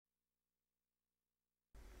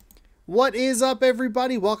What is up,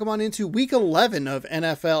 everybody? Welcome on into week 11 of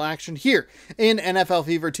NFL action here in NFL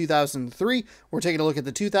Fever 2003. We're taking a look at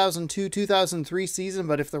the 2002-2003 season,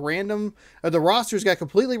 but if the rosters got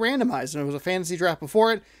completely randomized and it was a fantasy draft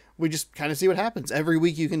before it, we just kind of see what happens. Every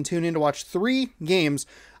week you can tune in to watch 3 games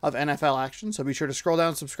of NFL action, so be sure to scroll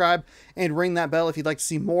down, subscribe, and ring that bell if you'd like to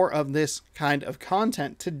see more of this kind of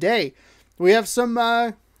content. Today, we have some,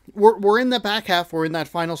 we're in the back half, we're in that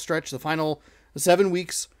final stretch, the final 7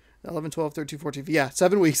 weeks, 11, 12, 13, 14, yeah,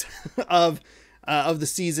 7 weeks of the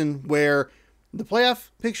season where the playoff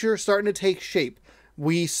picture is starting to take shape.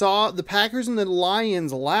 We saw the Packers and the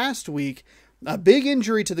Lions last week, a big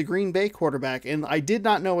injury to the Green Bay quarterback, and I did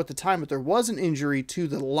not know at the time, but there was an injury to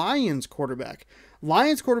the Lions quarterback.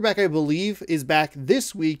 Lions quarterback, I believe, is back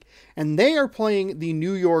this week, and they are playing the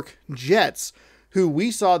New York Jets, who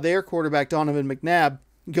we saw their quarterback, Donovan McNabb,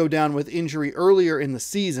 go down with injury earlier in the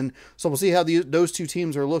season. So we'll see how those two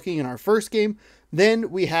teams are looking in our first game.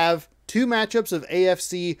 Then we have 2 matchups of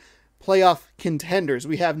AFC playoff contenders.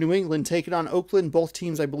 We have New England taking on Oakland, both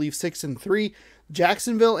teams, I believe, 6-3.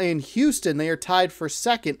 Jacksonville and Houston, they are tied for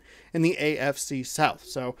second in the AFC South.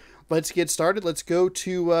 So let's get started. Let's go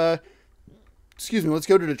to, let's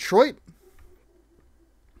go to Detroit.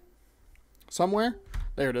 Somewhere.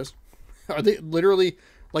 There it is. Are they literally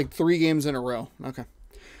like 3 games in a row? Okay.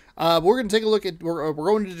 We're going to take a look at, we're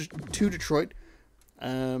going to Detroit.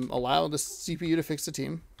 Allow the CPU to fix the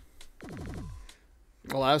team.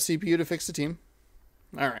 Allow CPU to fix the team.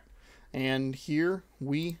 All right. And here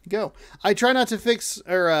we go. I try not to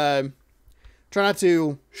try not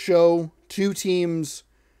to show 2 teams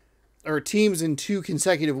or teams in 2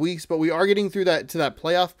 consecutive weeks, but we are getting through to that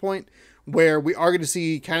playoff point where we are going to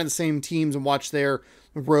see kind of the same teams and watch their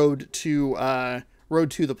road to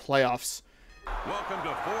the playoffs.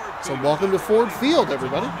 Welcome to Ford Field,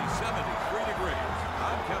 everybody.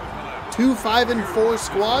 2 5-4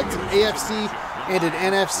 squads, an AFC and an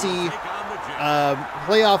NFC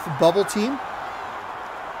playoff bubble team.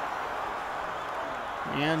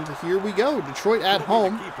 And here we go, Detroit at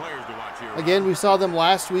home. Again, we saw them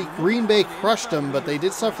last week. Green Bay crushed them, but they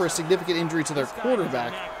did suffer a significant injury to their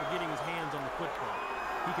quarterback.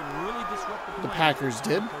 The Packers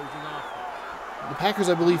did. The Packers,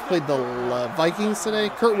 I believe, played the Vikings today.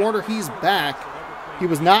 Kurt Warner, he's back. He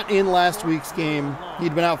was not in last week's game.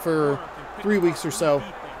 He'd been out for 3 weeks or so.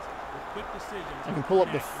 I can pull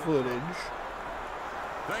up the footage.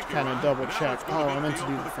 Kind of double check. Oh, I meant to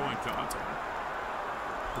do the phone content.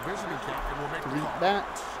 Delete that.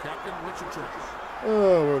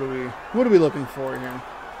 Oh, what are we looking for here?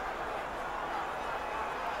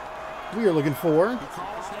 We are looking for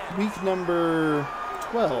week number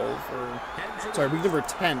 12, or sorry, week number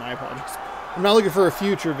 10. I apologize. I'm not looking for a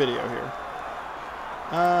future video here.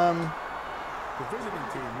 The visiting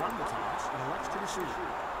team won the toss and elects to receive.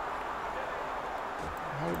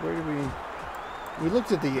 Where did we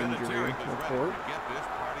looked at the injury report.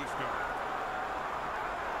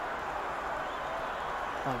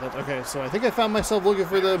 Oh, okay, so I think I found myself looking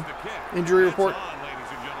for the injury report.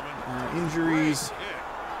 Injuries.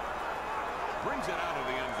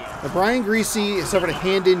 Brian Greasy suffered a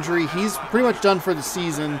hand injury. He's pretty much done for the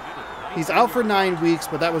season. He's out for 9 weeks,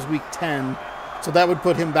 but that was week 10. So that would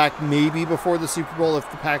put him back maybe before the Super Bowl if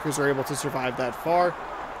the Packers are able to survive that far.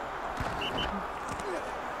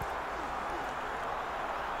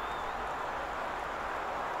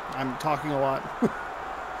 I'm talking a lot.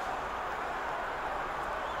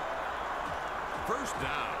 First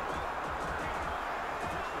down.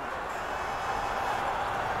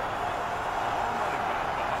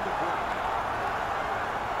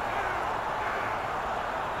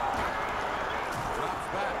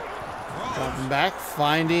 Dropping back,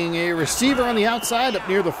 finding a receiver on the outside up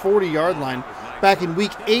near the 40-yard line. Back in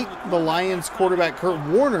week 8, the Lions quarterback Kurt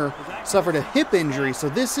Warner suffered a hip injury, so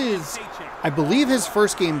this is, I believe, his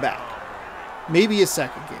first game back. Maybe his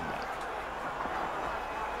second game back.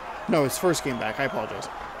 No, his first game back. I apologize.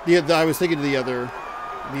 I was thinking of the other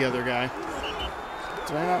guy.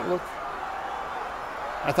 Did I not look?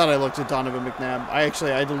 I thought I looked at Donovan McNabb. I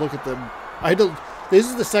had to look at this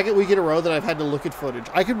is the second week in a row that I've had to look at footage.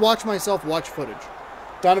 I could watch myself watch footage.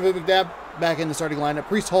 Donovan McNabb back in the starting lineup.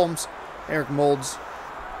 Priest Holmes, Eric Moulds,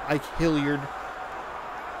 Ike Hilliard.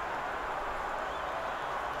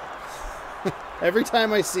 Every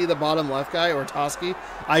time I see the bottom left guy, or Toski,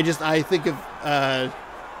 I think of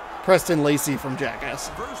Preston Lacey from Jackass.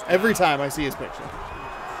 Every time I see his picture.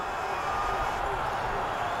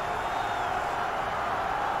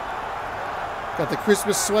 Got the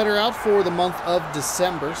Christmas sweater out for the month of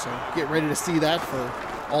December, so get ready to see that for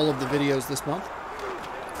all of the videos this month.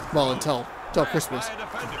 Well, until till Christmas.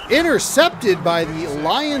 Intercepted by the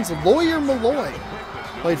Lions' Lawyer Malloy.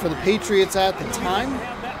 Played for the Patriots at the time.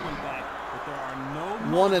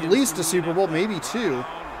 Won at least a Super Bowl, maybe two.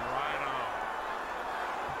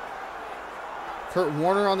 Kurt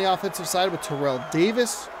Warner on the offensive side with Terrell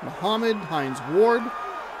Davis, Muhammad, Hines Ward,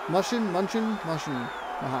 Munchin,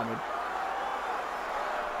 Muhammad.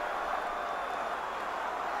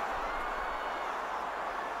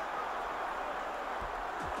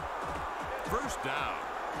 First down.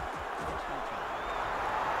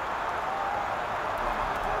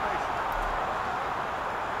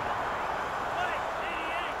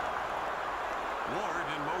 Ward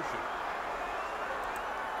in motion.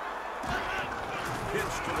 Pitch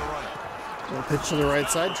to the right. Little pitch to the right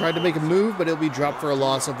side. Tried to make a move, but it'll be dropped for a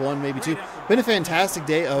loss of one, maybe two. Been a fantastic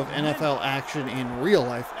day of NFL action in real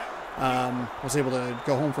life. Was able to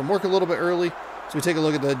go home from work a little bit early. So we take a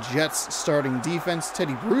look at the Jets starting defense.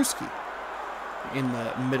 Teddy Bruschi in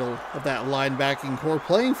the middle of that linebacking core,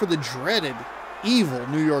 playing for the dreaded, evil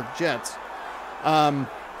New York Jets. I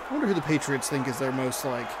wonder who the Patriots think is their most,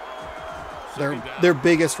 like, their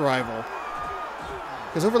biggest rival.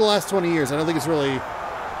 Because over the last 20 years, I don't think it's really,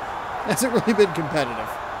 hasn't really been competitive.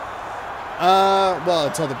 Well,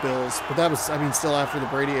 until the Bills, but that was, I mean, still after the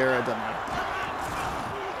Brady era, it doesn't matter.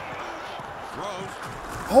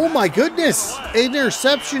 Oh my goodness!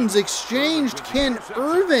 Interceptions exchanged. Ken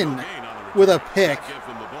Irvin with a pick.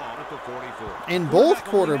 And both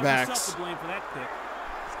quarterbacks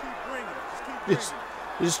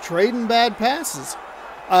just trading bad passes.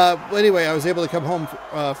 Anyway, I was able to come home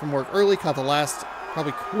from work early, caught the last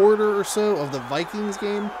probably quarter or so of the Vikings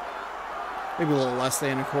game. Maybe a little less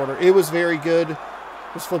than a quarter. It was very good.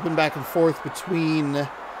 Was flipping back and forth between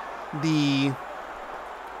the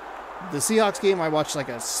Seahawks game I watched like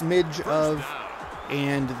a smidge of,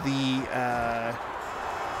 and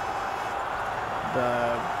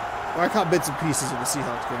I caught bits and pieces of the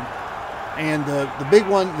Seahawks game. And the big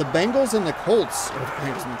one, the Bengals and the Colts.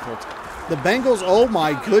 The Bengals, oh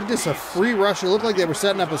my goodness, a free rush. It looked like they were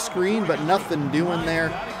setting up a screen, but nothing doing there.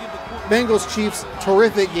 Bengals Chiefs,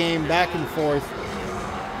 terrific game, back and forth.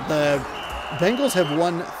 The Bengals have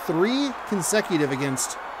won 3 consecutive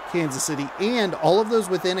against Kansas City, and all of those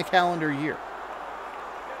within a calendar year.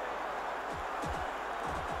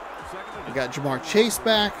 We got Jamar Chase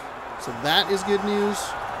back, so that is good news.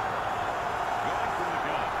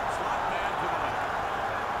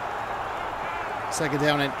 Second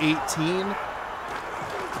down at 18.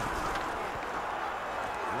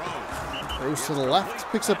 Throws to the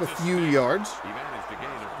left, picks up a few yards. He managed to gain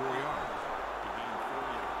a 4 yards.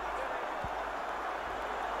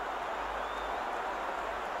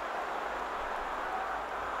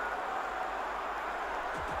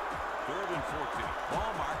 Third and 14.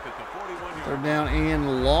 Ball marked at the 41-yard. Third down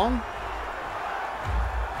and long.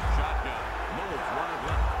 Shotgun. Moves running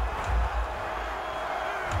left.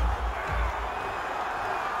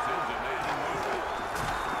 Sends a man in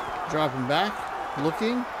motion. Dropping back,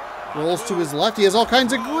 looking. Rolls to his left. He has all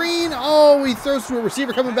kinds of green. Oh, he throws to a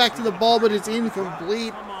receiver coming back to the ball, but it's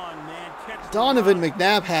incomplete. Donovan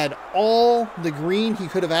McNabb had all the green he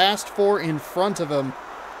could have asked for in front of him.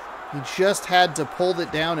 He just had to pull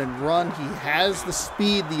it down and run. He has the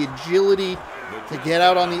speed, the agility to get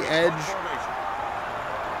out on the edge.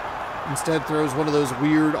 Instead throws one of those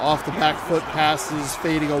weird off the back foot passes,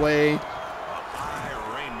 fading away.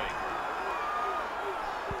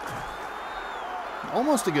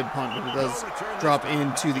 Almost a good punt, but it does drop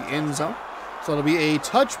into the end zone. So it'll be a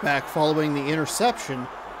touchback following the interception.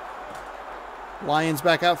 Lions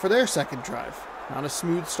back out for their second drive. Not a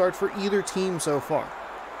smooth start for either team so far.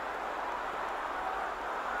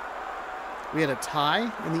 We had a tie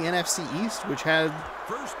in the NFC East, which had,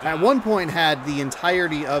 at one point, had the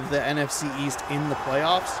entirety of the NFC East in the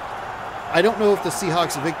playoffs. I don't know if the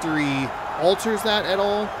Seahawks victory alters that at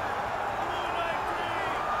all.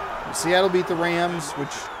 Seattle beat the Rams,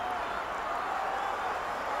 which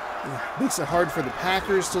makes it hard for the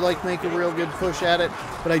Packers to make a real good push at it.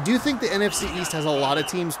 But I do think the NFC East has a lot of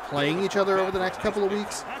teams playing each other over the next couple of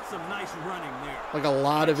weeks. That's some nice running there. Like a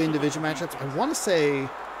lot of in-division matchups. I want to say,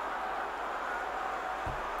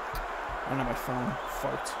 I don't know my phone.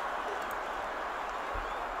 Fart.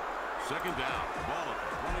 Second down. Ball at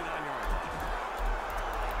the 29-yard line.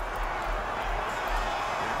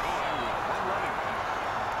 They're going with one running back.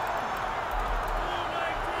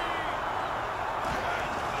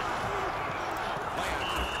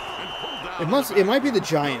 It might be the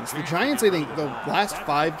Giants. The Giants, I think, the last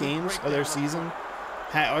 5 games of their season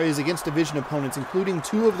is against division opponents, including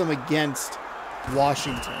 2 of them against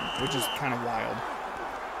Washington, which is kind of wild.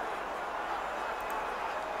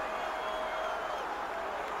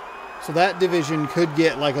 So that division could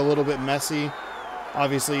get like a little bit messy.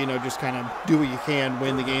 Obviously, you know, just kind of do what you can,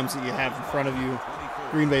 win the games that you have in front of you.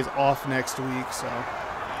 Green Bay's off next week, so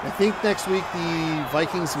I think next week the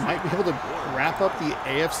Vikings might be able to wrap up the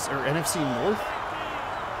AFC or NFC North.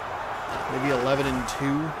 Maybe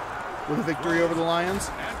 11-2 with a victory over the Lions.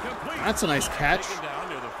 That's a nice catch.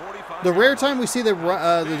 The rare time we see the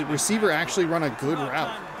receiver actually run a good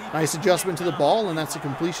route. Nice adjustment to the ball, and that's a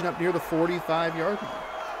completion up near the 45-yard line.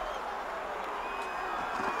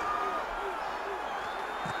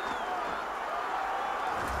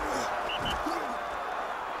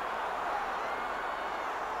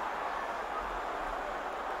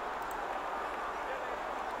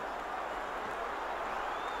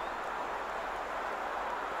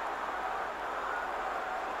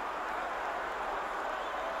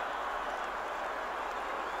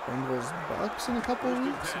 Bengals Bucks in a couple of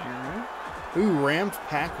weeks. Right. Ooh, Rams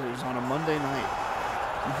Packers on a Monday night.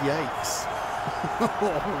 Yikes.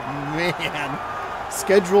 Oh, man.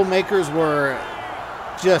 Schedule makers were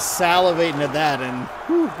just salivating at that, and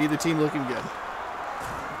whew, either team looking good.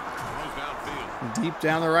 Deep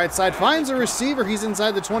down the right side. Finds a receiver. He's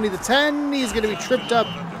inside the 20 to 10. He's going to be tripped up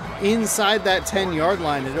inside that 10-yard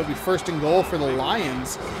line. It'll be first and goal for the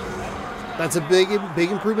Lions. That's a big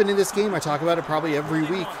improvement in this game. I talk about it probably every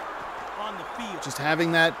week. Just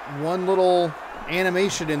having that one little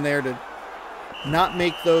animation in there to not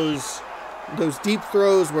make those deep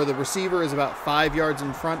throws where the receiver is about 5 yards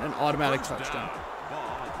in front, an automatic touchdown.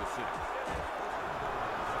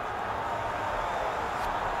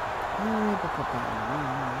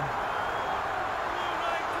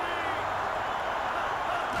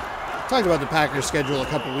 Talked about the Packers schedule a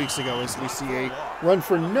couple weeks ago as we see a run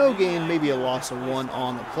for no gain, maybe a loss of 1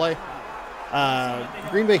 on the play.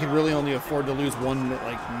 Green Bay could really only afford to lose 1,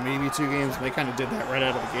 like maybe 2 games. They kind of did that right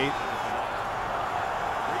out of the gate.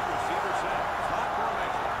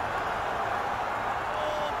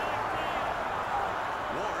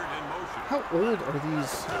 How old are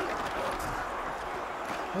these?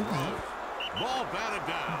 Okay. Ball batted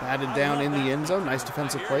down. Batted down in the end zone. Nice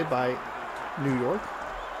defensive play by New York.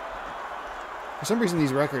 For some reason,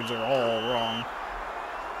 these records are all wrong.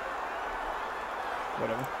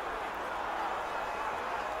 Whatever.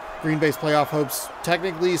 Green Bay's playoff hopes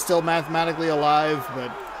technically still mathematically alive,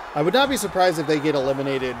 but I would not be surprised if they get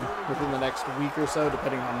eliminated within the next week or so,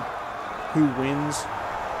 depending on who wins.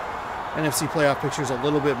 NFC playoff picture is a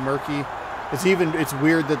little bit murky. It's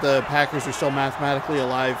weird that the Packers are still mathematically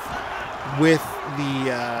alive with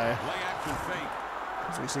the.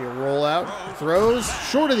 So we see a rollout, throws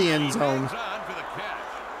short of the end zone.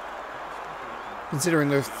 Considering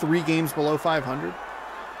they're 3 games below 500.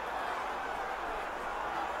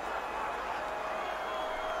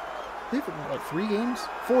 They've what, 3 games?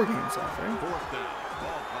 4 games off, right? Fourth down.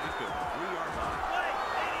 Ball placed at the 3-yard line.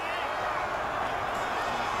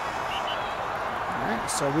 All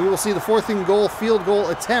right, so we will see the 4th and goal field goal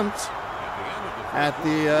attempt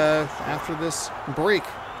after this break.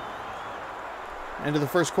 End of the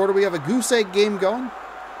first quarter, we have a goose egg game going.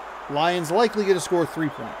 Lions likely going to score 3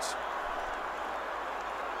 points.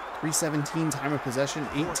 3:17 time of possession,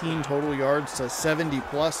 18 total yards to 70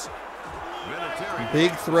 plus.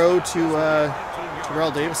 Big throw to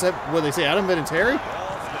Terrell Davis. What they say, Adam Vinatieri?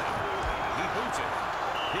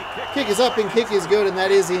 Kick is up and kick is good, and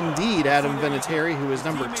that is indeed Adam Vinatieri, who is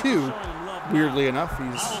number 2. Weirdly enough,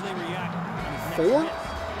 he's 4.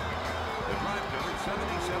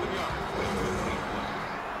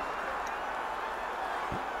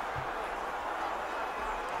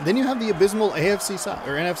 Then you have the abysmal AFC South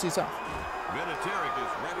or NFC South.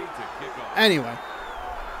 Anyway,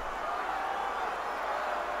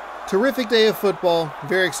 terrific day of football.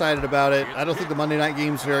 Very excited about it. I don't think the Monday night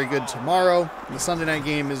game is very good tomorrow. The Sunday night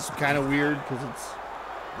game is kind of weird because it's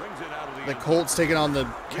the Colts taking on the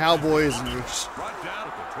Cowboys, and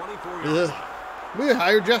we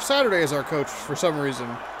hired Jeff Saturday as our coach for some reason.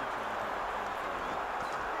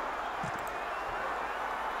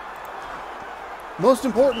 Most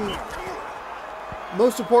important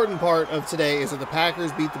part of today is that the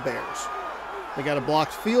Packers beat the Bears. They got a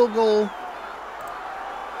blocked field goal.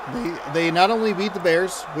 They not only beat the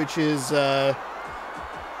Bears, which is first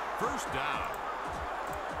down,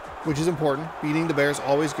 which is important. Beating the Bears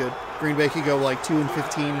always good. Green Bay could go like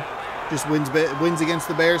 2-15, just wins against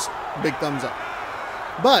the Bears. Big thumbs up.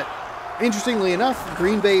 But interestingly enough,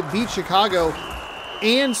 Green Bay beat Chicago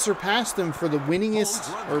and surpassed them for the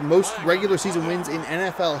winningest or most regular season wins in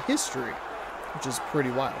NFL history, which is pretty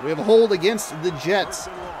wild. We have a hold against the Jets.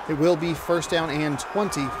 It will be first down and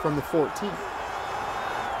 20 from the 14.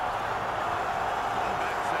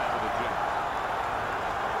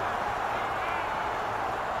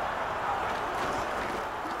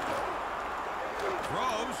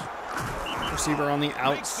 receiver on the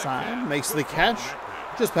outside makes the catch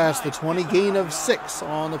just past the 20, gain of 6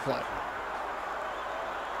 on the play.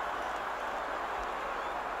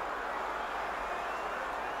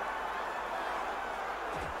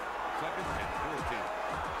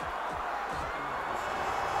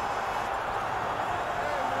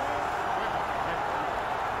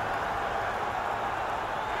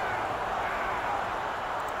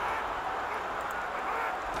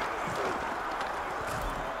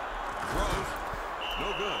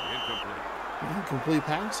 Complete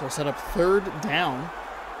pass. Will set up 3rd down.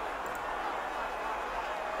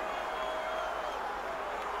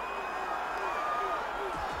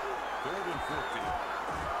 Third and 14.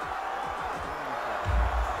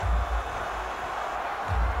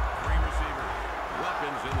 Three receivers.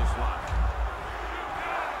 Weapons in the slot.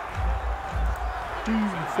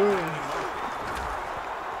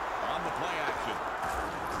 On the play action.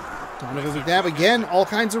 Donovan McNabb again, all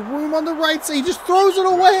kinds of room on the right side. He just throws it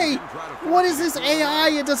away. What is this AI?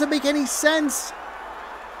 It doesn't make any sense.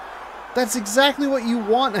 That's exactly what you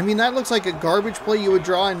want. I mean, that looks like a garbage play you would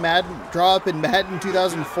draw up in Madden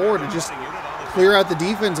 2004 to just clear out the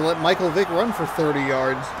defense and let Michael Vick run for 30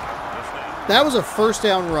 yards. That was a 1st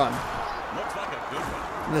down run.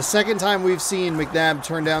 And the 2nd time we've seen McNabb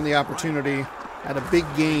turn down the opportunity at a big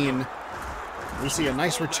gain. We see a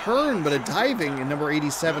nice return, but a diving, and number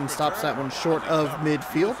 87 stops that one short of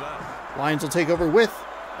midfield. Lions will take over with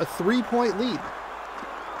a 3-point lead.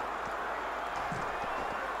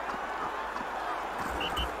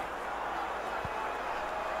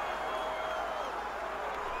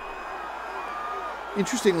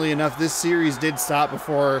 Interestingly enough, this series did stop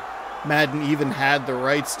before Madden even had the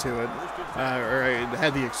rights to it, or it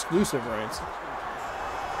had the exclusive rights.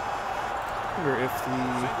 I wonder if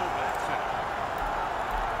the...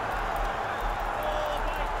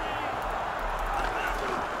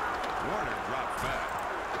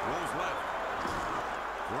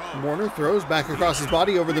 Warner throws back across his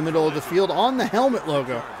body over the middle of the field on the helmet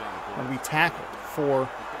logo. And we tackled for...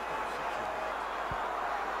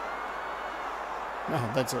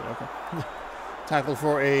 Oh, that's it. Okay. Tackled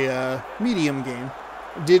for a medium gain.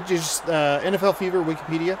 Did just NFL Fever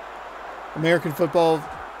Wikipedia. American football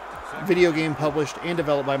video game published and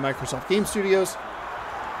developed by Microsoft Game Studios.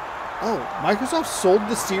 Oh, Microsoft sold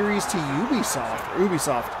the series to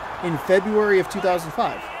Ubisoft in February of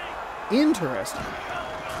 2005. Interesting.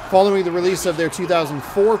 Following the release of their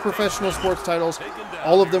 2004 professional sports titles,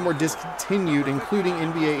 all of them were discontinued, including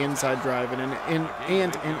NBA Inside Drive and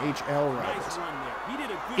NHL rivals.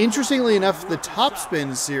 Interestingly enough, the Top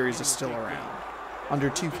Spin series is still around, under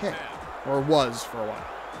 2K, or was for a while.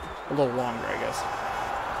 A little longer, I guess.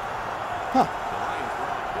 Huh.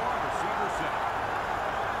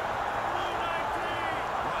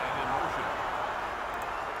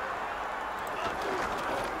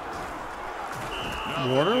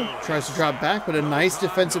 Warner tries to drop back, but a nice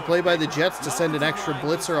defensive play by the Jets to send an extra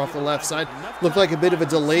blitzer off the left side. Looked like a bit of a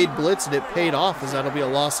delayed blitz, and it paid off, as that'll be a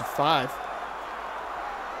loss of 5.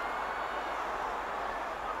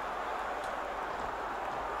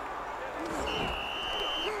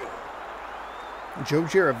 Joe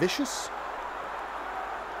Jaravicius.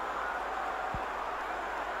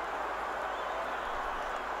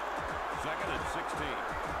 Second and 16.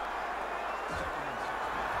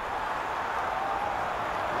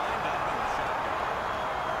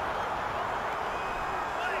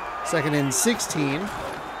 Second and 16.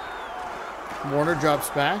 Warner drops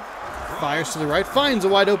back, fires to the right, finds a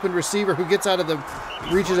wide open receiver who gets out of the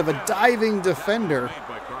reaches of a diving defender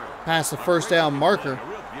past the 1st down marker.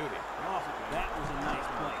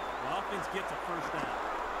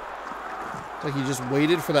 It's like he just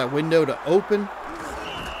waited for that window to open.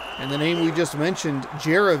 And the name we just mentioned,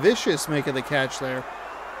 Jaravicius, making the catch there.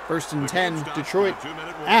 1st and 10, Detroit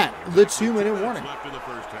at the 2-minute warning.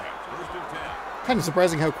 Kind of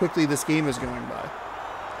surprising how quickly this game is going by.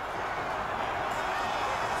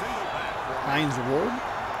 Hines Ward.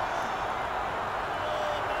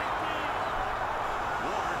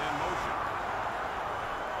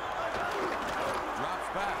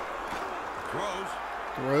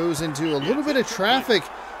 Throws into a little bit of traffic.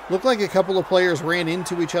 Looked like a couple of players ran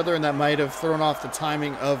into each other, and that might have thrown off the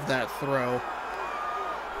timing of that throw.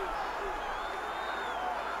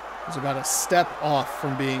 It's about a step off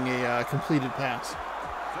from being a completed pass.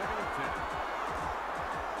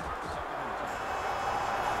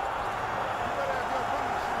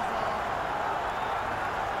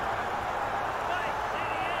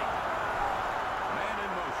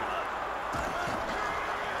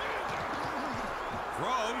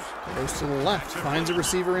 Goes to the left, finds a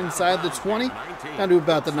receiver inside the 20, down to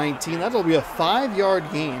about the 19. That'll be a 5-yard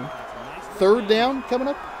gain. third down coming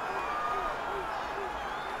up.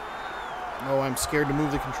 Oh, I'm scared to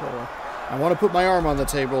move the controller. I want to put my arm on the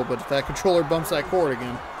table, but if that controller bumps that cord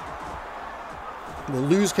again, we'll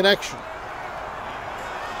lose connection.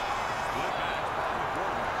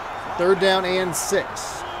 Third down and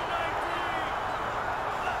 6.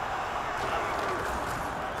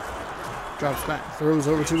 Drops back, throws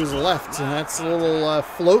over to his left, and that's a little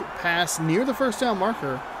float pass near the first down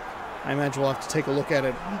marker. I imagine we'll have to take a look at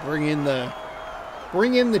it, bring in the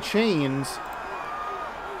chains.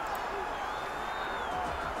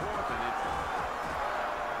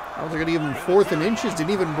 Oh, they're going to give him 4th and inches. Didn't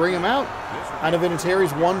even bring him out. Out of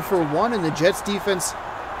Vinatieri's 1 for 1, and the Jets defense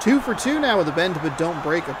 2 for 2 now with a bend but don't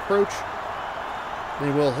break approach. They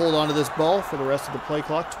will hold on to this ball for the rest of the play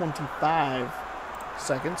clock. 25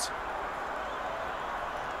 seconds.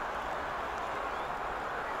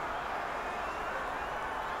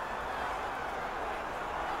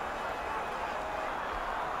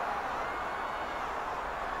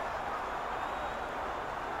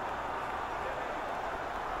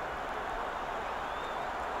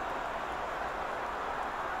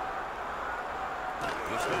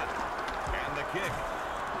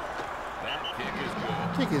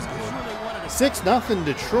 Kick is good. 6-0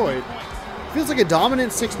 Detroit. Feels like a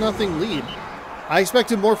dominant 6-0 lead. I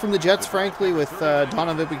expected more from the Jets, frankly, with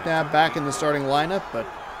Donovan McNabb back in the starting lineup, but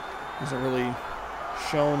hasn't really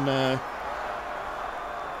shown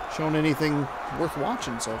anything worth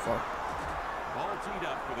watching so far. Ball teed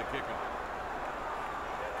up for the kickoff.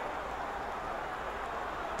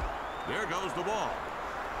 There goes the ball.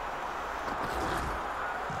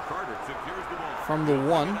 Carter secures the ball. From the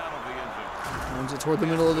 1. Runs it toward the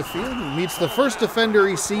middle of the field. Meets the first defender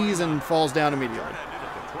he sees and falls down immediately.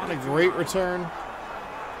 What a great return.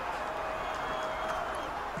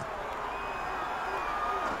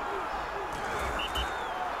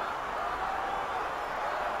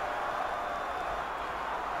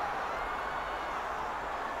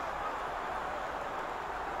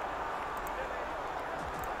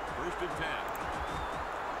 First and 10.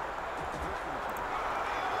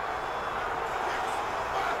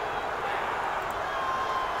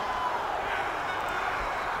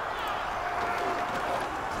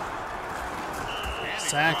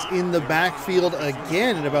 Sacked in the backfield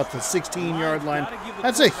again at about the 16-yard line.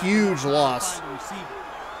 That's a huge loss.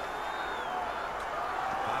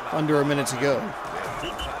 Under a minute to go.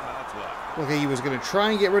 Okay, he was going to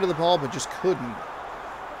try and get rid of the ball, but just couldn't.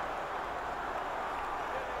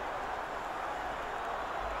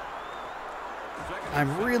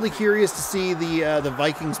 I'm really curious to see the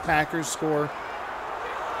Vikings-Packers score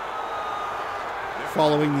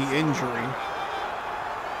following the injury.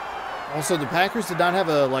 Also, the Packers did not have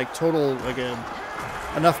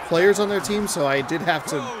enough players on their team, so I did have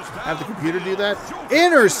to have the computer do that.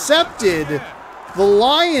 Intercepted! The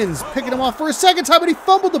Lions picking him off for a second time, but he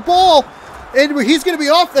fumbled the ball, and he's going to be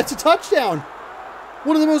off. That's a touchdown.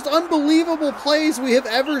 One of the most unbelievable plays we have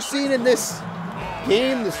ever seen in this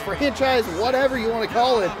game, this franchise, whatever you want to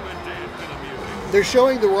call it. They're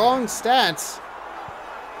showing the wrong stats.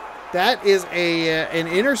 That is an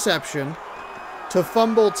interception to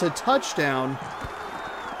fumble to touchdown.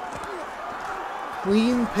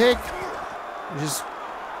 Clean pick. Just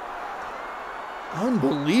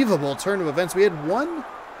unbelievable turn of events. We had one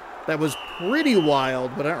that was pretty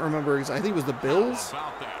wild, but I don't remember. I think it was the Bills. How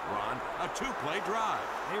about that, Ron? A 2-play drive.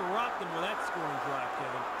 They rocked them with that scoring drive,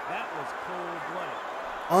 Kevin. That was cold-blooded.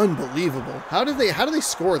 Unbelievable. How do they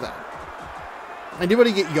score that?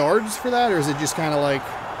 Anybody get yards for that, or is it just kind of like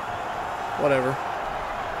whatever?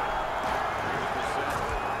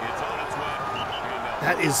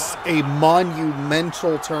 That is a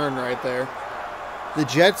monumental turn right there. The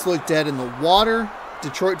Jets look dead in the water.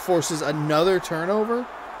 Detroit forces another turnover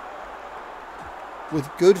with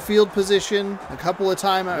good field position, a couple of 3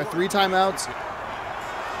 timeouts,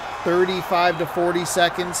 35 to 40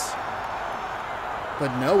 seconds.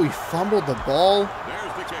 But no, we fumbled the ball,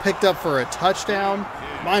 picked up for a touchdown.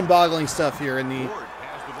 Mind-boggling stuff here in the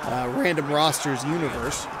random rosters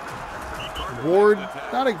universe. Ward,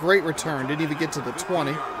 not a great return. Didn't even get to the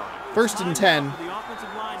 20. First and 10. The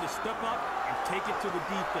offensive line to step up and take it to the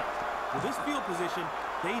defense. With this field position,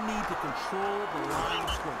 they need to control the line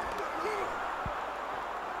of scrimmage.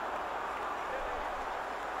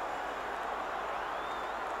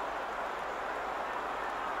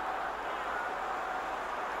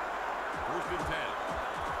 First and 10.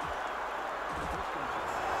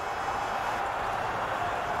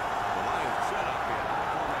 The Lions set up in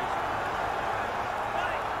formation.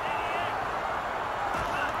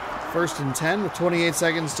 First and 10 with 28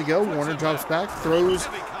 seconds to go. Warner drops back, throws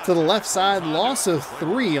to the left side. Loss of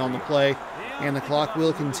 3 on the play, and the clock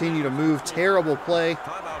will continue to move. Terrible play.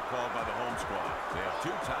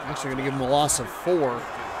 Actually, going to give him a loss of 4.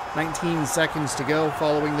 19 seconds to go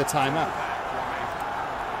following the timeout.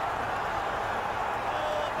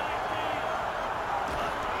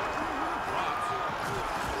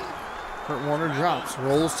 Kurt Warner drops,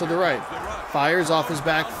 rolls to the right, fires off his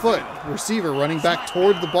back foot. Receiver running back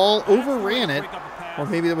toward the ball, overran it, or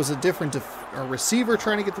maybe there was a different receiver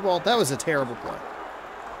trying to get the ball. That was a terrible play.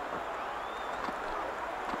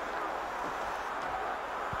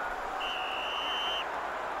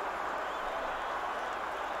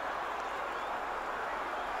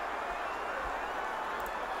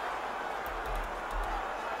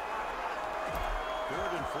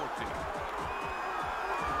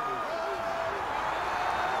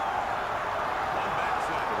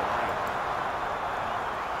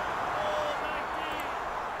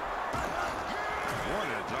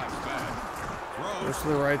 Goes to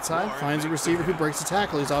the right side, finds a receiver who breaks a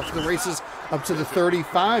tackle. He's off to the races up to the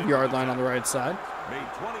 35-yard line on the right side.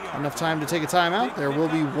 Enough time to take a timeout. There will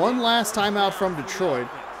be one last timeout from Detroit.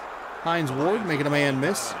 Hines Ward making a man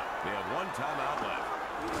miss. They have one timeout left.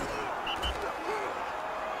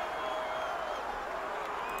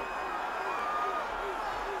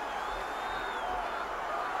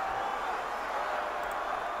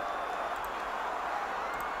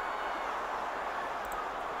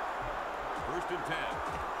 First and 10.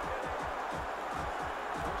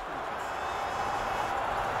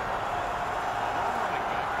 Running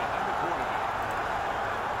back behind the quarterback.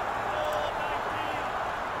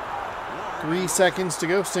 3 seconds to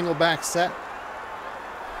go. Single back set.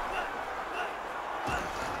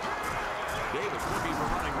 Davis looking for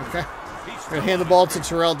running room. Okay. Going to hand the ball to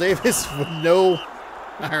Terrell Davis with no...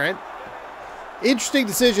 All right. Interesting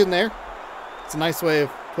decision there. It's a nice way of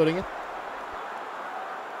putting it.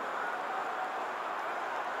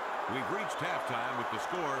 We've reached halftime with the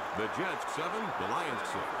score, the Jets 7, the Lions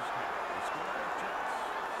 6.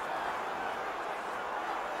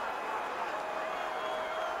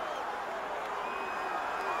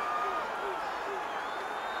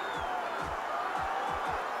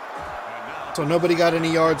 So nobody got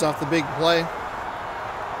any yards off the big play.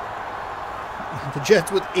 The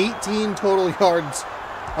Jets with 18 total yards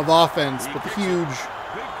of offense, but the huge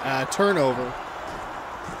turnover.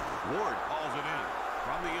 Ward hauls it in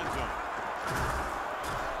from the end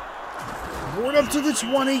zone. Ward up to the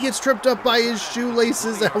 20, gets tripped up by his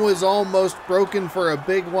shoelaces. That was almost broken for a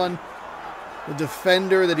big one. The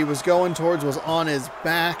defender that he was going towards was on his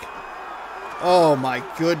back. Oh my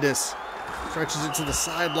goodness. Stretches it to the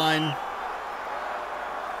sideline.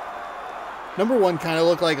 Number 1 kind of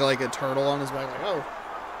looked like a turtle on his back. Like, oh,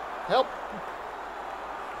 help.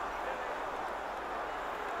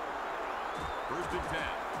 First and 10.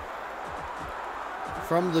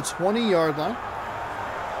 From the 20-yard line.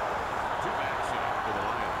 Two-back set for the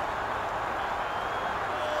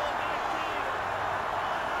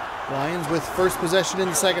Lions. Lions with first possession in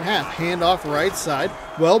the second half. Handoff right side.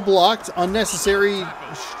 Well blocked. Unnecessary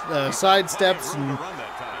side steps and Run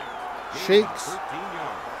that time. shakes. 13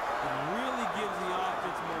 yards. It really gives the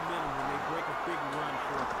offense momentum when they break a big run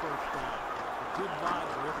for a first down. A good vibe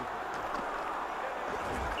for everything.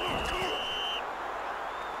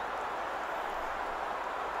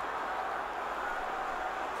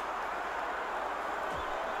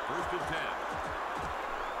 First and 10.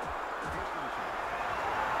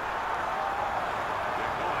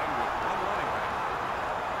 They're going with one running back.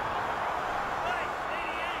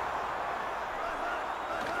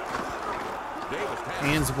 Davis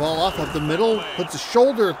Hands the ball off up the middle. Puts a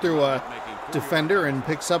shoulder through a defender and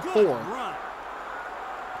picks up 4. Run.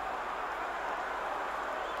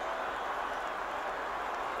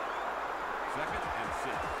 second and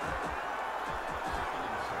 6.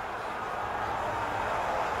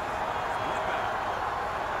 Split back.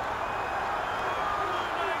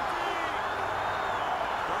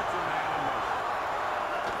 Starts a man in motion.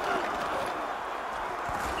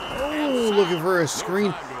 Oh, looking for a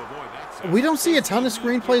screen. Time to avoid that sack. We don't see a ton of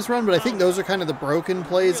screen plays run, but I think those are kind of the broken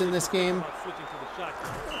plays in this game. Switching to the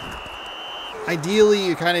shotgun. Ideally,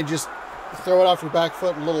 you kind of just throw it off your back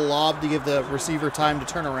foot, a little lob to give the receiver time to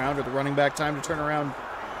turn around or the running back time to turn around.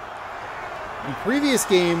 In previous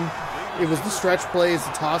game, it was the stretch plays,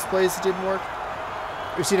 the toss plays that didn't work.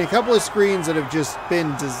 We've seen a couple of screens that have just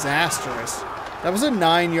been disastrous. That was a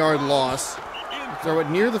 9-yard loss. Throw it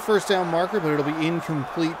near the first down marker, but it'll be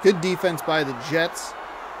incomplete. Good defense by the Jets.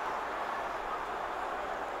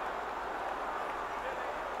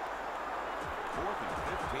 Fourth and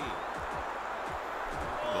 15.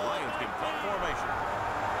 The Lions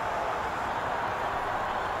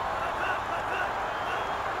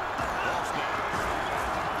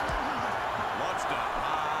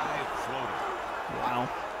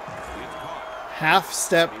half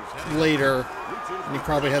step later, and he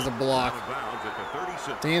probably has a block.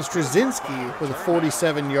 Dan Straczynski with a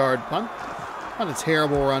 47-yard punt. Not a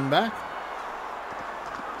terrible run back.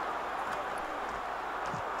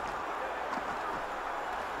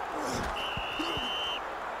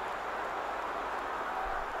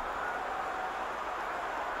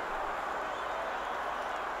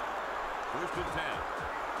 First and 10.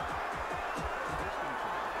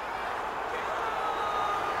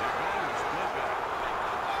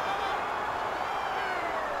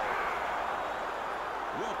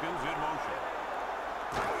 Wilkins in motion.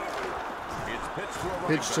 It's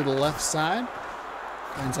Pitch to the left side.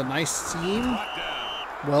 Finds a nice seam.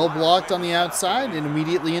 Well blocked on the outside and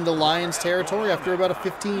immediately into Lions territory after about a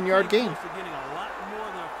 15-yard gain.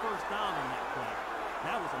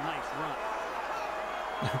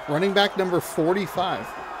 Running back number 45.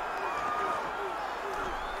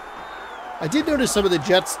 I did notice some of the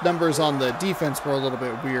Jets' numbers on the defense were a little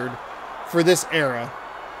bit weird for this era.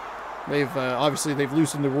 They've obviously they've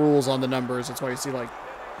loosened the rules on the numbers. That's why you see like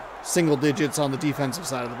single digits on the defensive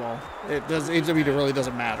side of the ball. It really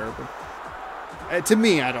doesn't matter, but to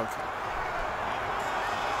me, I don't care.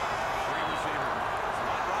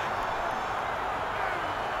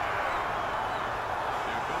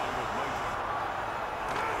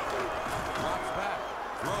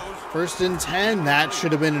 First and 10, that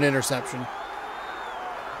should have been an interception.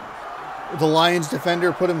 The Lions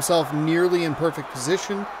defender put himself nearly in perfect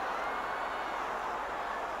position.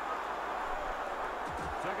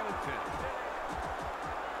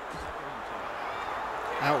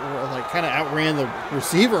 Kind of outran the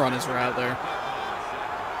receiver on his route there.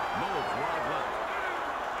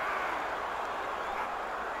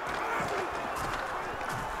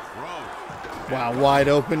 Wow, wide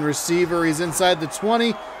open receiver. He's inside the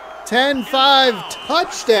 20. 10-5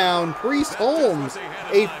 touchdown. Priest Holmes,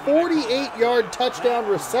 a 48-yard touchdown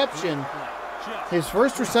reception. His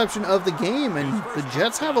first reception of the game, and the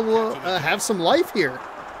Jets have some life here.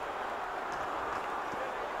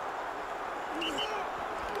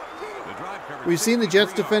 We've seen the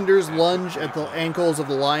Jets defenders lunge at the ankles of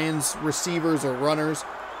the Lions receivers or runners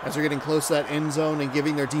as they're getting close to that end zone and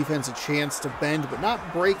giving their defense a chance to bend but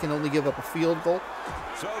not break and only give up a field goal.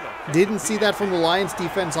 Didn't see that from the Lions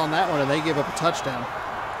defense on that one, and they gave up a touchdown.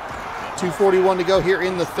 2:41 to go here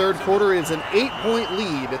in the third quarter. It's an 8-point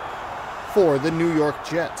lead for the New York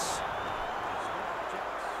Jets.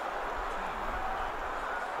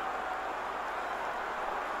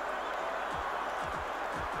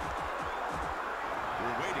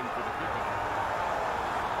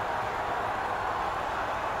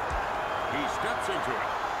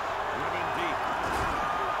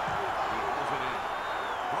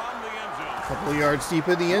 Couple of yards deep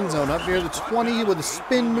in the end zone, up near the 20 with a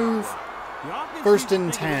spin move. First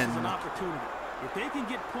and 10. If they can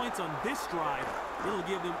get points on this drive, it'll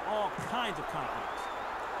give them all kinds of confidence.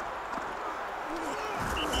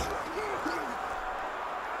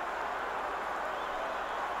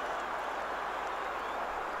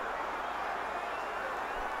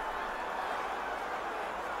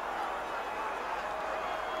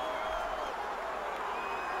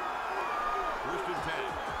 First and 10.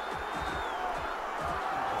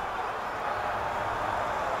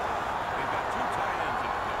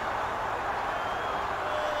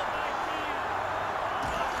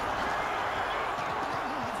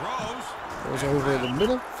 Goes over the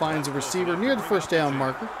middle, finds a receiver near the first down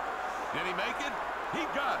marker. Did he make it? He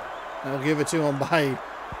got it. They'll give it to him by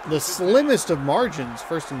the slimmest of margins,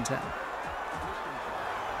 first and 10.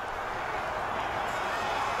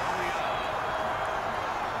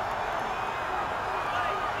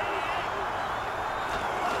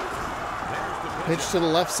 Pitch to the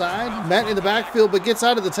left side, met in the backfield, but gets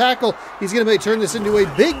out of the tackle. He's going to turn this into a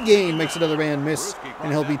big gain, makes another man miss,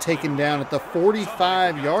 and he'll be taken down at the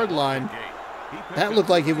 45-yard line. That looked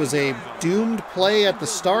like it was a doomed play at the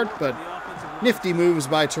start, but nifty moves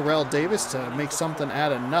by Terrell Davis to make something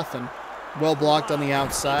out of nothing. Well blocked on the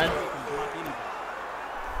outside.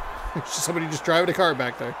 Somebody just driving a car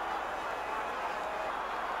back there.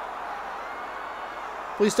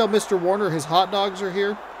 Please tell Mr. Warner his hot dogs are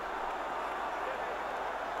here.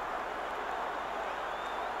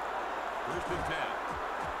 First and 10.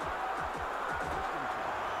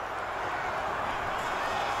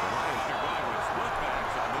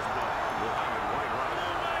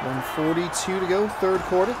 1:42 to go, third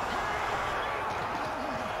quarter.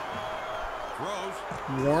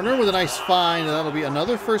 Warner with a nice find, and that'll be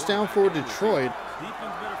another first down for Detroit.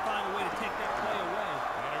 Defense better find a way to take that play away.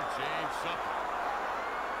 Interchange something.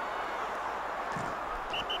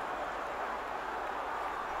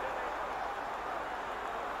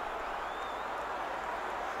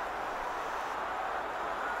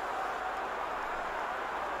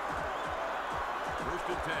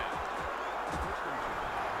 and 10.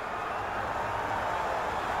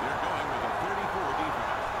 They're going with a 34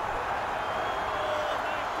 defense.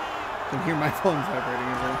 I can hear my phone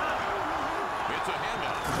vibrating again. It's a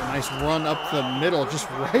handoff. A nice run up the middle, just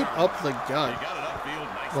right up the gut. They got it upfield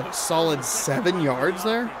nicely. What, a solid 7 yards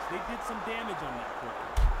there? They did some damage on that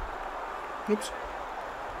play. Oops.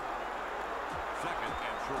 Second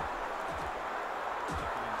and short.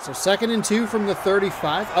 So 2nd and 2 from the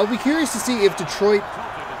 35. I'll be curious to see if Detroit,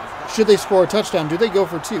 should they score a touchdown, do they go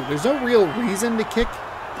for 2? There's no real reason to kick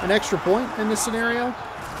an extra point in this scenario.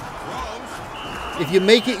 If you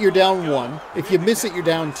make it, you're down 1. If you miss it, you're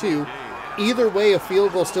down 2. Either way, a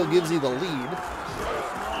field goal still gives you the lead.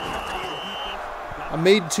 A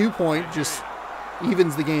made 2-point just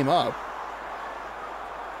evens the game up.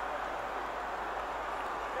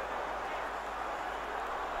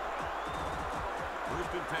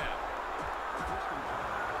 First and 10.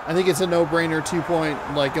 I think it's a no-brainer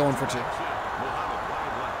 2-point, like going for 2.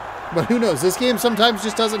 But who knows? This game sometimes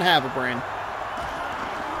just doesn't have a brain.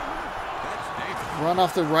 Run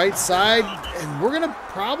off the right side, and we're going to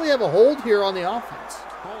probably have a hold here on the offense.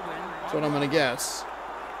 That's what I'm going to guess.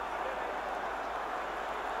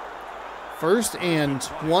 1st and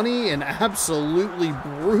 20, an absolutely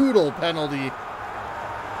brutal penalty.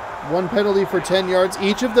 1 penalty for 10 yards.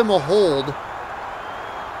 Each of them a hold.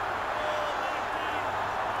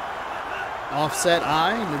 Offset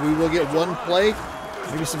eye, and we will get 1 play.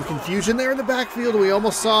 Maybe some confusion there in the backfield. We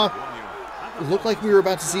almost saw, it looked like we were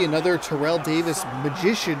about to see another Terrell Davis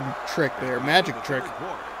magician trick there, magic trick.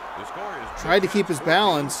 Tried to keep his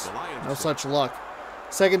balance, no such luck.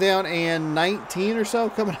 2nd down and 19 or so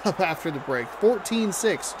coming up after the break.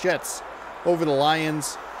 14-6 Jets over the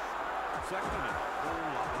Lions.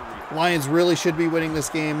 Lions really should be winning this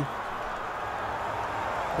game.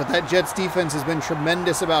 But that Jets defense has been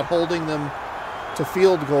tremendous about holding them to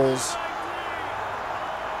field goals.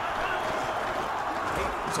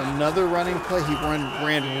 It's another running play. He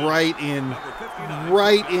ran right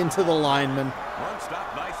into the lineman.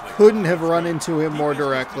 Couldn't have run into him more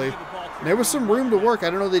directly. There was some room to work. I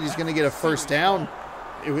don't know that he's going to get a 1st down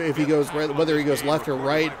if he goes, whether he goes left or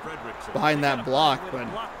right behind that block, but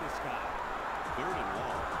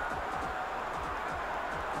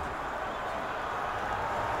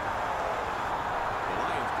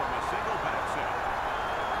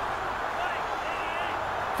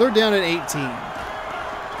third down and 18.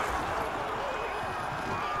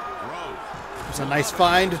 It's a nice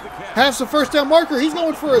find. Past the 1st down marker. He's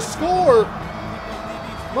going for a score.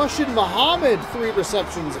 Mushin Muhammad, 3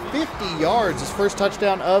 receptions, 50 yards. His first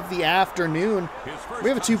touchdown of the afternoon. We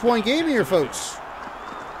have a 2-point game here, folks.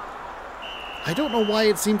 I don't know why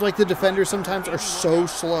it seems like the defenders sometimes are so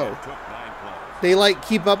slow. They like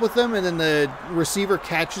keep up with them, and then the receiver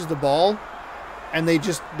catches the ball, and they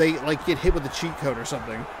like get hit with a cheat code or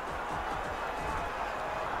something.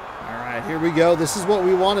 All right, here we go. This is what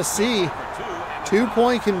we want to see.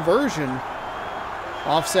 2-point conversion.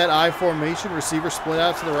 Offset I formation. Receiver split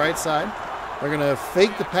out to the right side. They're going to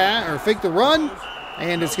fake the pass or fake the run,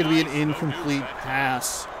 and it's going to be an incomplete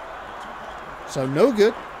pass. So no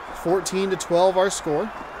good. 14-12 our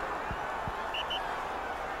score.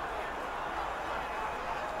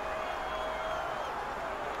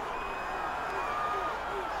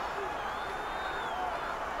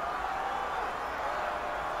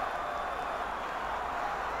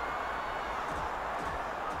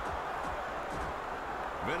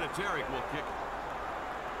 Tarek will kick it.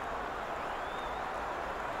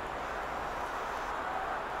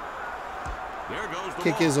 There goes the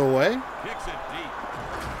Kick ball. is away. Kicks it deep.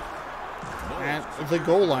 At the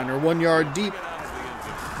goal line, or 1 yard deep,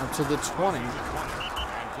 up to the 20.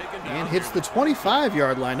 And hits the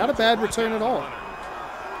 25-yard line. Not a bad return at all.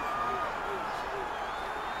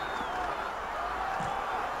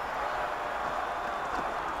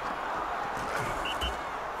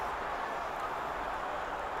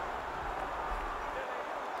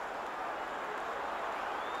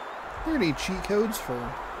 Are there any cheat codes for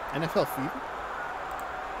NFL Fever?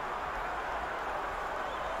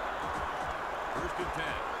 First and 10.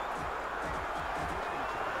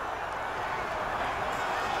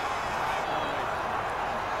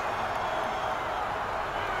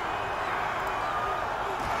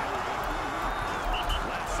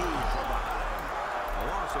 A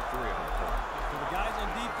loss of 3 on the play. For the guys on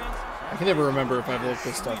defense, I can never remember if I've looked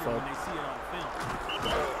this stuff when up. they see it on film.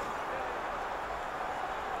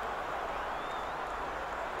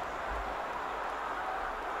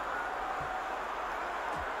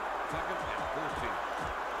 Second and 14.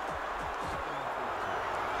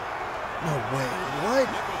 No way. What?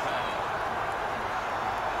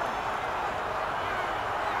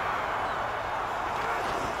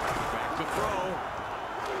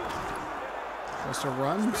 to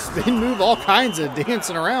run, spin move, all kinds of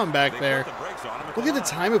dancing around back there. Look at the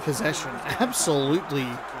time of possession. Absolutely.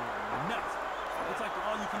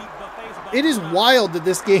 It is wild that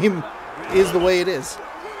this game is the way it is.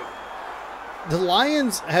 The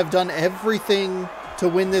Lions have done everything to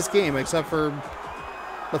win this game except for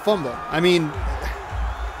the fumble. I mean,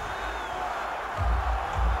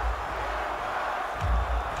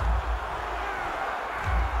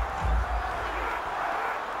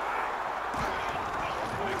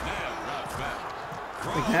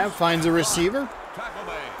 McNabb finds a receiver.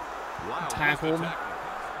 Tackled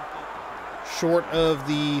short of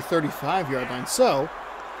the 35-yard line. So,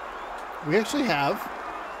 we actually have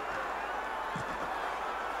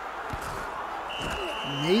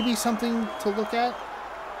maybe something to look at.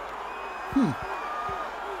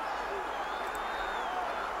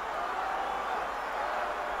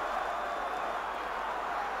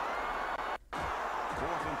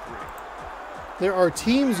 There are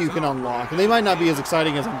teams you can unlock, and they might not be as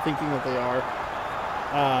exciting as I'm thinking that they are.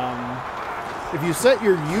 If you set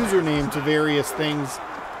your username to various things,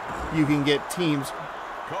 you can get teams.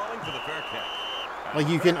 Like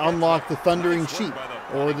you can unlock the Thundering Sheep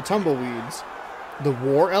or the Tumbleweeds. The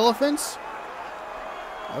War Elephants?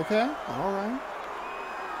 Okay, alright.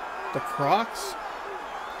 The Crocs?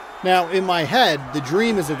 Now, in my head, the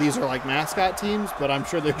dream is that these are like mascot teams, but I'm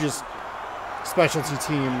sure they're just specialty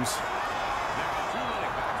teams.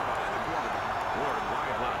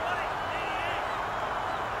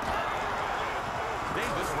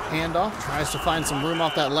 Handoff, tries to find some room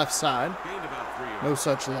off that left side. No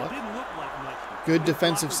such luck. Good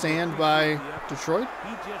defensive stand by Detroit.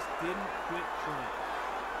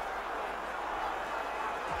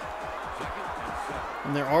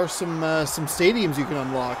 And there are some stadiums you can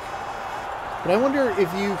unlock. But I wonder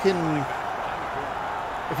if you can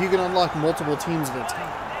unlock multiple teams at a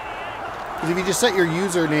time. Because if you just set your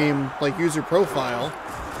username, like user profile,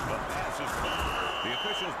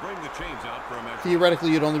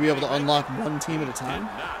 theoretically you'd only be able to unlock one team at a time.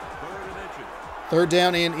 Third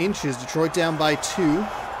down and inches. Detroit down by 2. We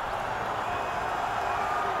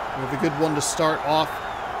have a good one to start off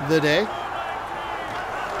the day.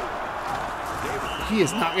 He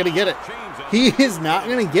is not going to get it. He is not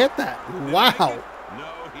going to get that. Wow.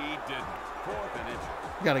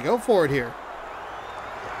 Got to go for it here.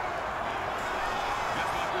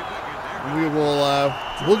 We will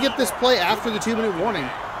we'll get this play after the 2-minute warning.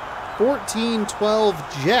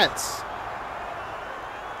 14-12 Jets.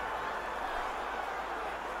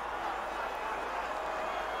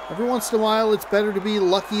 Every once in a while, it's better to be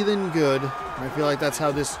lucky than good. I feel like that's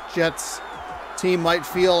how this Jets team might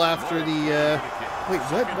feel after the... wait,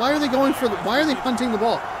 what? Why are they going for the... Why are they punting the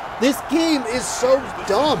ball? This game is so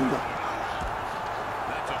dumb.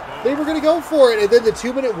 They were going to go for it, and then the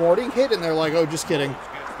 2-minute warning hit, and they're like, oh, just kidding.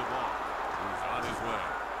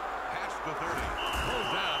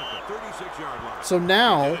 So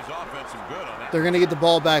now, they're going to get the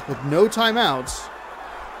ball back with no timeouts.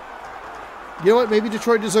 You know what? Maybe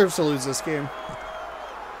Detroit deserves to lose this game.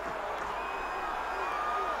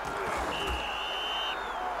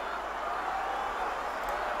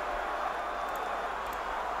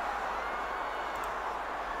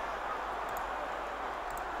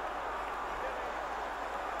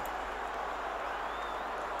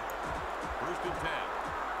 First and 10.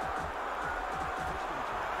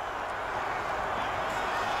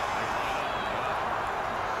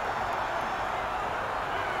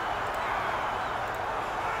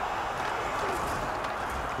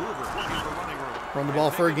 Run the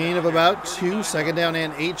ball for a gain of about 2. Second down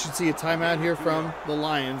and 8. Should see a timeout here from the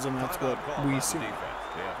Lions, and that's what we see. They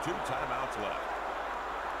have 2 timeouts left.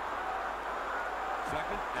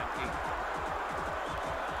 Second and 8.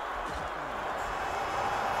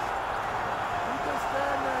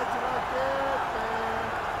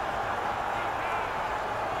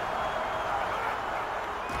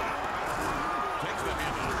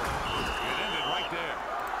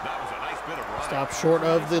 Stop short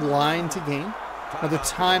of the line to gain. Another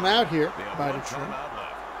timeout here by Detroit.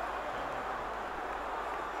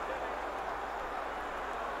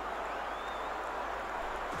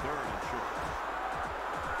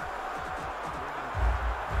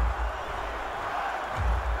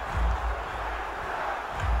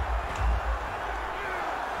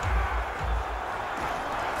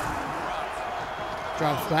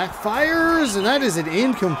 Drops back, fires, and that is an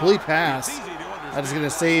incomplete pass. That is going to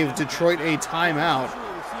save Detroit a timeout.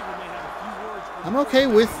 I'm okay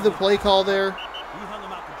with the play call there. I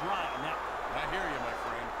hear you, my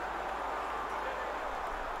friend.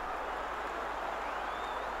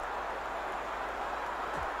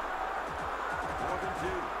 Fourth and 2.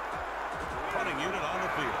 Punting unit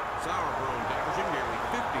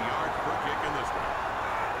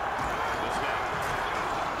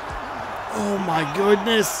Oh my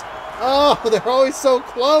goodness. Oh, they're always so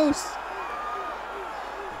close.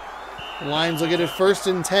 The Lions will get it 1st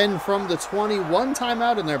and 10 from the 20. One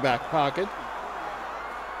timeout in their back pocket.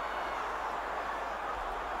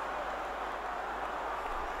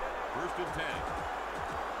 First and 10.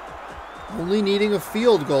 Only needing a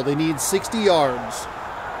field goal. They need 60 yards.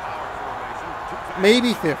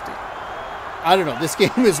 Maybe 50. I don't know. This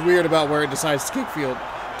game is weird about where it decides to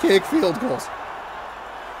kick field goals.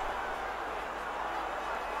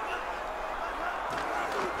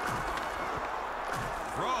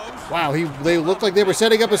 Wow, they looked like they were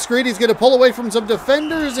setting up a screen. He's going to pull away from some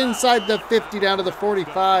defenders inside the 50 down to the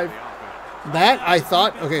 45. That, I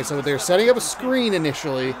thought, okay, so they're setting up a screen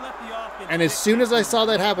initially. And as soon as I saw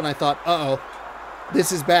that happen, I thought, uh-oh,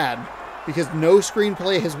 this is bad. Because no screen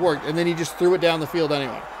play has worked. And then he just threw it down the field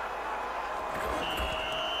anyway.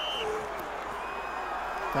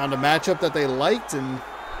 Found a matchup that they liked and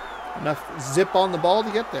enough zip on the ball to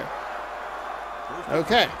get there.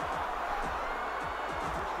 Okay.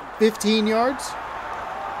 15 yards.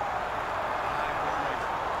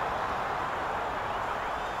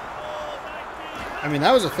 I mean,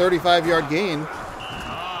 that was a 35-yard gain.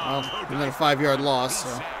 Well, and then a 5-yard loss,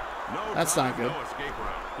 so that's not good. He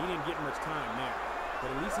didn't get much time there,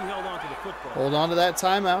 but at least he held on to the football. Hold on to that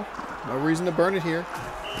timeout. No reason to burn it here.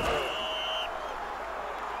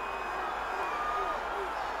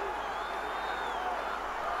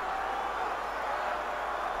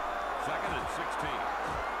 Second and 16.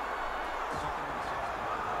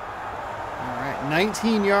 All right,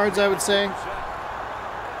 19 yards, I would say.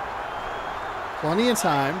 Plenty of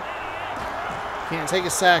time. Can't take a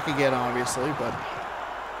sack again, obviously, but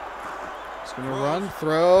he's going to run,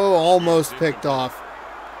 throw, almost picked off.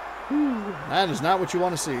 Whew, that is not what you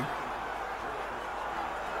want to see.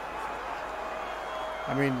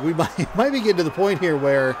 I mean, we might be getting to the point here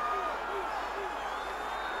where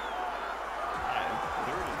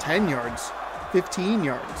 10 yards, 15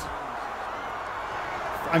 yards.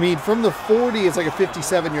 I mean, from the 40, it's like a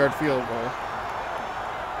 57-yard field goal.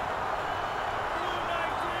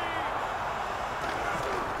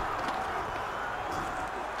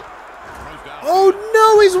 Oh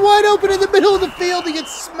no, he's wide open in the middle of the field. He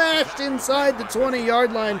gets smashed inside the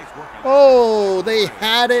 20-yard line. Oh, they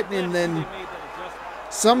had it, and then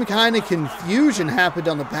some kind of confusion happened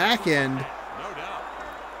on the back end.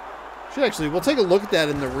 We'll take a look at that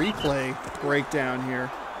in the replay breakdown here.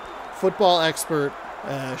 Football expert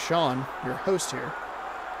Sean, your host here.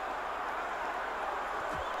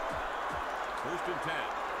 First and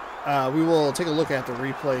 10. We will take a look at the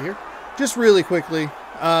replay here. Just really quickly,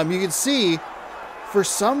 you can see, for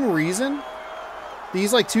some reason,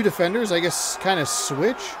 these like two defenders, I guess, kind of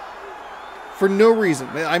switch. For no reason.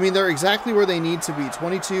 I mean, they're exactly where they need to be.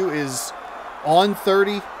 22 is on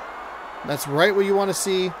 30. That's right what you want to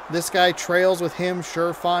see. This guy trails with him.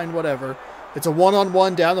 Sure, fine, whatever. It's a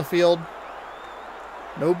one-on-one down the field.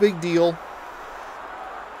 No big deal.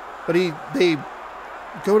 But they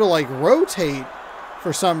go to like rotate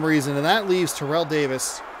for some reason, and that leaves Terrell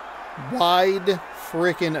Davis wide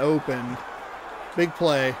freaking open. Big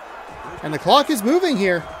play. And the clock is moving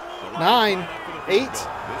here. 9, 8,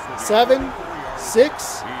 7,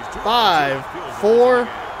 6, 5, 4,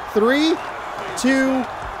 3, 2,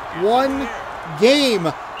 1. Game.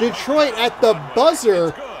 Detroit at the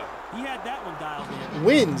buzzer He had that one dialed in.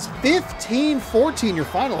 wins 15-14. Your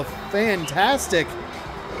final. Fantastic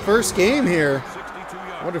first game here.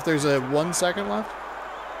 I wonder if there's a 1 second left.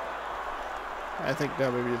 I think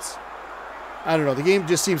no, maybe it's... I don't know. The game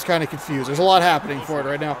just seems kind of confused. There's a lot happening for it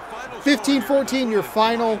right now. 15-14, your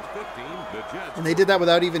final. And they did that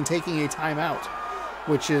without even taking a timeout,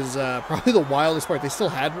 which is probably the wildest part. They still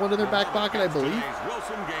had one in their back pocket, I believe.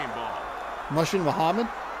 Mushin Muhammad,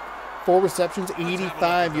 4 receptions,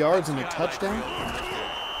 85 yards, and a touchdown.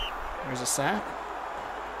 There's a sack.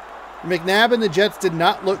 McNabb and the Jets did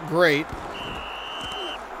not look great.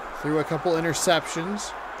 Threw a couple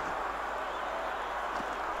interceptions.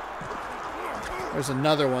 There's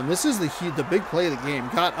another one. This is the big play of the game.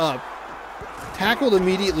 Got up, tackled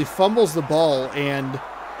immediately, fumbles the ball, and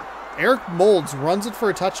Eric Moulds runs it for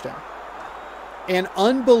a touchdown. An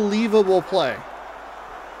unbelievable play.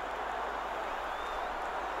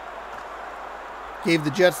 Gave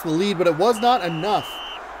the Jets the lead, but it was not enough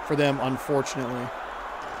for them, unfortunately.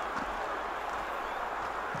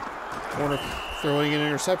 Warner throwing an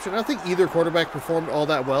interception. I don't think either quarterback performed all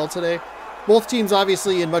that well today. Both teams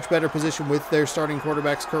obviously in much better position with their starting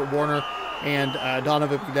quarterbacks, Kurt Warner and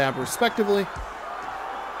Donovan McNabb, respectively.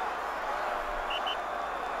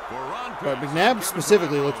 But McNabb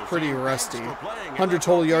specifically looks pretty rusty. 100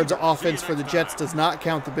 total yards of offense for the Jets does not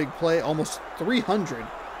count the big play. Almost 300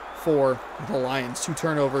 for the Lions. 2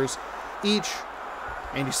 turnovers each.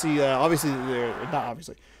 And you see,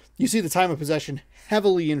 you see the time of possession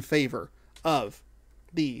heavily in favor of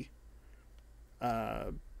the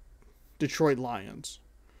Detroit Lions.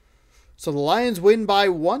 So the Lions win by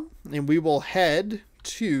 1, and we will head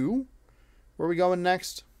to, where are we going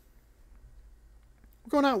next?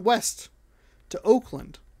 We're going out west to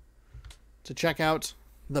Oakland to check out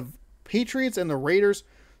the Patriots and the Raiders.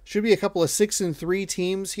 Should be a couple of 6-3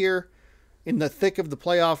 teams here in the thick of the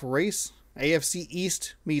playoff race. AFC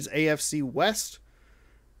East meets AFC West.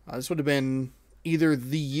 This would have been either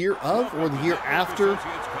the year of or the year after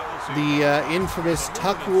the infamous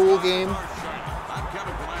Tuck Rule game.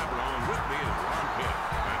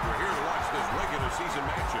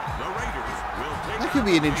 That could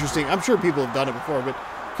be an interesting, I'm sure people have done it before, but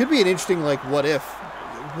could be an interesting, like, what if.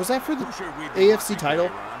 Was that for the AFC title?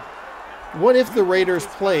 What if the Raiders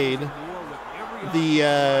played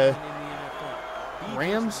the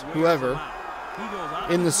Rams, whoever,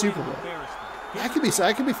 in the Super Bowl? That could be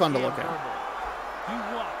fun to look at.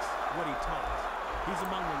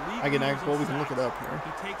 I can well, we can look it up here.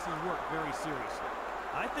 He takes his work very seriously.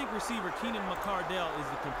 I think receiver Keenan McCardell is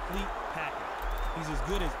the complete package. He's as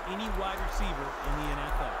good as any wide receiver in the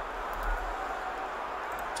NFL.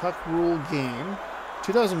 Tuck Rule game,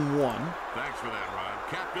 2001. Thanks for that, Ryan.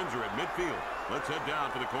 Captains are at midfield. Let's head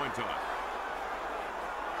down to the coin toss.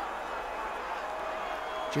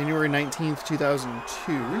 January 19th,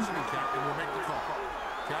 2002. Captain will make the call.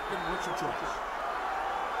 Captain, what's your choice?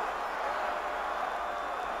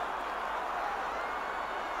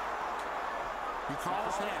 He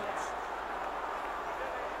calls heads.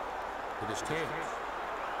 It is tails.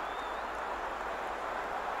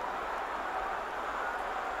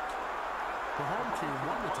 The home team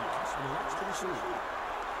won the toss and elects to receive.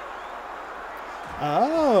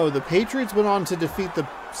 Oh, the Patriots went on to defeat the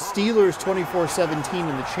Steelers 24-17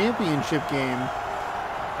 in the championship game.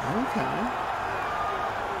 Okay.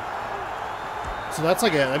 So that's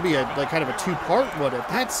like that'd be like kind of a 2-part what if.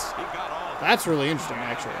 That's really interesting,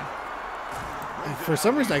 actually. For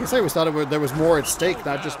some reason, I guess I always thought there was more at stake,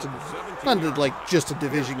 not just a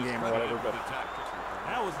division game or whatever. But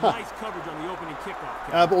that was nice coverage on the opening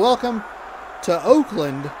kickoff. But welcome to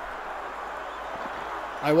Oakland.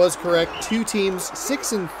 I was correct. 2 teams,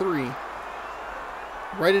 6-3.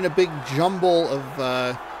 Right in a big jumble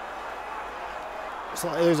of.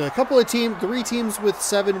 So there's a couple of 3 teams with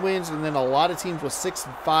 7 wins, and then a lot of teams with 6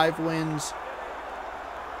 and 5 wins.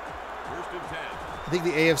 I think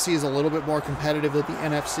the AFC is a little bit more competitive than the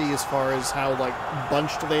NFC as far as how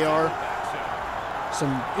bunched they are.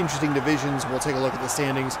 Some interesting divisions. We'll take a look at the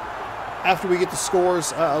standings after we get the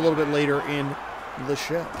scores a little bit later in the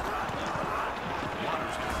show.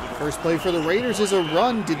 First play for the Raiders is a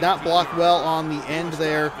run. Did not block well on the end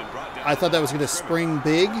there. I thought that was going to spring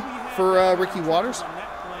big for Ricky Waters,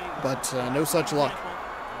 but no such luck.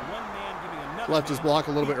 Left his block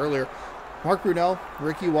a little bit earlier. Mark Brunell,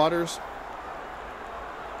 Ricky Waters.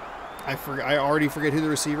 I already forget who the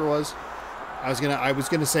receiver was. I was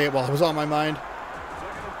gonna say it while it was on my mind.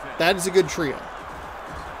 That is a good trio.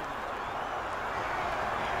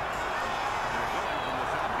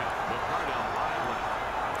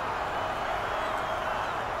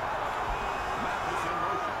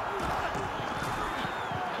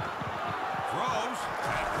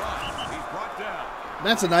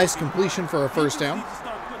 That's a nice completion for a first down.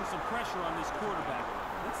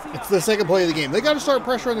 It's the second play of the game. They got to start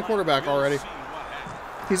pressuring the quarterback already.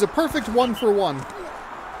 He's a perfect 1-for-1.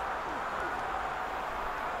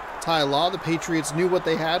 Ty Law, the Patriots knew what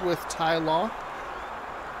they had with Ty Law.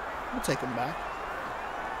 We'll take him back.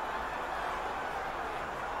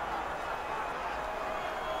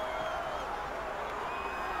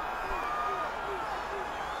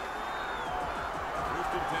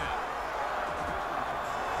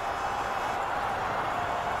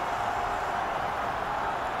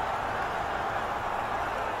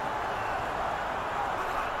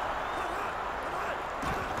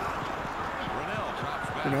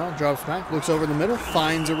 Drops back, looks over the middle,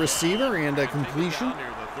 finds a receiver, and a completion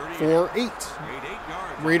for 8.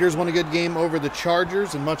 Raiders won a good game over the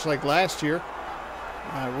Chargers, and much like last year,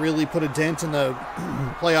 really put a dent in the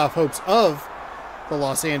playoff hopes of the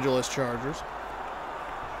Los Angeles Chargers.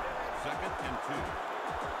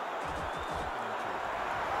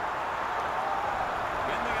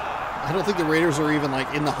 I don't think the Raiders are even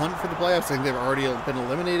in the hunt for the playoffs. I think they've already been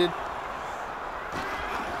eliminated.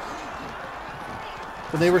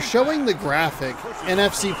 when they were showing the graphic,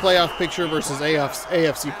 NFC playoff picture versus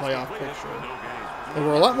AFC playoff picture, there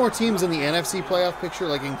were a lot more teams in the NFC playoff picture,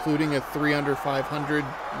 like including a 3 under 500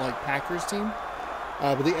 like Packers team.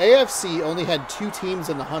 But the AFC only had 2 teams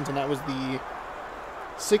in the hunt, and that was the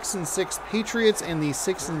 6-6 Patriots and the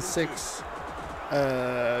 6-6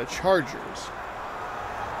 Chargers.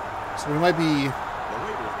 So we might be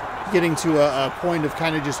getting to a point of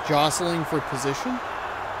kind of just jostling for position.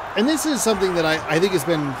 And this is something that I think has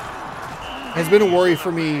been a worry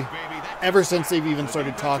for me ever since they've even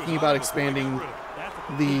started talking about expanding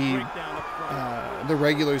the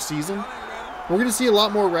regular season. We're going to see a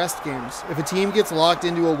lot more rest games. If a team gets locked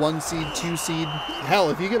into a 1 seed, 2 seed, hell,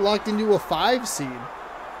 if you get locked into a 5 seed,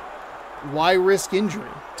 why risk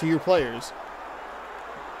injury to your players?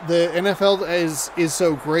 The NFL is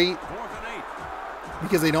so great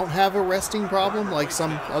because they don't have a resting problem like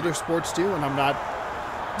some other sports do, and I'm not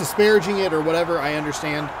disparaging it or whatever. I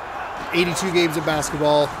understand 82 games of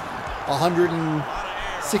basketball,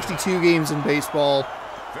 162 games in baseball,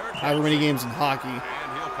 however many games in hockey.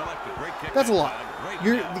 That's a lot.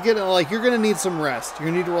 You're gonna need some rest. You're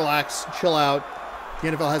gonna need to relax, chill out. The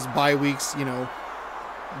NFL has bye weeks, you know,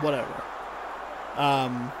 whatever.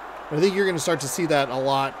 But I think you're gonna start to see that a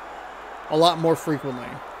lot more frequently.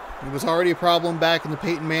 It was already a problem back in the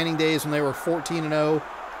Peyton Manning days when they were 14-0,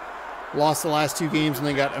 lost the last 2 games, and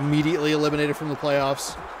then got immediately eliminated from the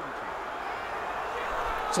playoffs.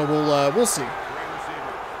 So we'll see.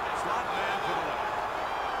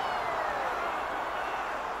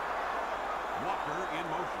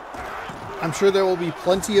 I'm sure there will be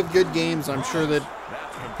plenty of good games. I'm sure that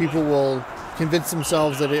people will convince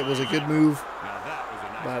themselves that it was a good move,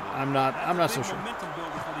 but I'm not so sure.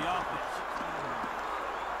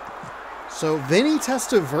 So Vinny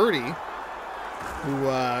Testaverde,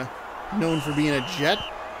 who known for being a Jet,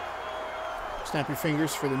 snap your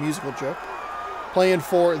fingers for the musical joke, playing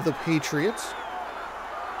for the Patriots.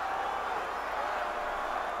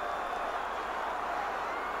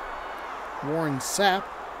 Warren Sapp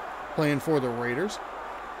playing for the Raiders.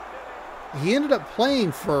 He ended up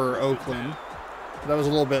playing for Oakland, but that was a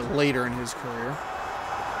little bit later in his career.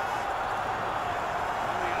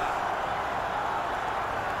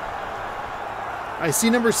 I see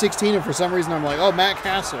number 16, and for some reason I'm like, oh, Matt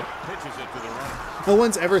Castle. No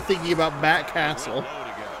one's ever thinking about Matt Castle.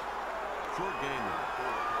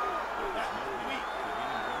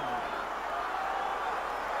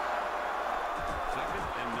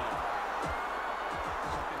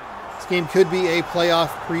 This game could be a playoff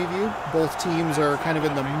preview. Both teams are kind of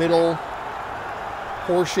in the middle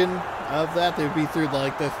portion of that. They would be through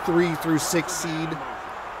like the 3 through 6 seed.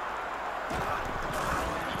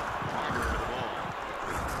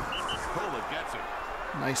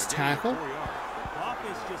 Nice tackle.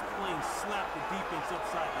 Offense just plain slapped the defense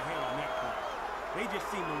upside the head on that play. They just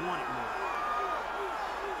seem to want it more.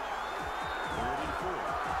 3rd and 4.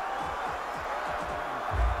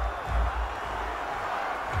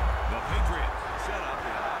 The Patriots set up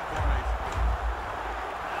in high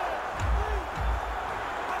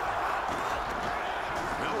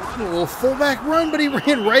formation. A little fullback run, but he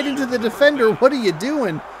ran right into the defender. What are you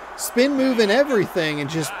doing? Spin move and everything, and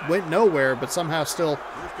just went nowhere, but somehow still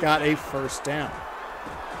got a first down.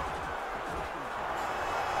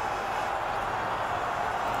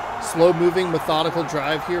 Slow moving, methodical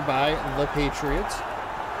drive here by the Patriots.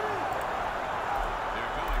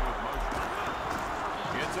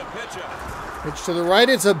 Pitch to the right,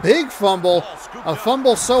 it's a big fumble. A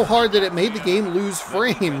fumble so hard that it made the game lose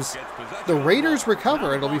frames. The Raiders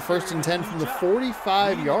recover. It'll be 1st and 10 from the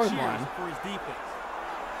 45-yard line.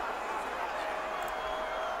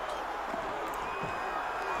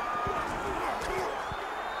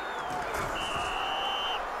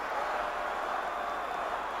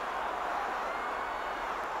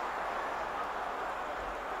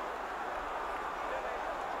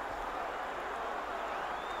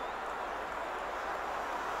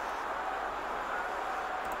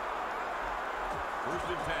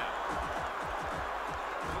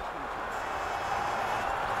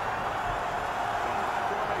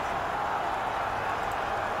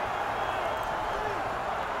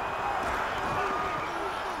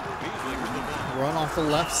 Run off the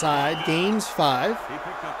left side, gains 5. He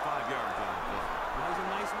picked up 5 yards on the play. That was a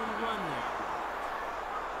nice little run there.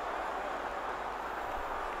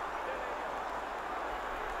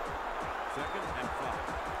 Second and 5.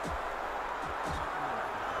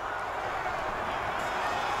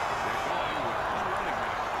 They're going with one running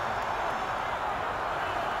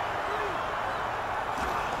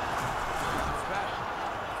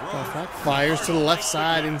back. Fires to the left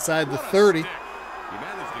side inside the 30. He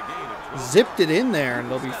managed to gain a zipped it in there, and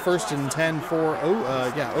it'll be 1st and 10 for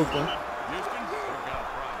Oakland.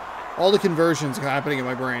 All the conversions are happening in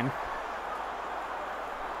my brain.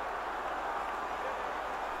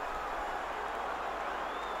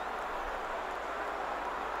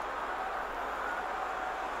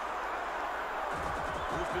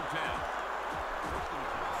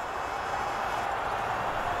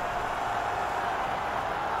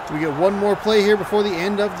 We get one more play here before the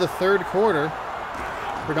end of the 3rd quarter.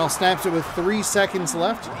 Burnell snaps it with 3 seconds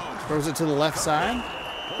left. Throws it to the left side.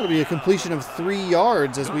 That'll be a completion of 3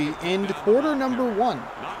 yards as we end quarter number 1.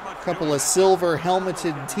 A couple of silver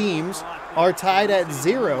helmeted teams are tied at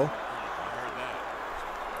 0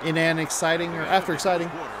 in an exciting, or after exciting,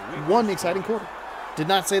 one exciting quarter. Did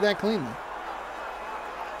not say that cleanly.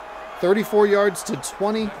 34 yards to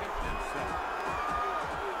 20.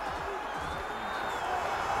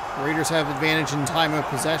 Raiders have advantage in time of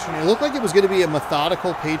possession. It looked like it was going to be a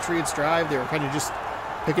methodical Patriots drive. They were kind of just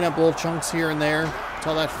picking up little chunks here and there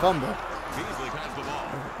until that fumble.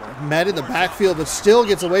 Met in the backfield, but still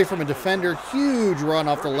gets away from a defender. Huge run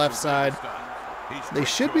off the left side. They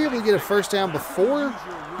should be able to get a 1st down before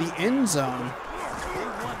the end zone.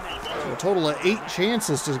 So a total of 8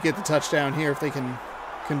 chances to get the touchdown here if they can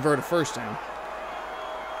convert a 1st down.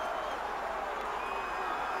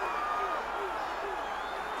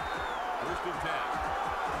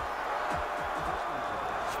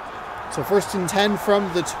 So 1st and 10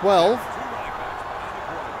 from the 12.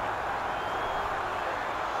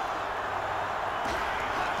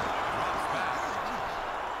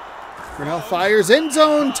 Burnell fires, end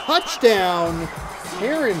zone, touchdown.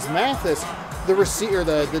 Terrence Mathis, the receiver,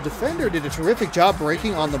 the defender, did a terrific job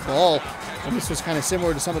breaking on the ball. And this was kind of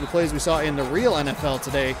similar to some of the plays we saw in the real NFL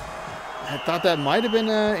today. I thought that might have been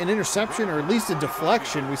an interception or at least a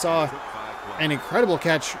deflection. We saw an incredible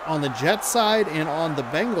catch on the Jets side and on the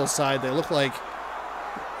Bengals side. They look like,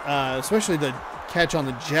 especially the catch on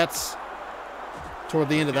the Jets toward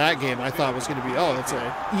the end of that game, I thought was going to be, oh, that's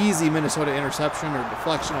an easy Minnesota interception or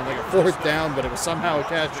deflection on like a 4th down, but it was somehow a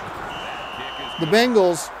catch. The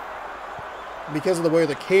Bengals, because of the way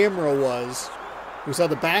the camera was, we saw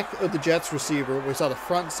the back of the Jets receiver, we saw the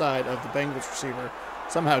front side of the Bengals receiver.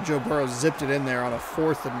 Somehow Joe Burrow zipped it in there on a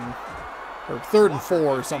 3rd and 4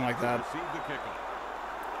 or something like that.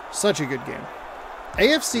 Such a good game.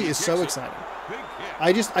 AFC is so exciting.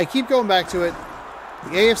 I keep going back to it. The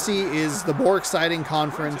AFC is the more exciting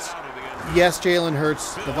conference. Yes, Jalen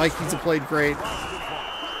Hurts. The Vikings have played great.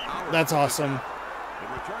 That's awesome.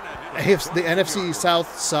 The NFC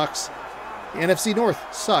South sucks. The NFC North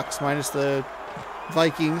sucks, minus the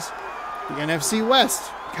Vikings. The NFC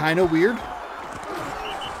West, kind of weird.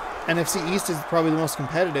 NFC East is probably the most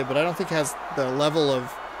competitive, but I don't think it has the level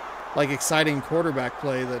of like exciting quarterback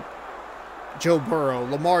play that Joe Burrow,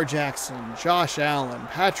 Lamar Jackson, Josh Allen,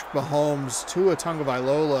 Patrick Mahomes, Tua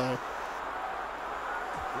Tagovailoa.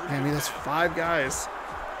 I mean, that's 5 guys.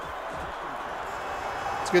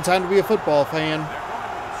 It's a good time to be a football fan.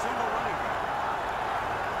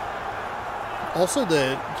 Also,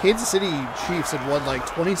 the Kansas City Chiefs had won like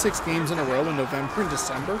 26 games in a row in November and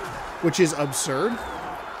December, which is absurd.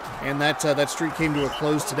 And that streak came to a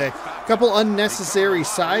close today. A couple unnecessary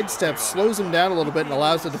sidesteps, slows him down a little bit and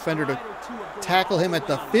allows the defender to tackle him at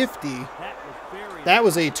the 50. That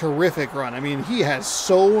was a terrific run. I mean, he has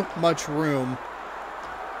so much room.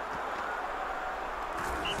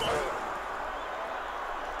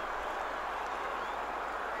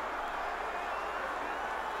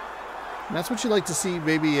 And that's what you like to see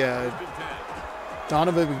maybe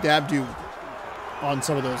Donovan McNabb do on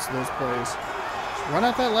some of those plays. Run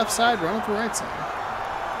out that left side, run out the right side.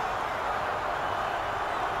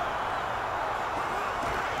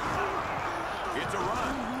 It's a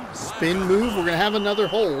run. Spin move, we're going to have another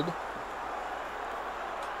hold.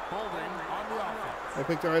 Holding on the offense. I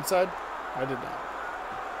picked the right side? I did not.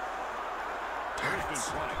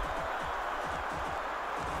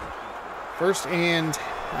 First and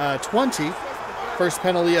 20. First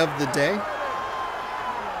penalty of the day.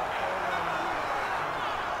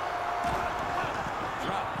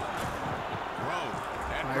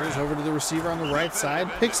 Fires over to the receiver on the right side.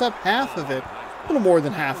 Picks up half of it. A little more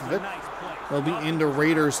than half of it. They'll be into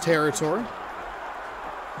Raiders territory.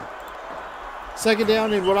 Second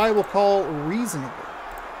down in what I will call reasonable.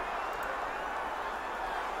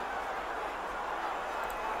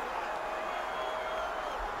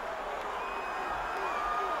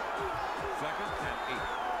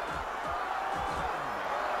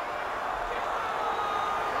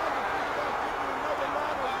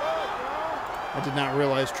 I did not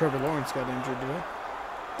realize Trevor Lawrence got injured today.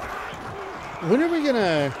 When are we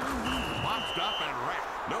gonna? Locked up and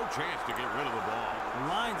wrapped. No chance to get rid of the ball. The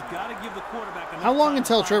line's got to give the quarterback enough How long time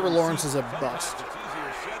until to Trevor find Lawrence is a bust?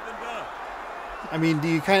 I mean, do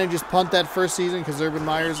you kind of just punt that first season because Urban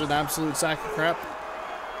Meyer's an absolute sack of crap?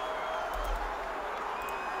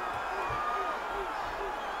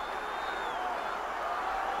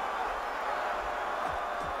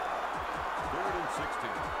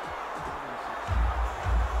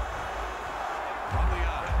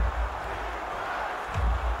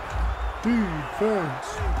 Defense.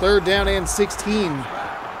 3rd down and 16.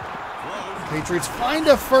 Patriots find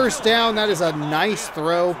a first down. That is a nice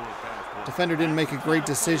throw. Defender didn't make a great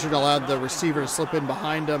decision, allowed the receiver to slip in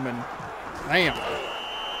behind him, and bam.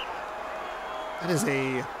 That is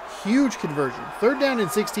a huge conversion. 3rd down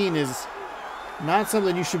and 16 is not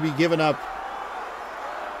something you should be giving up.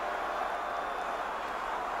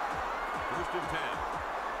 First and 10.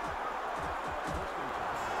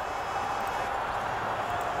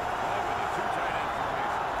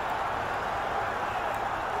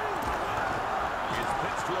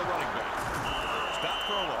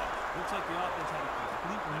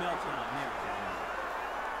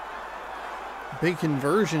 Big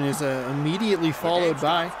conversion is immediately followed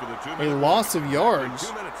by a loss of yards.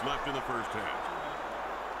 2 minutes left in the first half.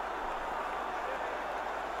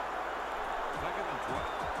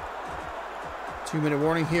 2-minute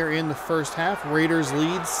warning here in the first half. Raiders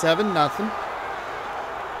lead 7-0.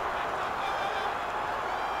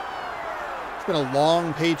 It's been a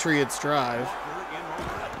long Patriots drive.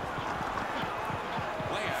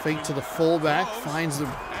 Fake to the fullback, finds the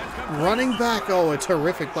running back. Oh, a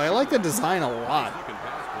terrific play. I like the design a lot.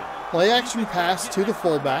 Play action pass to the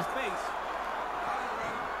fullback.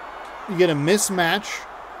 You get a mismatch.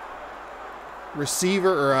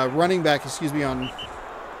 Receiver, or running back, excuse me, on...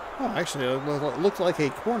 Oh, actually, it looked like a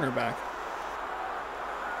cornerback.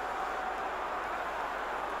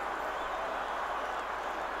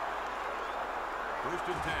 First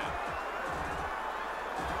and 10.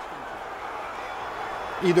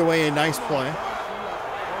 Either way, a nice play.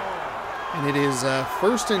 And it is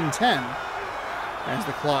 1st and 10 as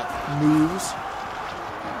the clock moves.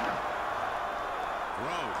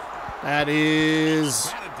 That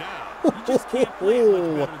is...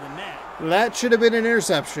 That should have been an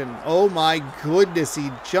interception. Oh my goodness,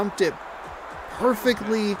 he jumped it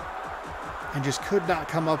perfectly and just could not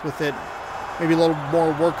come up with it. Maybe a little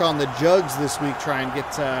more work on the jugs this week, try and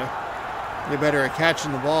get better at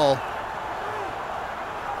catching the ball.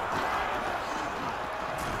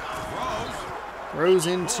 Throws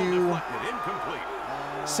into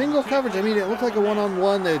single coverage. I mean, it looked like a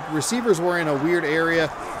one-on-one. The receivers were in a weird area.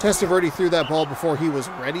 Testaverde threw that ball before he was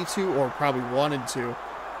ready to, or probably wanted to,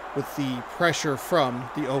 with the pressure from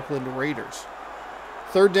the Oakland Raiders.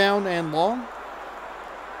 3rd down and long.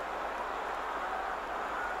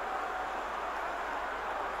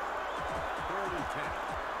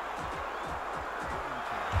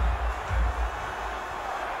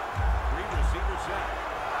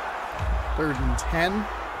 Third and 10.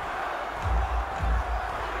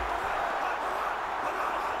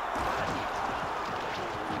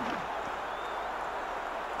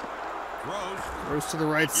 Throws to the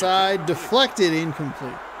right side, deflected,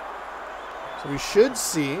 incomplete. So we should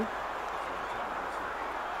see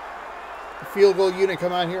the field goal unit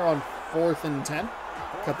come out here on 4th and 10.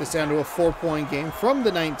 Cut this down to a 4-point game from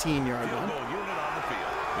the 19-yard line.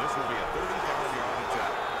 This will be a 35-yard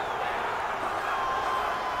attempt.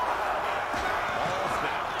 Ball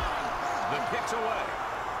snap. The kick's away.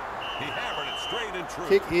 He hammered it straight and true.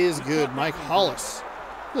 Kick is good. Mike Hollis,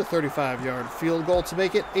 the 35-yard field goal to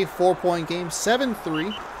make it a 4-point game, 7-3. The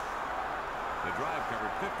drive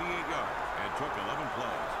covered 58 yards and took 11 plays.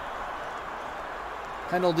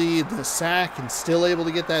 Penalty, the sack, and still able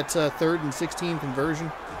to get that 3rd and 16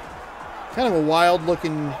 conversion. Kind of a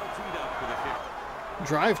wild-looking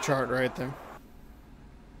drive chart right there.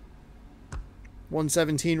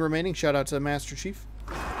 1:17 remaining. Shout out to Master Chief.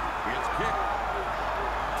 It's kicked.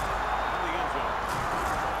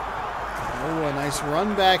 Oh, a nice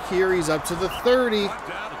run back here. He's up to the 30.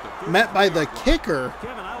 Met by the kicker.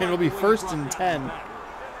 And it'll be 1st and 10.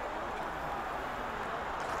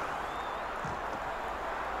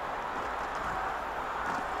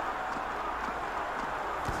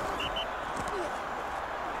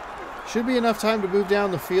 Should be enough time to move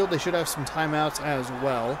down the field. They should have some timeouts as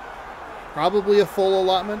well. Probably a full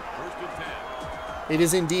allotment. It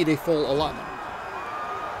is indeed a full allotment.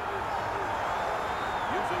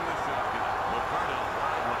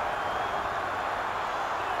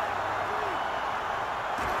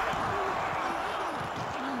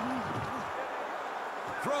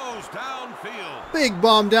 Throws downfield. Big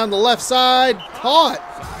bomb down the left side. Caught.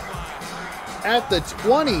 at the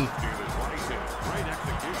 20.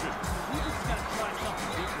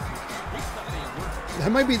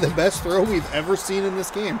 That might be the best throw we've ever seen in this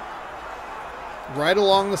game. Right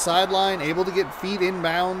along the sideline, able to get feet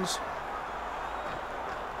inbounds.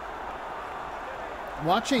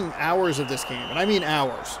 Watching hours of this game, and I mean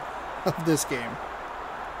hours of this game,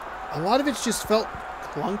 a lot of it just felt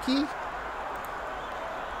clunky.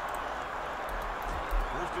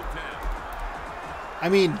 I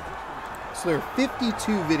mean, so there are 52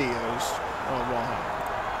 videos. Oh, wow.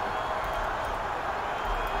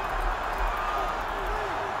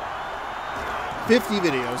 $50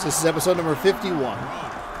 videos. This is episode number 51.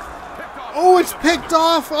 Oh, it's picked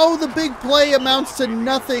off. Oh, the big play amounts to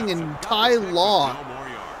nothing, and Ty Law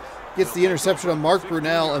gets the interception on Mark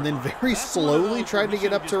Brunell, and then very slowly tried to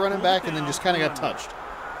get up to running back, and then just kind of got touched.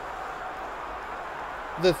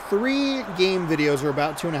 The 3 game videos are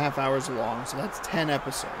about 2.5 hours long, so that's 10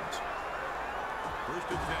 episodes,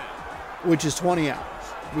 which is 20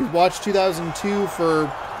 hours. We've watched 2002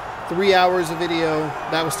 for 3 hours of video.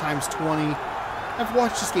 That was times 20. I've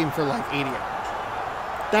watched this game for like 80 hours.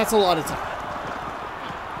 That's a lot of time.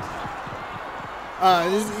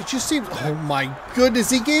 It just seems... Oh my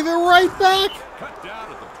goodness, he gave it right back!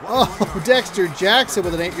 Oh, Dexter Jackson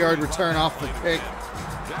with an 8-yard return off the pick.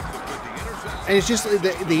 And it's just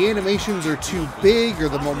the animations are too big, or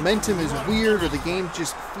the momentum is weird, or the game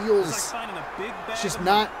just feels just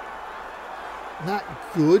not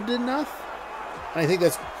good enough. And I think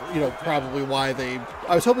that's, probably why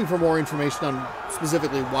I was hoping for more information on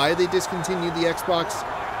specifically why they discontinued the Xbox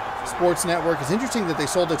Sports Network. It's interesting that they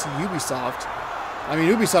sold it to Ubisoft. I mean,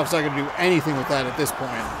 Ubisoft's not going to do anything with that at this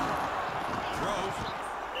point.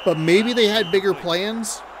 But maybe they had bigger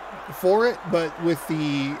plans for it, but with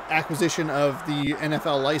the acquisition of the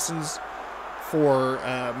NFL license for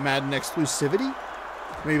Madden exclusivity,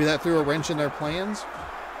 maybe that threw a wrench in their plans.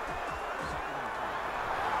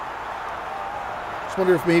 Just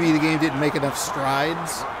wonder if maybe the game didn't make enough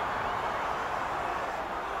strides.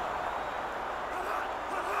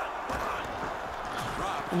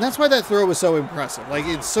 And that's why that throw was so impressive. Like,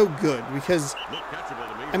 it's so good because,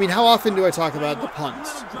 I mean, how often do I talk about the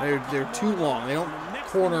punts? They're too long. They don't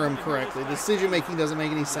corner them correctly. Decision making doesn't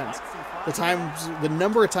make any sense. The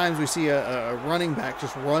number of times we see a running back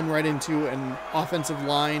just run right into an offensive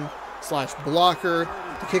line / blocker,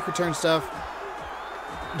 the kick return stuff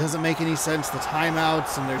doesn't make any sense. The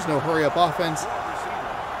timeouts, and there's no hurry up offense.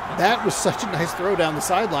 That was such a nice throw down the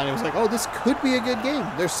sideline. It was like, oh, this could be a good game.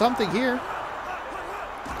 There's something here.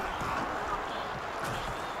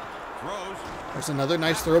 There's another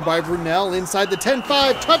nice throw by Brunell inside the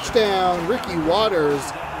 10-5, touchdown. Ricky Waters,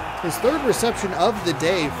 his 3rd reception of the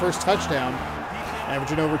day, first touchdown,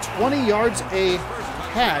 averaging over 20 yards a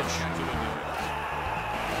catch.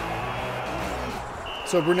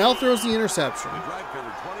 So Brunell throws the interception.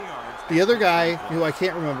 The other guy, who I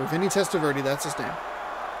can't remember, Vinny Testaverde, that's his name,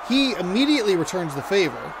 he immediately returns the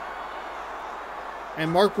favor.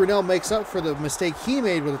 And Mark Brunell makes up for the mistake he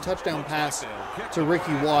made with a touchdown pass to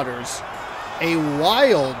Ricky Waters. A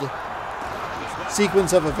wild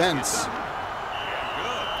sequence of events.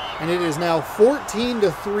 And it is now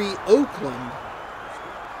 14-3 Oakland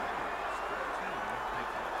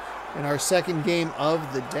in our second game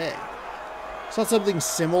of the day. Saw something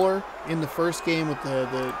similar in the first game with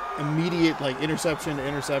the immediate interception to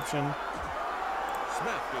interception.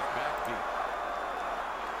 Smith goes back deep.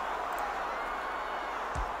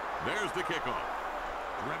 There's the kickoff.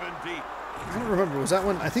 Driven deep. I don't remember. Was that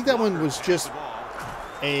one? I think that one was just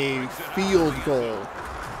a field goal.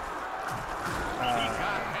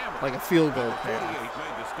 Like a field goal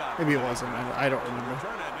pass. Maybe it wasn't. I don't remember.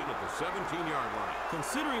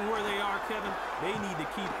 Considering where they are, Kevin, they need to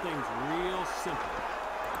keep things real simple.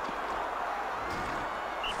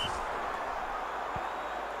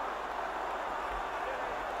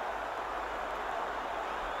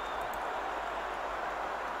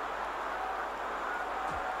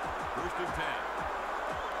 First and 10.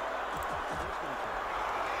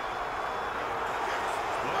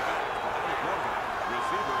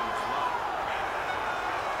 Receiver in the slot.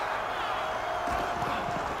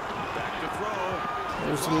 Back to throw.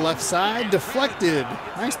 Goes to the left side, deflected.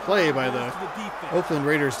 Nice play by the Oakland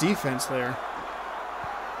Raiders defense there.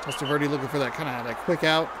 Testaverde looking for that that quick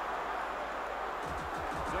out.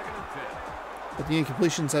 Second and 10. But the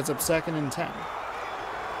incompletion sets up 2nd and 10.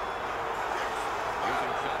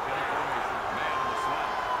 Using shotgun formation. Man in the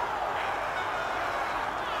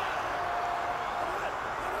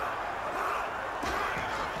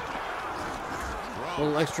slot. A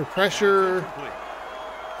little extra pressure. Complete.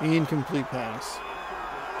 Incomplete pass.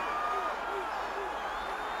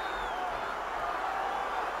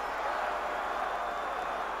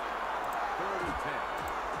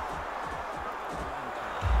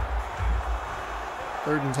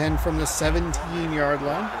 3rd and 10 from the 17-yard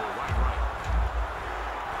line.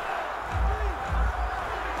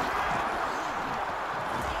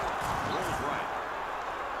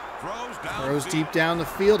 Throws deep down the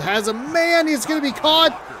field. Has a man. He's going to be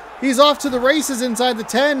caught. He's off to the races inside the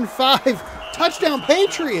 10. 5. Touchdown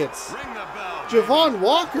Patriots. Javon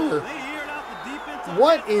Walker.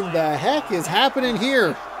 What in the heck is happening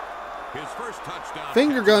here?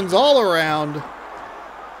 Finger guns all around.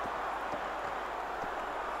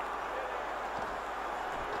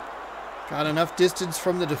 Got enough distance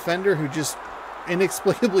from the defender who just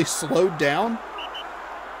inexplicably slowed down.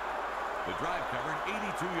 The drive covered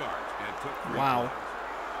 82 yards and took 3 Wow.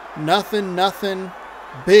 plays. Nothing.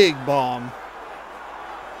 Big bomb.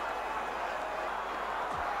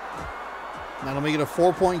 That'll make it a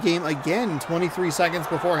 4-point game again, 23 seconds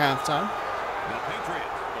before halftime. The Patriots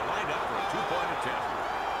will line up for a 2-point attempt.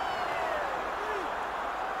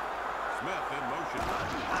 Smith in motion.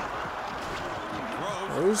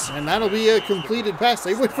 Throws, and that'll be a completed pass.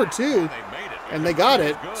 They went for 2, They made it. and they got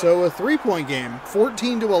it. So a 3-point game,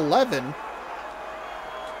 14-11.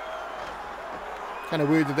 Kind of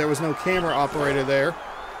weird that there was no camera operator there.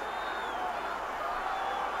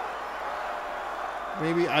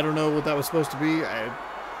 Maybe, I don't know what that was supposed to be.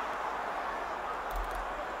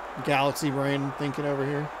 Galaxy brain thinking over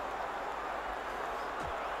here.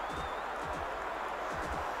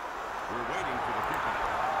 We're waiting for the kickoff.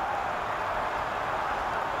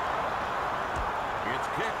 It's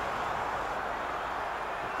kicked.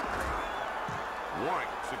 Warwick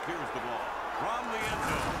secures the ball from the end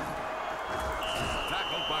zone.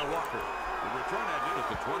 Tackled by Walker. The return ended at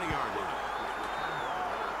the 20-yard line.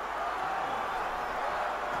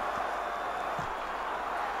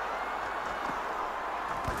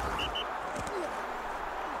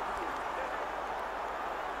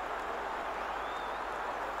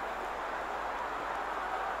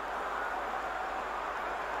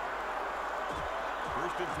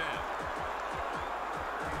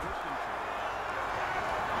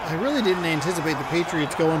 I really didn't anticipate the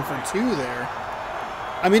Patriots going for 2 there.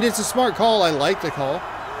 I mean, it's a smart call. I like the call.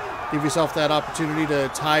 Give yourself that opportunity to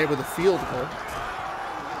tie it with a field goal.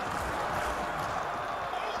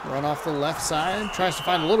 Run off the left side. Tries to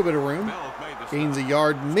find a little bit of room. Gains a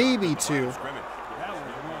yard, maybe 2.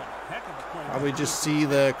 Probably just see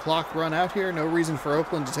the clock run out here. No reason for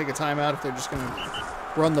Oakland to take a timeout if they're just going to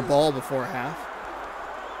run the ball before half.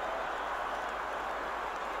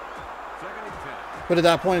 But at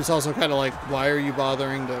that point, it's also kind of like, why are you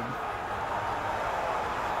bothering to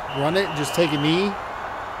run it? Just take a knee.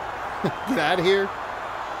 Get out of here.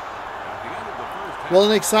 Well,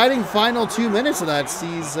 an exciting final 2 minutes of that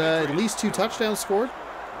sees at least 2 touchdowns scored.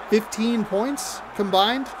 15 points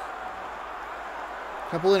combined. A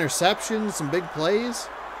couple interceptions, some big plays.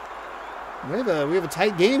 We have a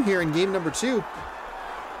tight game here in game number 2.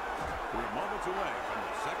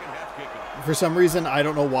 For some reason, I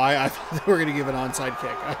don't know why, I thought they were going to give an onside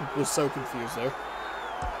kick. I was so confused there.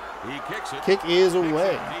 He kicks it. Kick is away. He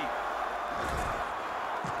pulls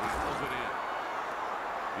it in.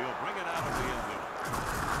 He'll bring it out of the end zone.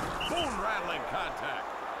 Bone-rattling contact.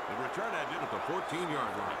 The return ended at the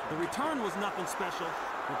 14-yard line. The return was nothing special,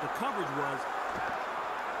 but the coverage was.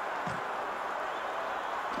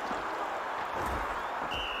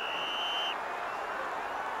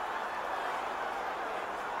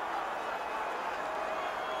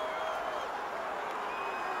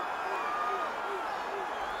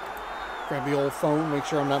 Grab the old phone, make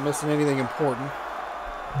sure I'm not missing anything important.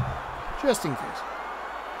 Just in case.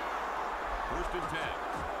 1st and 10.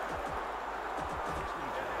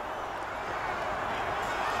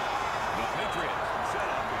 The Patriots set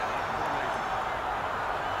up the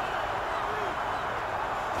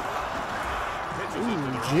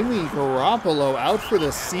formation. Jimmy Garoppolo out for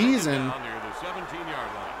the season. Down near the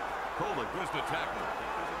 17-yard line. Coleman missed a tackle.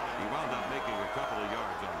 He wound up making a couple of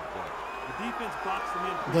yards on the play. The defense boxed them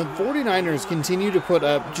in. The 49ers continue to put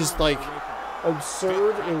up just like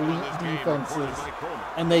absurd elite defenses,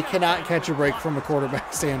 and they cannot catch a break from a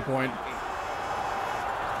quarterback standpoint.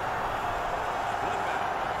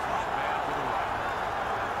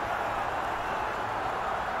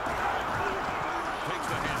 Takes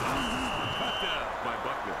the handoff. Cut down by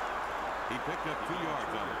Buckner. He picked up 2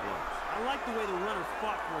 yards on the play. I like the way the runner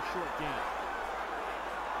fought for a short gain.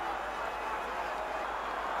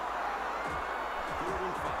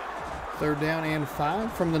 3rd down and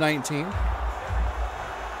 5 from the 19. They line up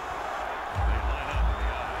in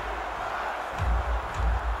the eye.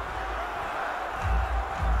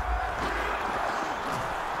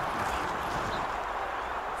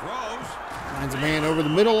 Throws. Finds a man over the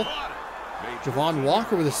middle. Caught it. Made Javon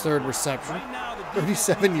Walker with his 3rd reception. Right now, the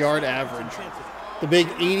 37-yard average. The big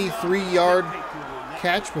 83-yard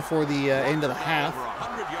catch before the end of the half. Over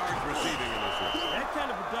 100 yards receiving in this one. That kind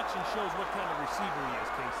of production shows what kind of receiver he is,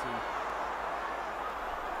 KC.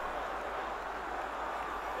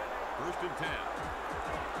 First and 10.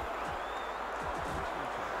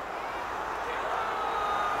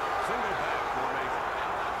 Single back formation.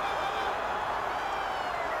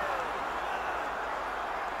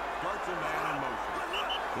 Starts a man in motion.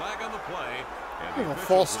 Flag on the play. And We have a the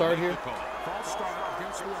false officials start will here. make the call. False start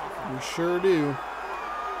against the offense. We sure do.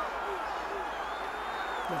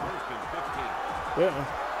 First and 15. Yeah.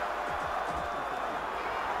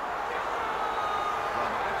 From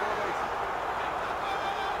high formation.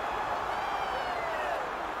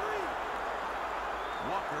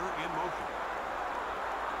 Walker in motion.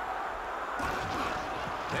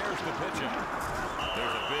 There's the pitch out.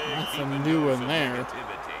 There's a big Nothing deep new dose in of there.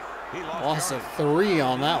 negativity. He Loss of yardage. 3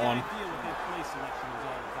 on that They one. have an idea what their play selection is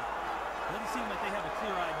all about. Doesn't seem like they have a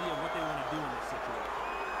clear idea of what they want to do in this situation.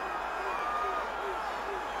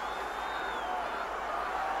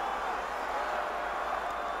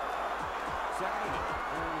 Second and a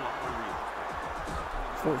whole lot of real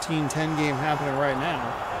estate. 14-10 game happening right now.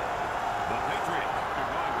 The Patriots are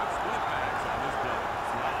going with split backs on this play.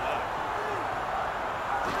 Slot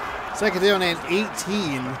left. Second down and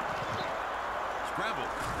 18. Scramble.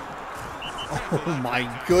 Oh my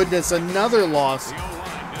goodness, another loss. The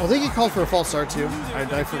O-line I think he called for a false start too.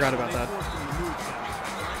 I forgot about that.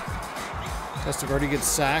 Testaverde gets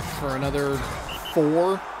sacked for another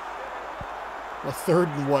 4. A third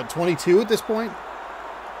and what, 22 at this point?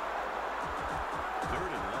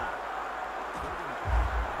 Third and long.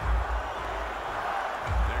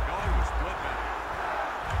 They're going with split back.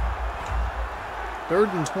 Third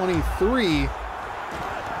and 23.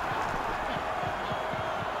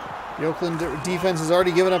 The Oakland defense has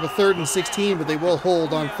already given up a 3rd and 16, but they will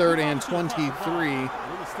hold on 3rd and 23. And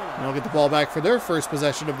they'll get the ball back for their first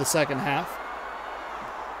possession of the second half.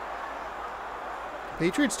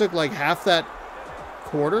 Patriots took like half that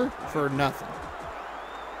quarter for nothing.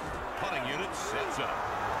 Punting unit sets up.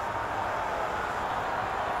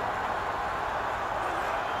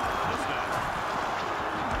 The snap.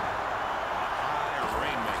 A high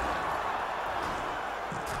rainmaker.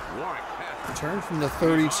 Warwick pass. Return from the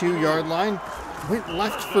 32-yard line. Went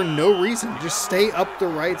left for no reason. Just stay up the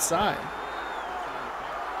right side.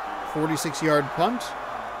 46-yard punt.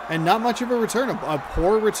 And not much of a return. A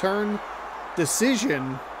poor return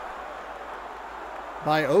decision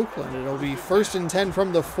by Oakland. It'll be first and 10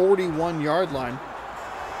 from the 41-yard line.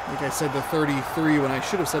 I think I said the 33 when I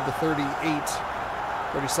should have said the 38.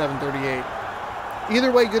 37, 38.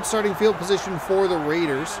 Either way, good starting field position for the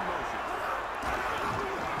Raiders.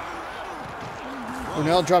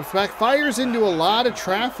 Brunell drops back, fires into a lot of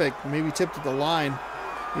traffic, maybe tipped at the line.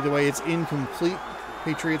 Either way, it's incomplete.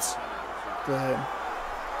 Patriots, the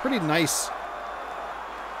pretty nice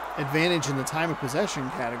advantage in the time of possession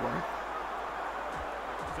category.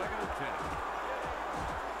 Second and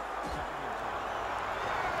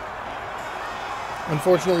 10.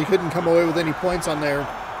 Unfortunately, couldn't come away with any points on their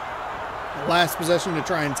last possession to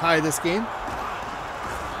try and tie this game.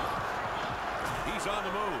 He's on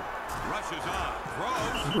the move. Rushes on.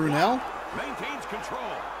 Throws. Brunell Maintains control.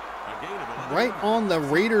 A gain of 11. right on the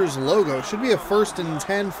Raiders logo. Should be a first and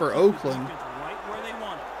 10 for Oakland. Right where they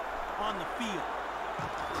want it, on the field.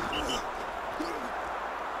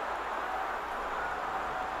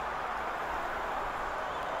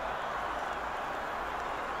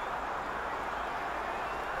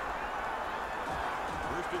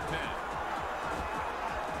 First and 10.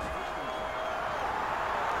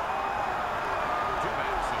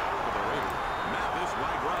 Two-back set for the Raiders. Mathis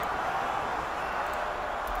wide right.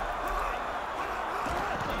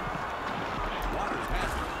 Waters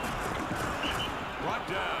has it. Brought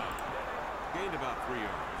down. Gained about 3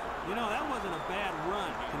 yards. You know, that wasn't a bad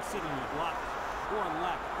run considering the block or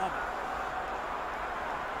lack of it.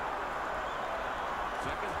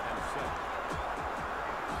 Second and 7.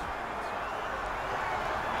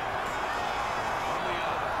 On the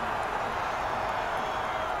out.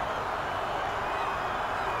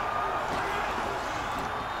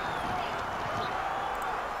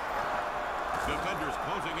 Defenders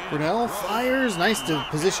closing in. Brunell fires. Nice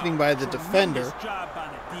positioning by the defender. Tremendous job by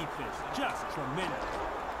the defense. Just tremendous.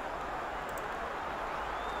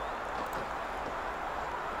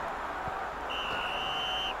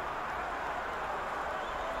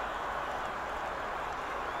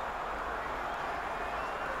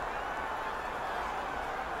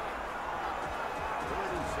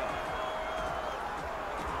 Third and 7.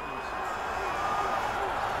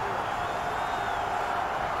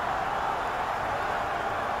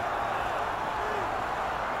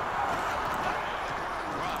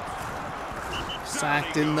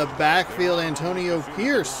 Sacked in the backfield, Antonio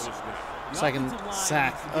Pierce. Second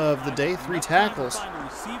sack of the day, 3 tackles.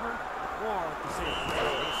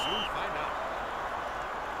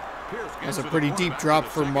 That's a pretty deep drop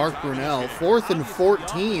for Mark Brunell. 4th and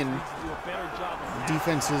 14.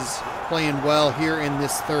 Defense is playing well here in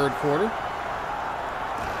this third quarter.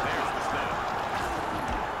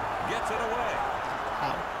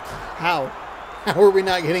 How are we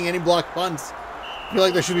not getting any blocked punts? I feel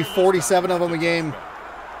like there should be 47 of them a game.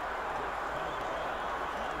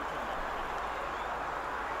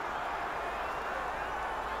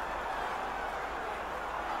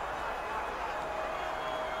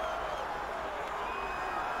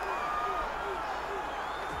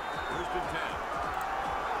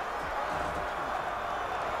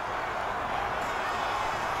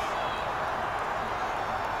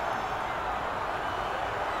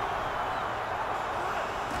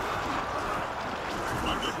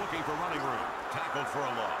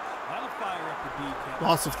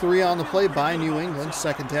 Loss of 3 on the play by New England.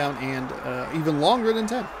 2nd down and even longer than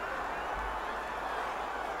 10.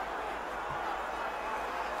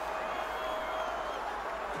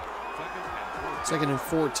 Second and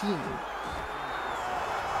 14.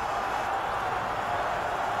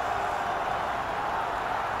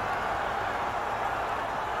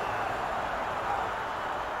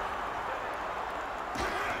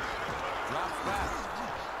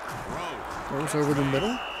 Throws over the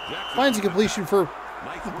middle. Finds a completion for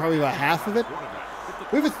probably about half of it.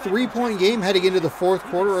 We have a 3-point game heading into the 4th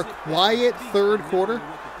quarter, a quiet 3rd quarter.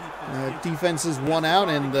 Defenses won out,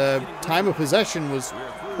 and the time of possession was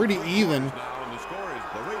pretty even.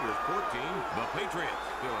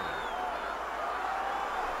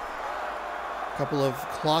 A couple of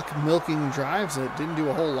clock milking drives that didn't do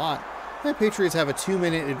a whole lot. The Patriots have a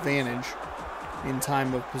 2-minute advantage in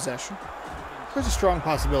time of possession. There's a strong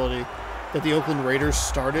possibility that the Oakland Raiders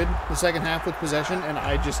started the second half with possession, and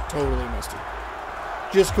I just totally missed it.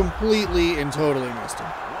 Just completely and totally missed it.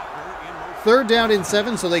 3rd down and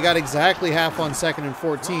 7, so they got exactly half on 2nd and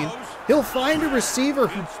 14. He'll find a receiver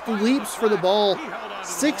who leaps for the ball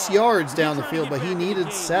 6 yards down the field, but he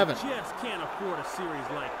needed 7. You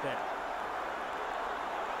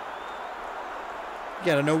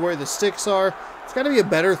gotta know where the sticks are. It's got to be a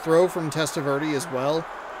better throw from Testaverde as well.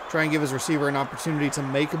 Try and give his receiver an opportunity to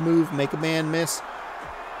make a move, make a man miss,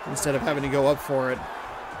 instead of having to go up for it.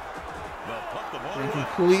 And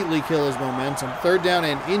completely kill his momentum. 3rd down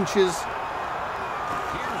and inches.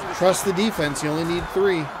 Trust the defense. You only need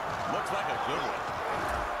 3.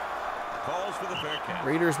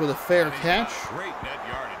 Raiders with a fair catch. Great net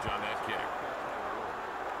yardage on that kick.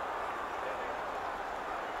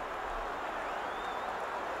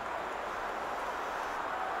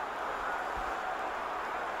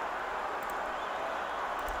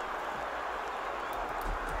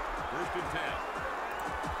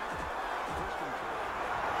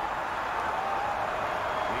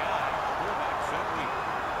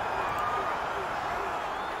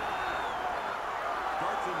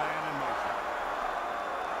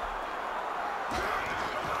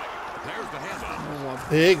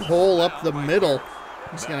 Big hole up the middle.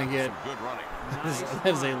 He's going to get,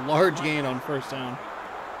 that is a large gain on 1st down.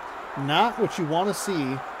 Not what you want to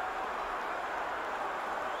see.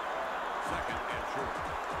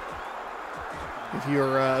 If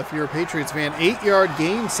you're a Patriots fan, 8-yard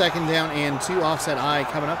gain, 2nd down and 2 offset I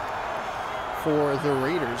coming up for the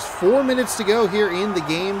Raiders. 4 minutes to go here in the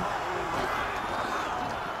game.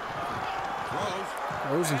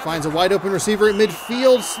 And finds a wide open receiver at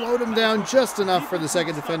midfield, slowed him down just enough for the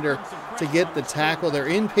 2nd defender to get the tackle. They're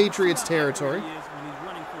in Patriots territory.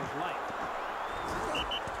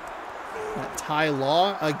 Ty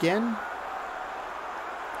Law again.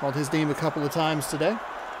 Called his name a couple of times today.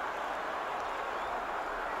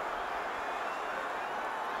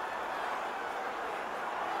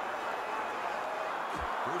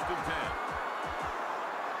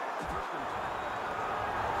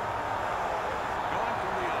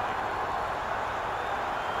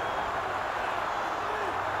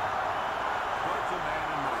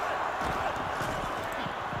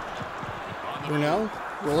 Brunell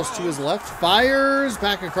rolls to his left, fires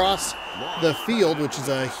back across the field, which is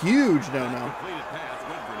a huge no-no.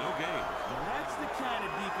 That's the kind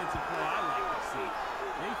of defensive play I like to see.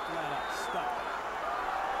 They flat out stuck.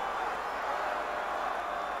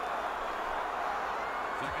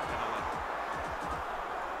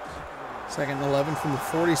 2nd and 11 from the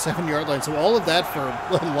 47-yard line. So all of that for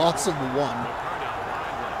a loss of 1.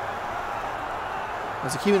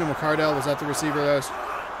 Was it Keenan McCardell? Was that the receiver that I was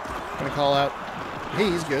going to call out? Hey,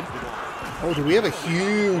 he's good. Oh, do we have a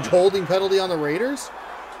huge holding penalty on the Raiders?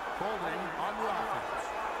 Holding on the offense.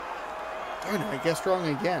 And I guess wrong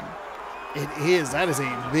again. It is. That is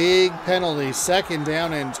a big penalty. 2nd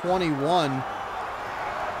down and 21.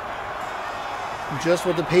 Just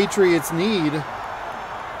what the Patriots need.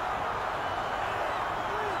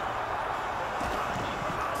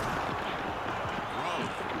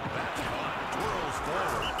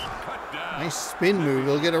 Nice spin move.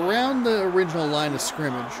 They'll get around the original line of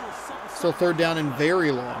scrimmage. Still 3rd down and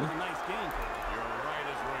very long.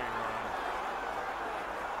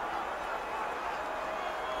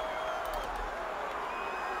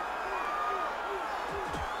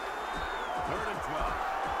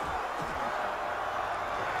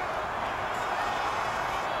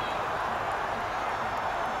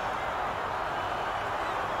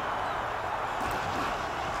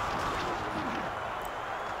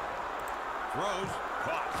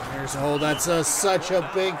 Oh, that's such a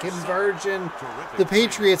big conversion. The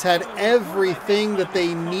Patriots had everything that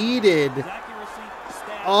they needed.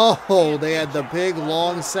 Oh, they had the big,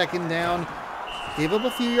 long 2nd down. Gave up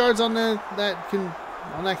a few yards on that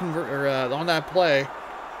play.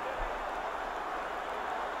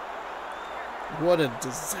 What a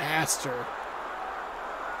disaster.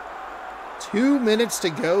 2 minutes to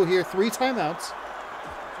go here. 3 timeouts.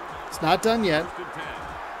 It's not done yet.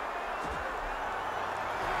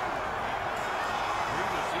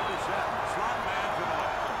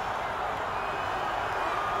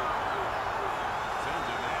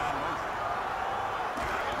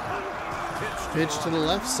 Pitch to the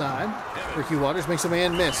left side. Ricky Waters makes a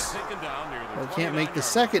man miss. Well, can't make the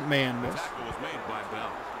 2nd man miss.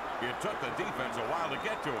 It took the defense a while to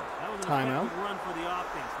get to him. Timeout. Run for the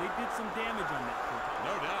offense. They did some damage on that play.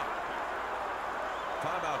 No doubt.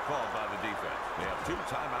 Timeout called by the defense. They have 2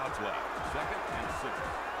 timeouts left. 2nd and 6.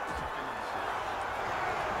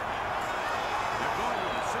 They're going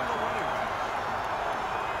with a single running back.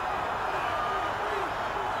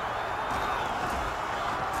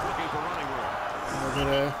 Looking for running room. A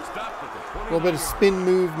little bit of spin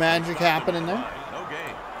move magic happening there. No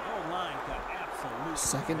gain.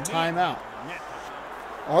 2nd timeout.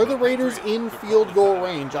 Are the Raiders in field goal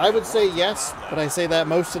range? I would say yes, but I say that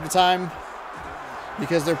most of the time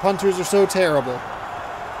because their punters are so terrible. The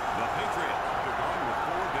Patriots are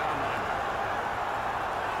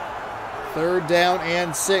going with 3rd 4 down line. down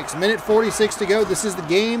and 6. Minute 46 to go. This is the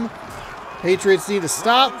game. Patriots need to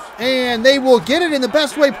stop, and they will get it in the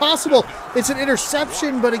best way possible. It's an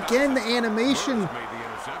interception, but again, the animation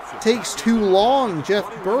takes too long. Jeff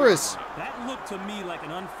Burris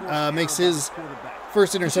makes his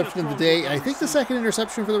first interception of the day. I think the 2nd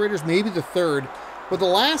interception for the Raiders, maybe the 3rd. But the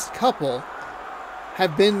last couple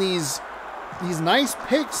have been these nice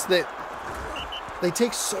picks that they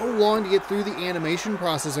take so long to get through the animation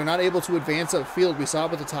process. They're not able to advance upfield. We saw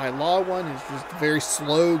it with the Ty Law one. It's just very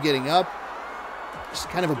slow getting up. Just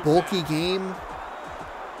kind of a bulky game.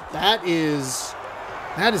 That is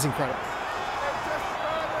incredible.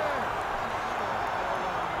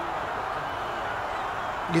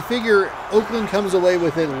 You figure Oakland comes away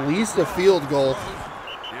with at least a field goal.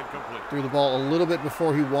 Threw the ball a little bit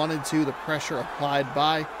before he wanted to. The pressure applied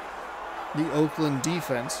by the Oakland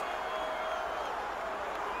defense.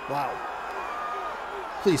 Wow.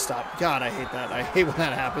 Please stop. God, I hate that. I hate when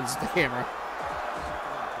that happens to the camera.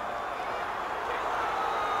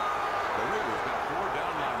 The Raiders got 4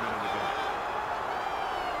 down 9 minutes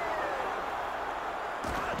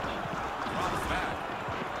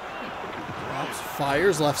ago.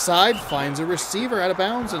 Fires left side, finds a receiver out of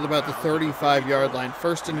bounds at about the 35-yard line.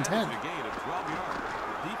 1st and 10. A gain of 12 yards.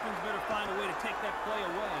 The defense better find a way to take that play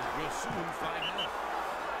away. We'll soon find out.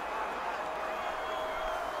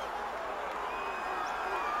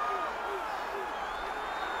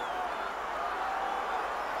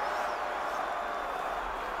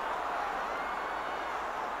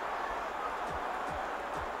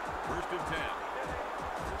 First and 10.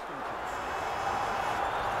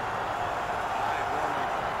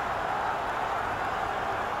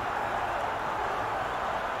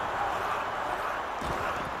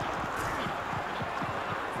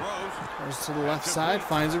 Goes to the left side,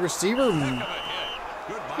 finds a receiver.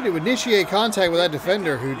 But he would initiate contact with that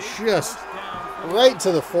defender who just right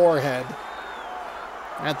to the forehead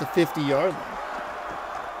at the 50-yard line.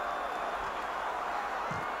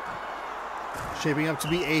 Shaping up to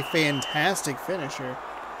be a fantastic finisher.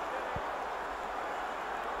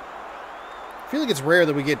 I feel like it's rare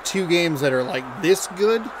that we get 2 games that are like this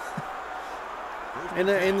good in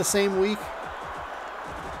the same week.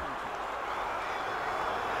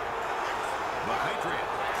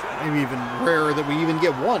 Maybe even rarer that we even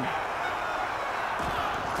get 1.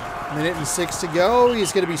 1:06 to go.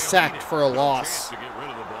 He's going to be sacked for a loss. He had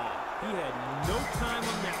no time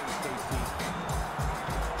on that one, Stacey.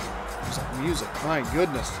 music. My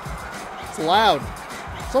goodness. It's loud.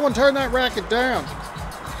 Someone turn that racket down.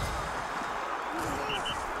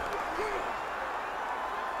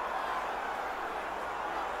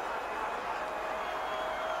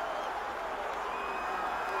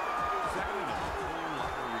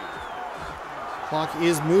 Clock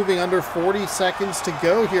is moving, under 40 seconds to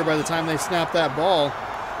go here by the time they snap that ball.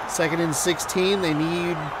 2nd and 16. They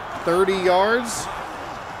need 30 yards.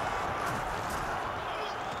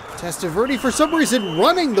 Testaverde, for some reason,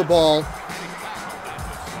 running the ball.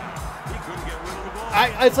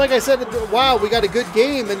 It's like I said, wow, we got a good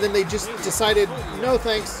game, and then they just decided, no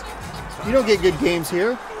thanks. You don't get good games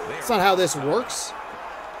here. That's not how this works.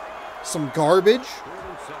 Some garbage.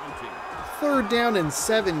 3rd down and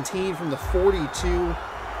 17 from the 42.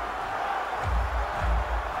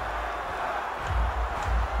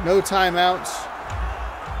 No timeouts.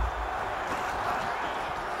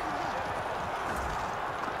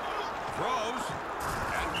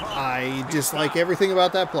 I dislike everything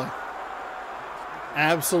about that play.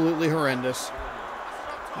 Absolutely horrendous.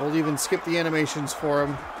 We'll even skip the animations for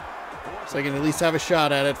him, so I can at least have a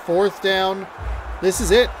shot at it. 4th down. This is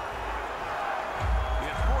it.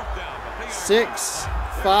 6,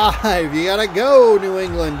 5. You gotta go, New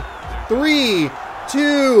England. 3,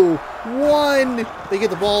 2, 1. They get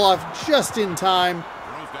the ball off just in time.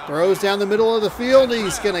 Throws down the middle of the field.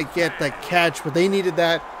 He's gonna get the catch, but they needed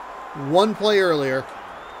that one play earlier.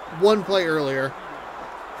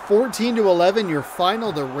 14-11, your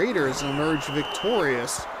final. The Raiders emerge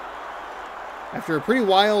victorious. After a pretty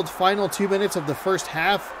wild final 2 minutes of the first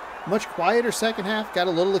half, much quieter second half. Got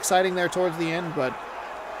a little exciting there towards the end, but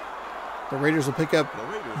the Raiders will pick up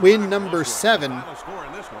win number 7. And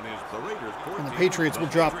the Patriots will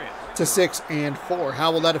drop to 6-4.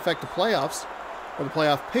 How will that affect the playoffs or the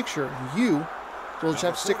playoff picture? You will just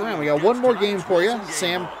have to stick around. We got one more game for you.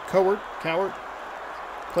 Sam Cowart,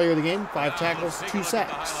 player of the game, 5 tackles, 2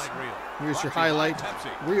 sacks. Here's your highlight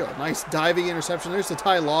reel. Nice diving interception. There's the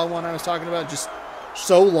Ty Law one I was talking about. Just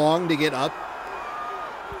so long to get up.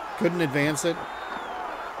 Couldn't advance it.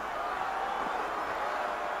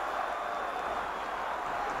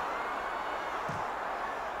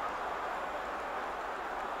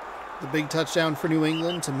 The big touchdown for New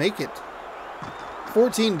England to make it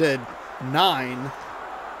 14-9.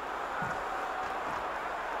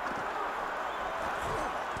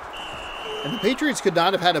 And the Patriots could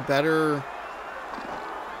not have had a better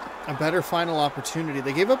final opportunity.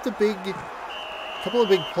 They gave up the couple of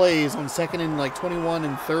big plays on 2nd and 21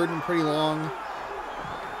 and 3rd and pretty long.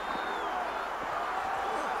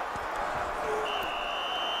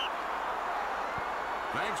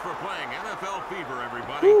 Thanks for playing NFL Fever,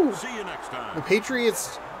 everybody. Woo. See you next time. The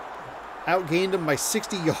Patriots outgained them by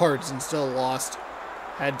 60 yards and still lost.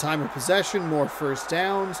 Had time of possession, more first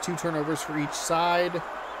downs, 2 turnovers for each side.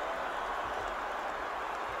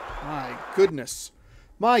 My goodness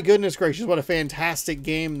gracious, what a fantastic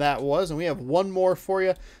game that was. And we have one more for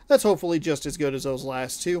you that's hopefully just as good as those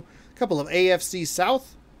last 2. A couple of AFC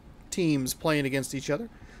South teams playing against each other.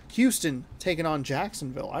 Houston taking on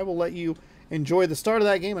Jacksonville. I will let you enjoy the start of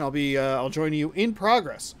that game, and I'll join you in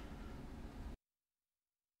progress.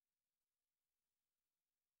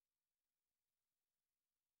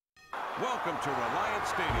 Welcome to Reliance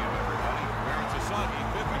Stadium, everybody, where it's a soggy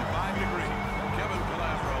 55 degrees. Kevin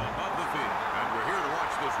Calabro above the field, and we're here to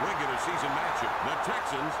watch this regular season matchup. The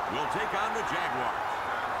Texans will take on the Jaguars.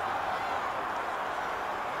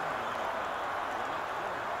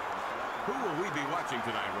 Who will we be watching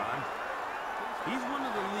tonight, Ron? He's one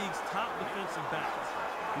of the league's top defensive backs.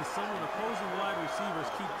 He's someone opposing wide receivers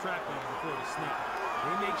keep track of before the snap.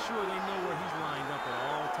 They make sure they know where he's lined up at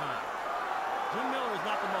all times. Jim Miller is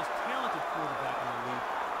not the most talented quarterback in the league,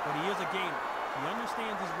 but he is a gamer. He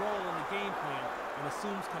understands his role in the game plan and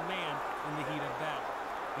assumes command in the heat of battle.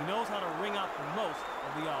 He knows how to ring out the most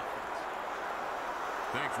of the offense.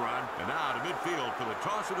 Thanks, Ron. And now to midfield for the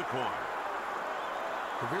toss of the coin.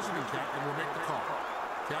 The visiting captain will make the call.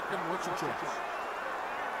 Captain, what's your choice?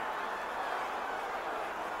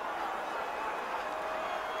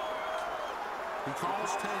 He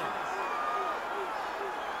calls tails.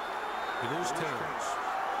 It is tails.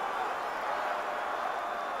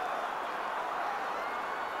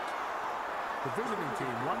 The visiting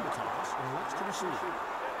team won the toss and elects to receive.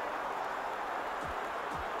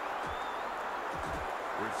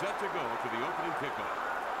 We're set to go to the opening kickoff.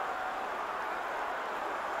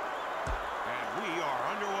 And we are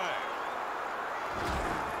underway.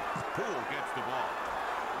 Poole gets the ball.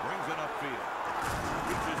 Brings it upfield.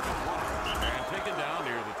 Reaches the 1 and taken down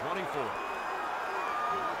near the 24.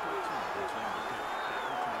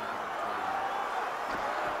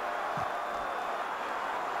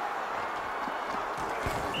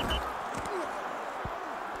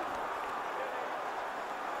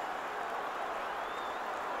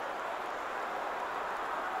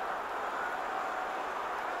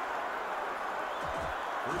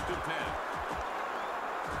 and 10.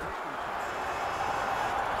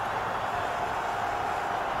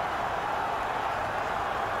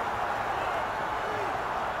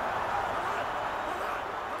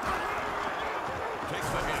 Takes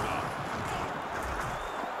the handoff.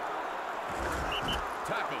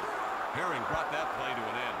 Tackle. Herring brought that play to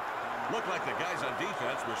an end. Looked like the guys on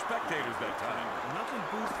defense were spectators that time. Nothing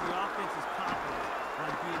boosts the offense's confidence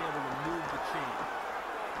like being able to move the chain.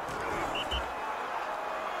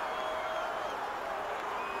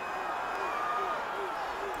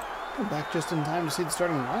 We're back just in time to see the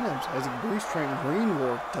starting lineups. Isaac Bruce, Trent Green,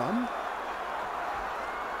 Warwick Dunn.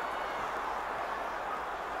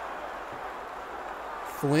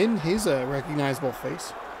 Flynn, he's a recognizable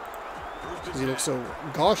face. He looks so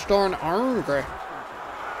gosh darn angry.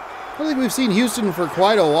 I don't think we've seen Houston for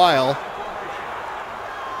quite a while.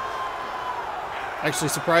 Actually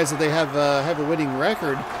surprised that they have a winning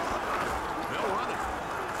record.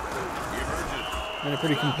 And a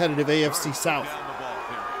pretty competitive AFC South.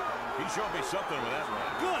 He showed me something with that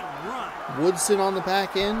run. Good run. Woodson on the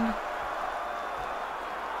back end.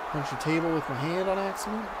 Punch the table with my hand on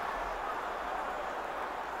accident.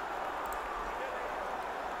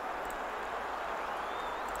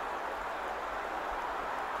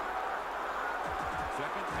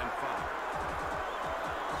 Second and 5.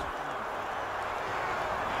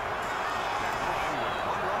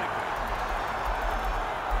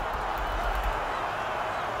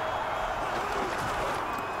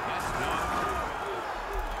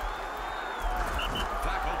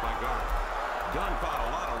 Dunn found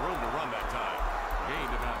a lot of room to run that time.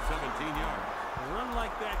 Gained about 17 yards. A run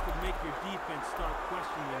like that could make your defense start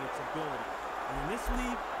questioning its ability. And in this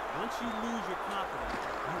league, once you lose your confidence,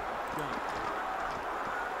 you're done.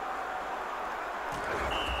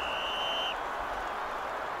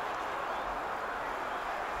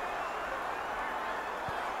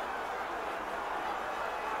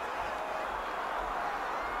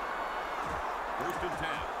 First and 10.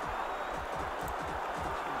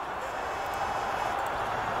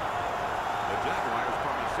 The Jaguars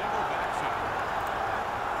from a single back set.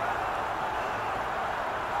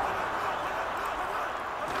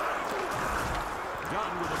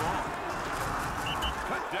 Dunn with the ball.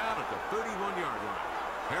 Cut down at the 31-yard line.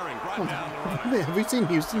 Herring brought down the runner. Have we seen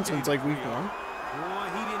Houston since like week 1? Boy,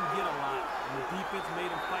 he didn't get a lot, and the defense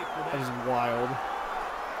made him fight for That is that. wild.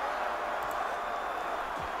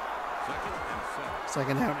 Second and 7.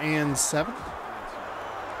 Second down and 7. From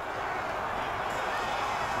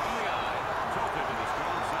the eye, tilted to the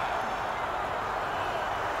strong side.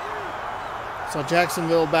 Saw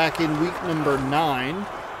Jacksonville back in week number 9.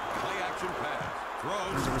 Play action pass.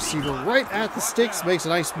 Throws. There's a receiver right at the sticks. Makes a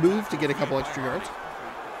nice move to get a couple extra yards.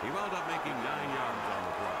 He wound up making 9 yards on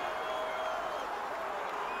the play.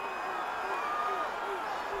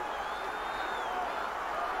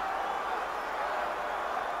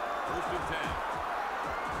 First and 10.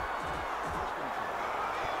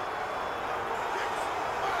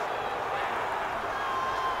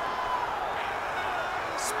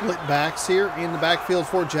 Split backs here in the backfield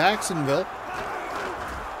for Jacksonville.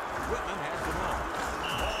 Whitman has the ball.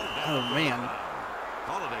 Oh, man.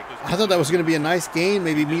 Holiday I thought that was going to be a nice gain.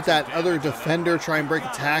 Maybe meet that other defender, try and break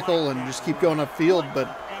a tackle, and just keep going upfield. But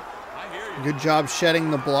I hear you. good job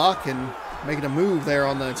shedding the block and making a move there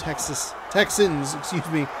on the Texans, defensive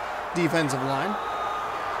line. Running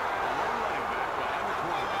back behind the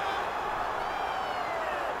quarterback.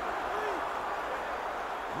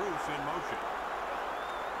 Bruce in motion.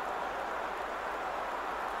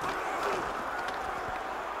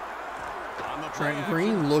 On the play Trent action.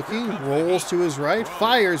 Green looking, rolls to his right,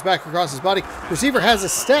 fires back across his body. Receiver has a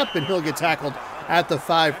step, and he'll get tackled at the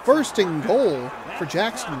 5. First and goal for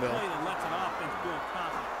Jacksonville. Play that lets an offense build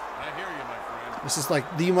confidence. I hear you, my friend. This is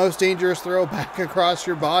like the most dangerous throw back across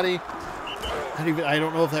your body. I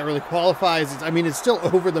don't know if that really qualifies. I mean, it's still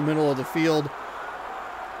over the middle of the field.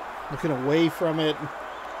 Looking away from it.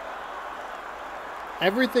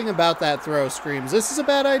 Everything about that throw screams, this is a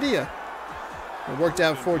bad idea. It worked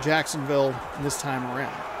out for Jacksonville this time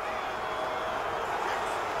around.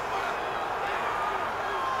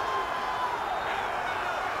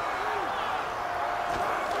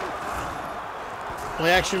 Play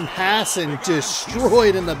action pass and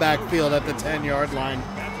destroyed in the backfield at the 10-yard line.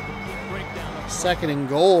 Second and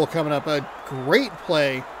goal coming up. A great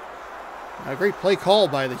play. A great play call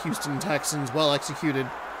by the Houston Texans. Well executed.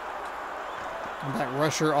 And that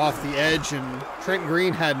rusher off the edge, and Trent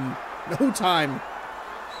Green had no time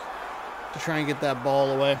to try and get that ball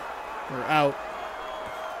away or out.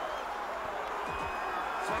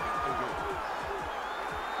 Second and goal.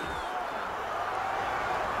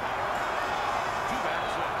 Two back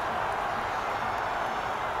set.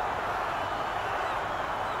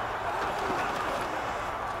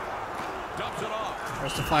 Dumps it off.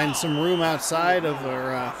 Tries to find some room outside of,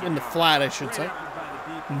 or in the flat, I should say.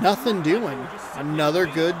 Nothing doing. Another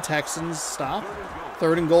good Texans stop.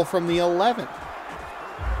 3rd and goal from the 11.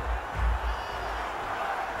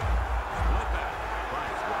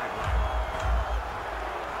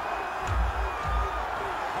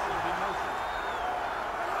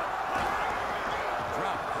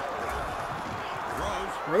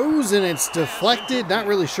 Throws and it's deflected. Not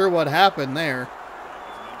really sure what happened there.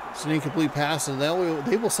 It's an incomplete pass, and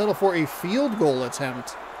they will settle for a field goal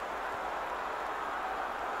attempt.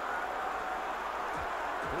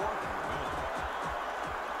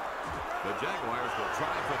 The Jaguars will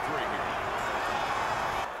try for 3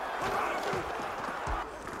 here.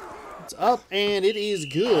 It's up, and it is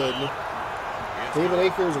good. David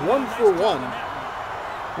Akers 1 for 1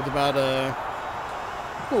 with about a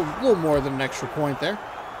little more than an extra point there.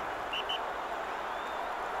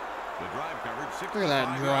 Look at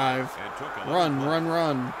that drive. Run, run,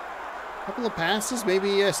 run. Couple of passes,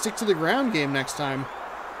 maybe stick to the ground game next time.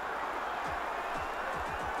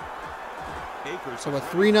 So a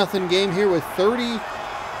 3-0 game here with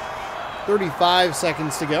 35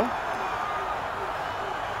 seconds to go.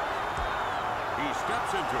 He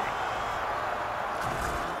steps into it.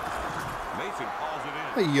 Mason calls it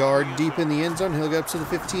in. A yard deep in the end zone. He'll get up to the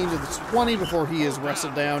 15 to the 20 before he is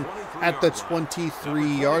wrestled down at the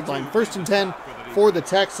 23-yard line. 1st and 10 for the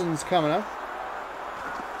Texans coming up.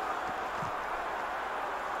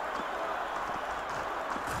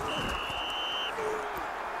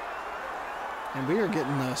 And we are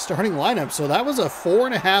getting the starting lineup. So that was a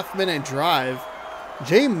 4.5-minute drive.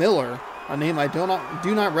 Jay Miller, a name I do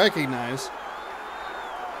not recognize,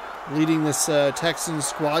 leading this Texans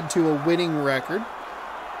squad to a winning record.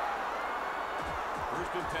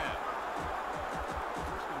 1st and 10.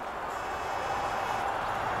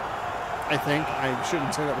 I think. I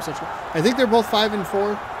shouldn't say that with such a... I think they're both 5 and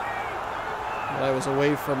 4. But I was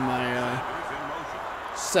away from my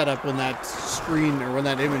setup when that screen, or when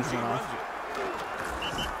that image went off.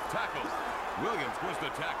 Tackle. Williams was the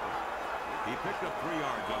tackle. He picked up 3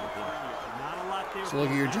 yards on the play. Not a lot there. So look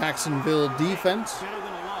at your Jacksonville defense. Better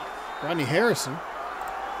than a loss. Rodney Harrison.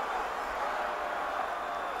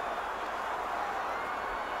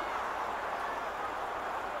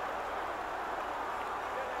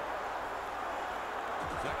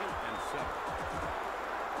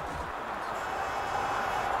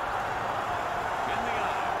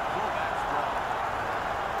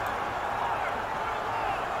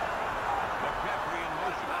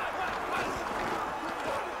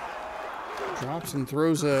 Drops and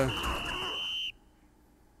throws a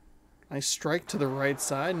nice strike to the right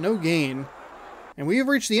side. No gain. And we have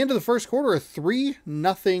reached the end of the first quarter. A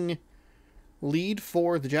 3-0 lead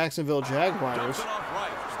for the Jacksonville Jaguars.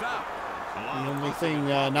 The only thing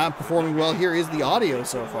not performing well here is the audio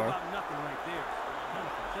so far.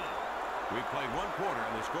 We played 1 quarter,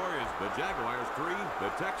 and the score is the Jaguars 3, the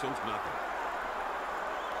Texans nothing.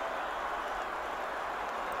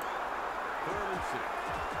 3rd and 6.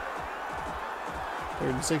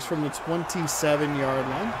 3rd and 6 from the 27-yard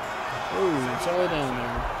line. Oh, it's all down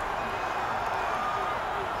there.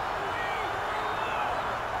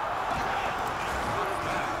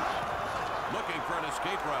 Looking for an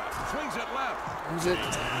escape route. Swings it left. Who's it?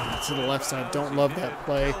 To the left side. Don't love that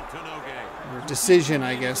play. Or decision,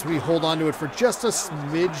 I guess. We hold on to it for just a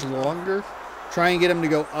smidge longer. Try and get him to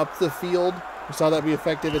go up the field. We saw that be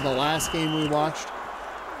effective in the last game we watched.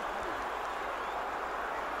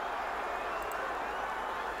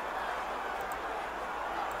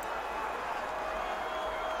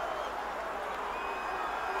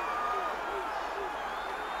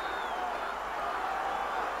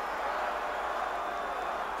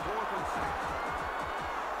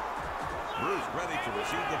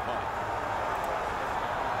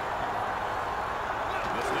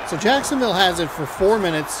 So Jacksonville has it for 4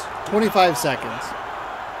 minutes, 25 seconds.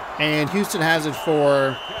 And Houston has it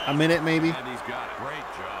for a minute maybe. And he's got it. Great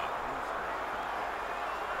job.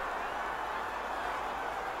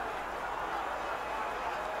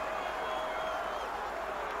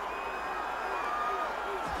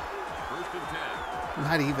 First and 10.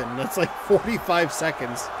 Not even. That's like 45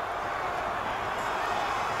 seconds.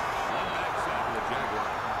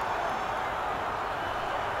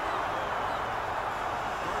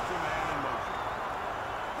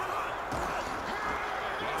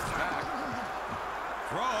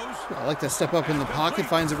 I like to step up in the pocket,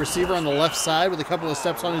 finds a receiver on the left side with a couple of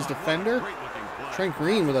steps on his defender. Trent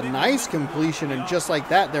Green with a nice completion, and just like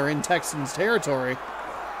that, they're in Texans territory.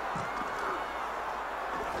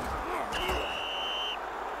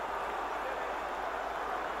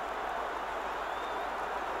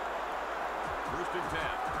 First and 10.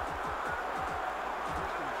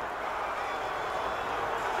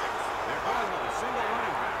 They're going with a single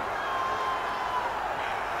running back.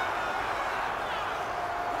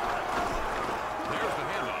 There's the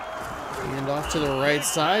handoff. Handoff to the right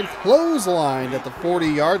side. Clotheslined at the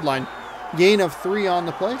 40-yard line. Gain of 3 on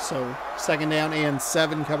the play, so second down and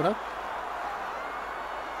 7 coming up.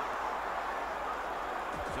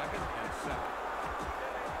 Second and 7.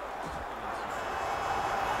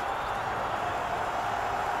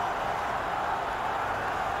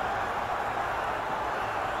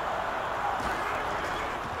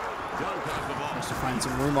 Has to find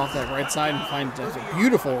some room off that right side and find a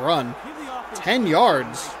beautiful run. 10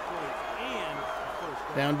 yards.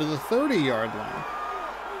 Down to the 30-yard line.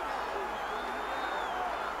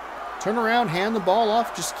 Turn around, hand the ball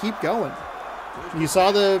off, just keep going. You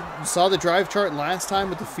saw the drive chart last time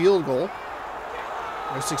with the field goal.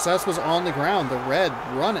 Their success was on the ground. The red,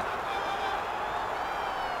 run it.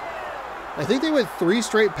 I think they went 3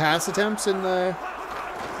 straight pass attempts in the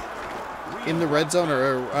red zone,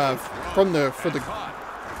 or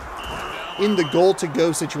in the goal to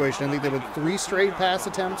go situation. I think they went 3 straight pass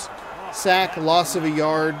attempts, sack, loss of a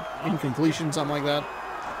yard, incompletion, something like that.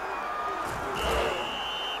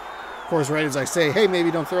 Of course, right as I say, hey,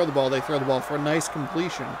 maybe don't throw the ball, they throw the ball for a nice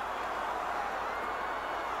completion.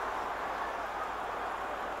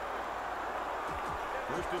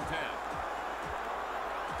 First and 10.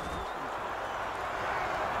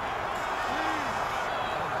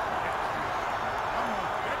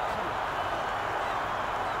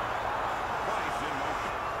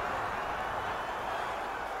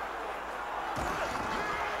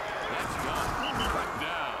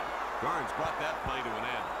 Brought that play to an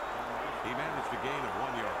end. He managed a gain of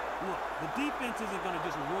 1 yard. Look, the defense isn't going to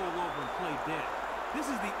just roll over and play dead. This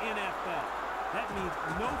is the NFL. That means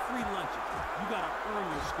no free lunches. You got to earn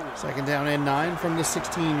your score. Second down and 9 from the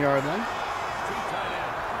 16-yard line.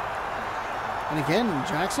 And again,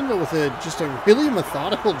 Jacksonville with just a really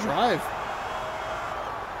methodical drive.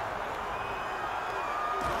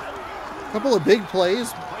 A couple of big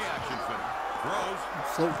plays.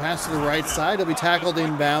 Float pass to the right side. He'll be tackled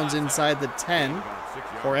inbounds inside the 10,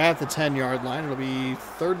 or at the 10-yard line. It'll be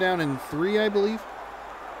third down and 3, I believe.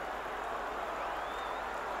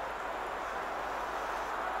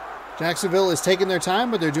 Jacksonville is taking their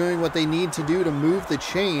time, but they're doing what they need to do to move the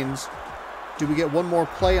chains. Do we get one more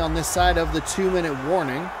play on this side of the 2-minute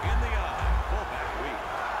warning?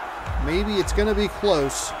 Maybe it's going to be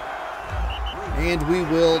close. And we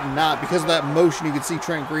will not. Because of that motion, you can see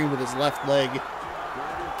Trent Green with his left leg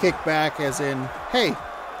kick back, as in, hey,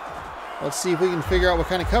 let's see if we can figure out what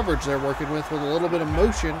kind of coverage they're working with a little bit of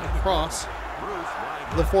motion across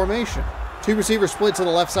the formation. 2 receivers split to the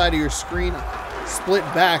left side of your screen, split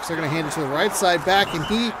backs. They're going to hand it to the right side back, and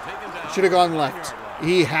he should have gone left.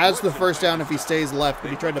 He has the first down if he stays left, but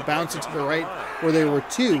he tried to bounce it to the right where there were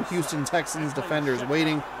 2 Houston Texans defenders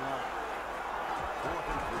waiting.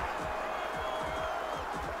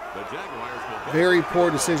 Very poor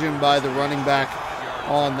decision by the running back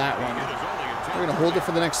on that one. They're going to hold it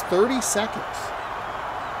for the next 30 seconds.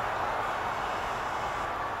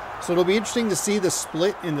 So it'll be interesting to see the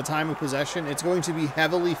split in the time of possession. It's going to be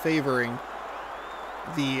heavily favoring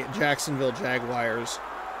the Jacksonville Jaguars.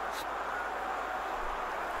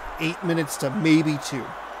 8 minutes to maybe 2.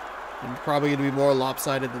 And probably going to be more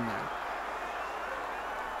lopsided than that.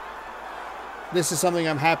 This is something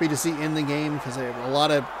I'm happy to see in the game because they have a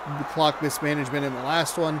lot of clock mismanagement in the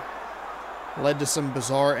last one. Led to some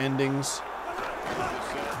bizarre endings.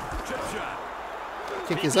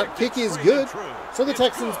 Kick is up. Kick is good. So the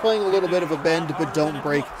Texans playing a little bit of a bend but don't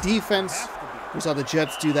break defense. We saw the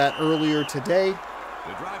Jets do that earlier today.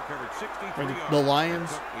 Or the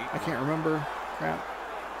Lions. I can't remember. Crap.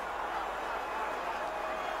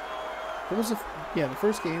 What was the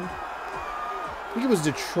first game? I think it was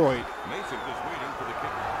Detroit.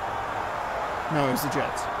 No, it was the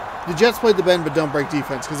Jets. The Jets played the bend but don't break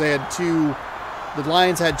defense because they had 2. The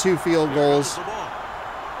Lions had 2 field goals.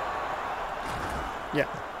 Yeah.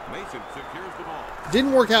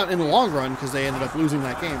 Didn't work out in the long run because they ended up losing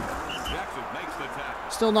that game.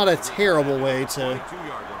 Still not a terrible way to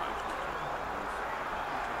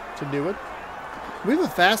do it. We have a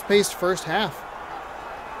fast-paced first half.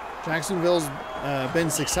 Jacksonville's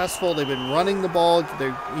been successful. They've been running the ball.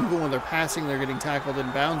 Even when they're passing, they're getting tackled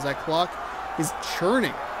in bounds. That clock is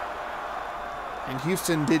churning. And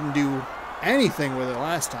Houston didn't do anything with it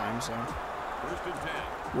last time, so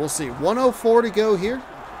we'll see. 1:04 to go here.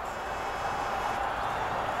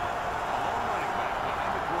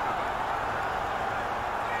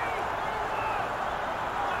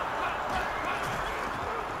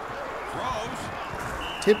 Throws.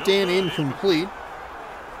 Tipped and incomplete.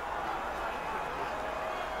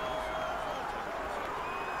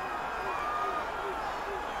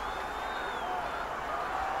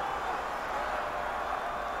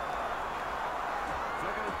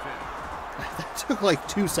 That took like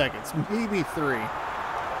 2 seconds, maybe 3.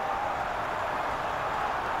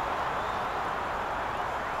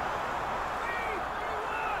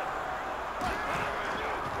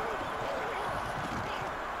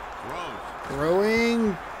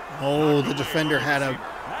 Throwing. Oh, the defender had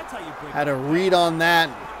a read on that.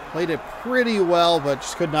 Played it pretty well, but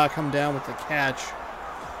just could not come down with the catch.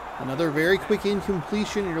 Another very quick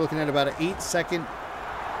incompletion. You're looking at about an 8-second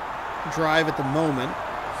drive at the moment.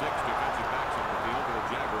 6 defensive backs on the field for the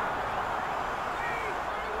Jaguars.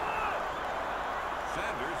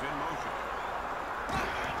 Sanders in motion.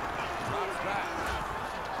 Drops back.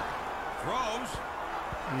 Throws.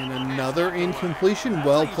 And another incompletion.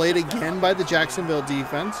 Well played again by the Jacksonville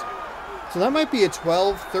defense. So that might be a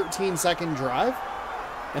 12, 13-second drive.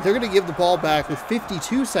 And they're going to give the ball back with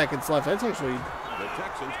 52 seconds left. That's actually The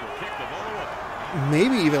Texans will kick the ball away.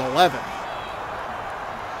 maybe even 11.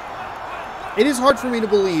 It is hard for me to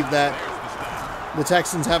believe that the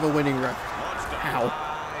Texans have a winning record. Ow.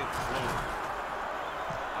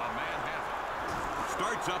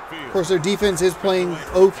 Of course, their defense is playing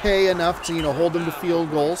okay enough to, hold them to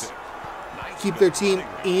field goals, keep their team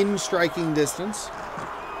in striking distance.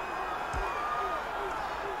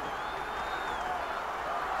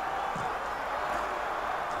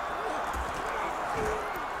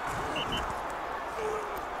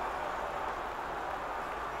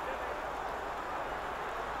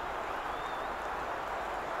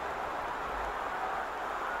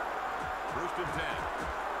 First and 10.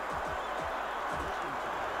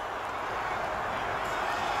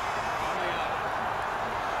 On the out.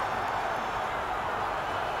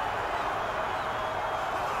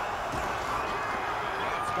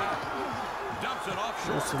 Drops back. Dumps it off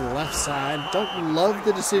short. Goes to the left side. Don't love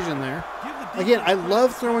the decision there. Again, I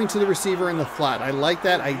love throwing to the receiver in the flat. I like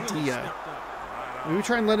that idea. Maybe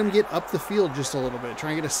try and let him get up the field just a little bit.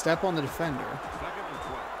 Try and get a step on the defender. Second and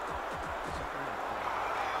 12.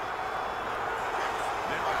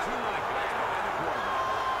 There are 2 running backs behind the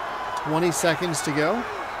quarterback. 20 seconds to go.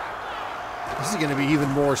 This is going to be even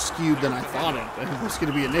more skewed than I thought it was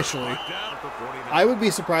going to be initially. Down at the 49. I would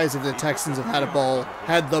be surprised if the Texans have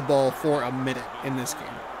had the ball for a minute in this game.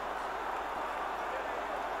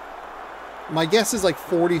 My guess is like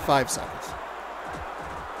 45 seconds.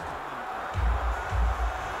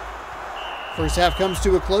 First half comes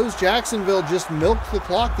to a close. Jacksonville just milked the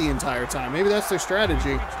clock the entire time. Maybe that's their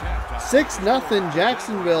strategy. 6-0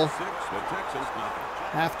 Jacksonville. The Texans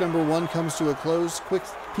nothing. Half number 1 comes to a close. Quick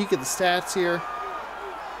peek at the stats here.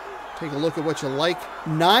 Take a look at what you like.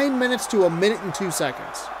 9 minutes to 1 minute and 2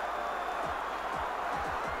 seconds.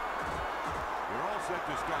 We're all set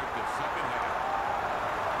to start the second half.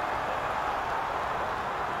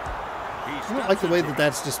 I don't like the way that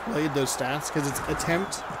that's displayed, those stats, because it's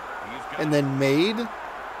attempt and then made. Here's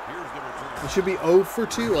the return. It should be 0 for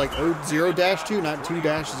 2, like 0-2, not 2-0.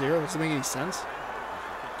 Doesn't make any sense.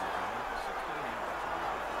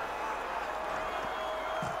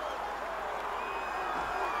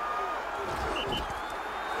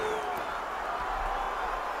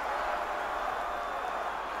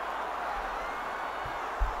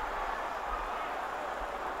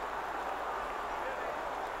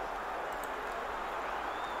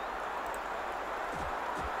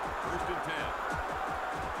 First and 10.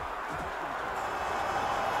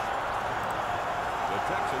 The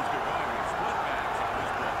Texans are going with split backs on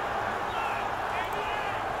this play.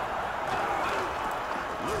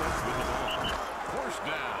 Lewis with the ball. Forced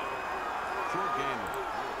down. Short gain.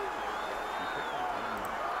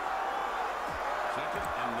 Second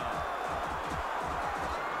and 9.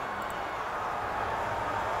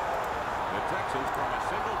 The Texans from a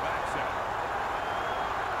single back set.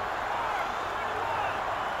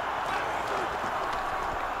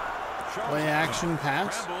 Play action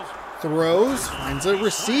pass. Throws. Finds a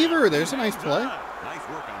receiver. There's a nice play. Nice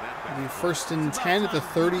work on that pass. It'll be first and 10 at the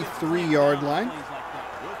 33-yard line. We'll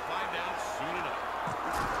find out soon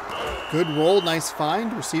enough. Good roll. Nice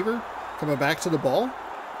find. Receiver coming back to the ball.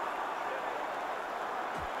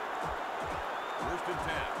 First and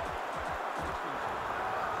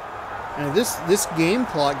 10. And if this game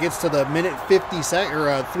clock gets to the minute 50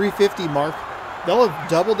 or 350 mark, they'll have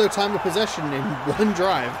doubled their time of possession in one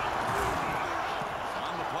drive.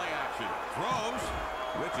 On the play action. Throws.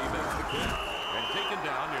 Richie makes the kick. And taken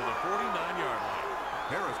down near the 49-yard line.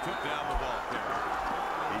 Harris took down the ball carrier.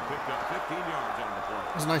 He picked up 15 yards on the play.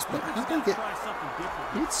 It was a nice play. How did I get... Try something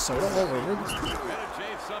different. You get soda all over this?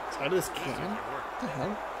 Out of this can? What the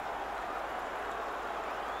hell?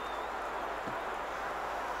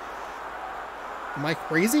 Am I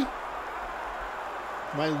crazy?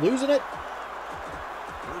 Am I losing it?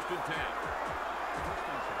 First and 10.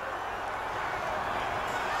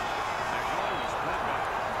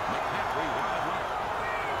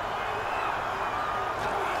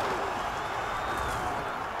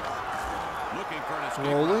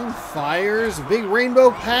 Rolling, fires, big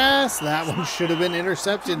rainbow pass. That one should have been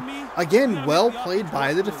intercepted. Again, well played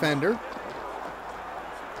by the defender.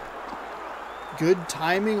 Good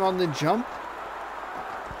timing on the jump.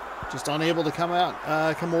 Just unable to come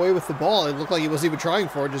away with the ball. It looked like he wasn't even trying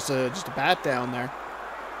for it. Just a bat down there.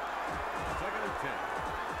 Second and 10.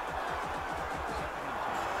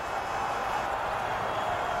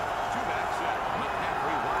 Two-back set.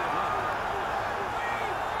 McCaffrey wide left.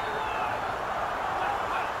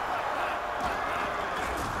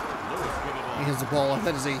 He has the ball off.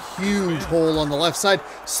 That is a huge hole on the left side.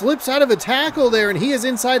 Slips out of a tackle there, and he is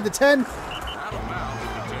inside the 10.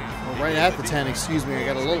 Right at the 10, excuse me. I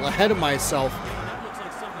got a little ahead of myself.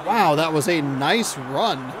 Wow, that was a nice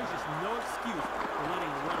run.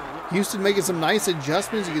 Houston making some nice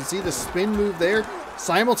adjustments. You can see the spin move there.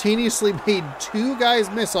 Simultaneously made two guys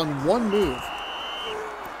miss on one move.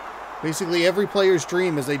 Basically every player's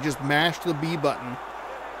dream is they just mash the B button.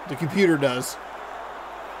 The computer does.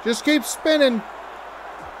 Just keep spinning.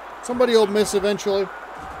 Somebody will miss eventually.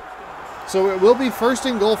 So it will be first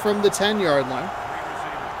and goal from the 10-yard line.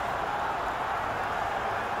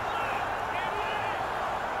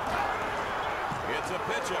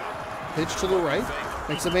 Pitch to the right.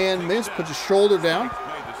 Makes a man miss. Puts his shoulder down. Made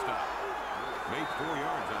 4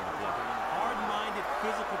 yards on the play. Hard-minded,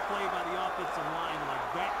 physical play by the offensive line like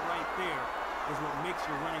that right there is what makes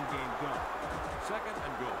your running game go. Second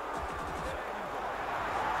and goal.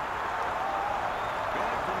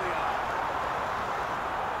 Going from the out.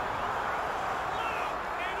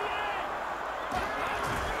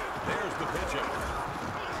 There's the pitch out.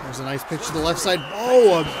 There's a nice pitch to the left side.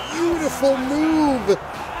 Oh, a beautiful move.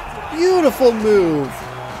 Beautiful move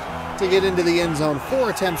to get into the end zone.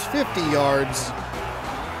 4 attempts, 50 yards.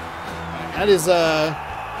 That is wow.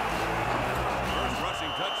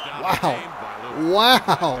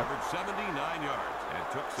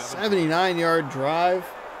 79-yard drive.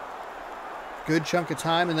 Good chunk of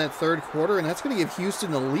time in that third quarter, and that's going to give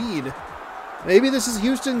Houston the lead. Maybe this is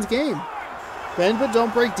Houston's game. Bend but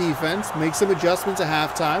don't break defense. Make some adjustments at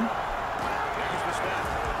halftime.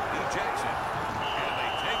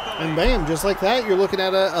 And bam, just like that, you're looking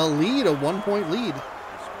at a lead, a 1-point lead.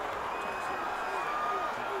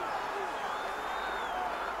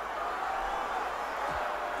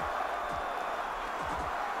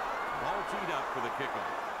 Ball teed up for the kickoff.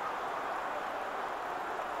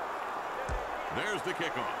 There's the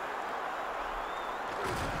kickoff.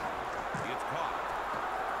 It's caught.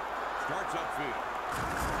 Starts upfield.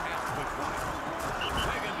 Past the 20.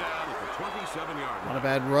 Taken down at the 27-yard line. Not a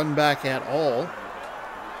bad run back at all.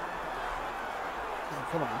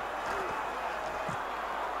 Come on.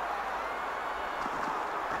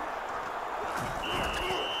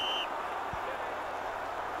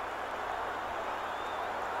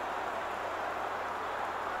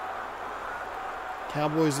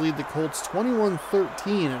 Cowboys lead the Colts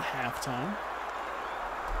 21-13 at halftime.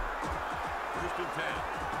 First and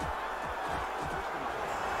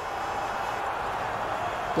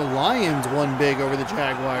 10. The Lions won big over the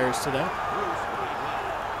Jaguars today.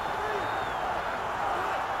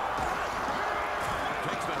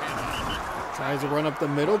 Tries to run up the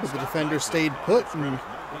middle, but the defender stayed put and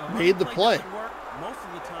made the play. Most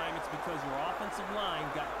of the time, it's because your offensive line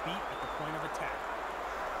got beat at the point of attack.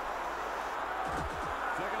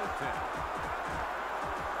 Second and 10.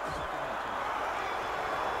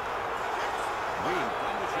 Green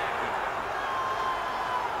from the shotgun.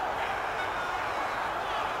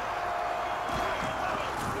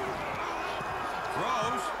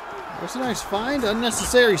 Throws. There's a nice find.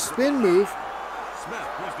 Unnecessary spin move. Smith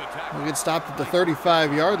was the tackle. We'll get stopped at the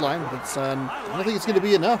 35-yard line, but it's, I don't think it's going to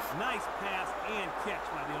be enough. Nice pass and catch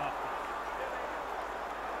by the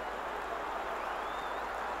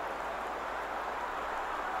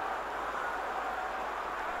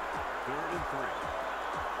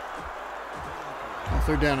offense.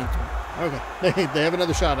 Third down and 3. Okay, they have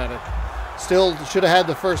another shot at it. Still should have had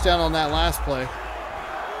the first down on that last play.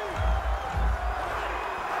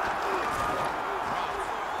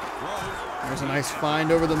 There's a nice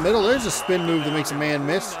find over the middle. There's a spin move that makes a man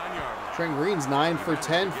miss. Trent Green's 9 for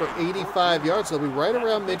 10 for 85 yards. They'll be right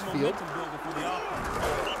around midfield.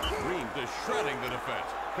 Green just shredding the defense.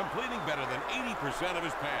 80% of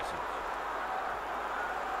his passes.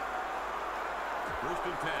 First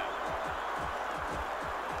and 10.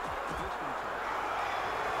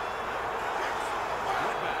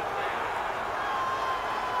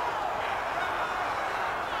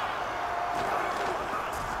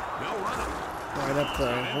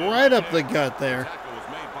 Right up the gut there. Tackle was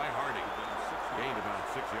made by Hardy. Gained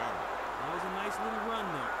about 6 yards. That was a nice little run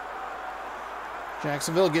there.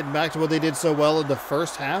 Jacksonville getting back to what they did so well in the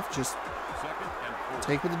first half. Just Second and 4.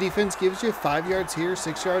 take what the defense gives you. 5 yards here,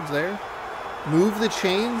 6 yards there. Move the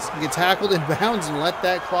chains, get tackled in bounds, and let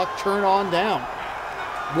that clock turn on down.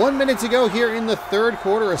 1 minute to go here in the third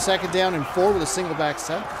quarter. A second down and 4 with a single back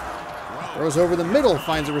set. Throws over the middle,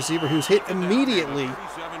 finds a receiver who's hit immediately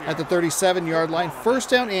at the 37-yard line. First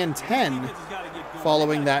down and 10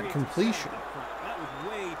 following that completion. That was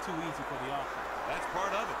way too easy for the offense. That's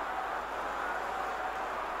part of it.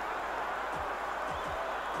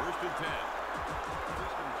 First and 10.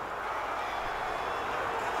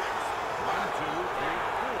 1, 2, 3,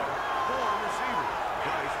 4. 4 receivers.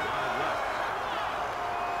 Price wide left.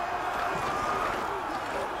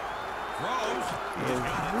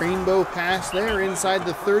 Throws. Rainbow pass there inside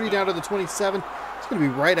the 30 down to the 27. It's going to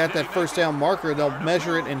be right at that first down marker. They'll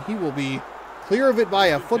measure it, and he will be clear of it by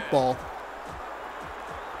a football.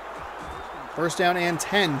 First down and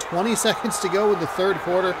 10. 20 seconds to go in the third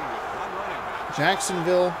quarter.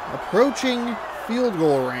 Jacksonville approaching field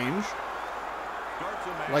goal range.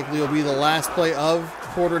 Likely will be the last play of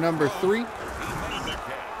quarter number 3.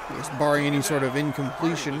 Just barring any sort of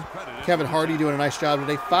incompletion. Kevin Hardy doing a nice job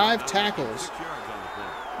today. 5 tackles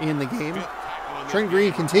in the game. Trent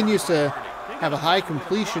Green continues to have a high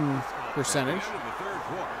completion percentage.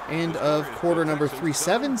 End of quarter number 3.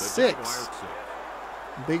 7-6.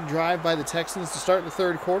 Big drive by the Texans to start the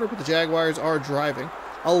third quarter, but the Jaguars are driving.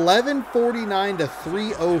 11:49 to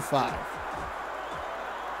 3:05.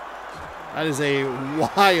 That is a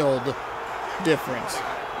wild difference.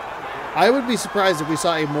 I would be surprised if we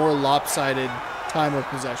saw a more lopsided time of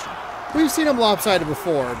possession. We've seen them lopsided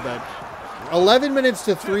before, but 11 minutes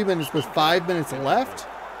to 3 minutes with 5 minutes left?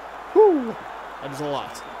 Whew, that is a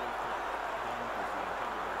lot.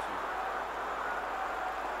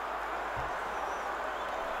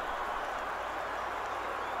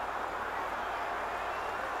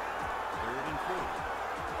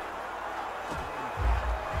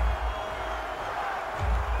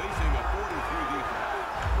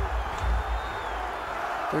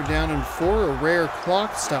 Third down and 4, a rare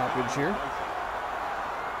clock stoppage here.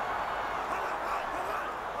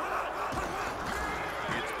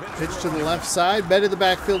 Pitch to the left side, bed of the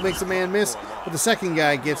backfield makes a man miss, but the second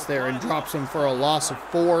guy gets there and drops him for a loss of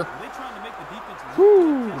 4.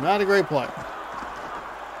 Whew, not a great play.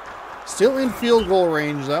 Still in field goal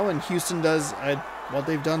range though, and Houston does what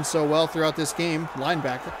they've done so well throughout this game,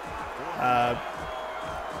 linebacker.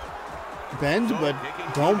 Bend, but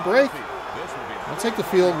don't break. I'll take the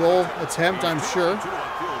field goal attempt, I'm sure.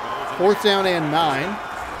 Fourth down and 9.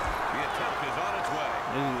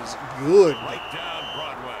 It is good. Right down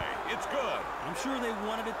Broadway. It's good. I'm sure they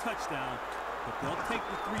wanted a touchdown, but they'll take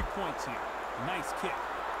the 3 points here. Nice kick.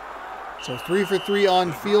 So 3 for 3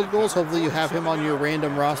 on field goals. Hopefully you have him on your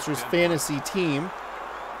random rosters fantasy team.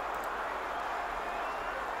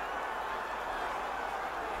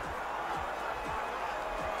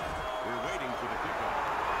 We're waiting for the kickoff.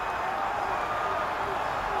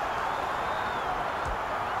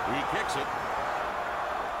 He kicks it.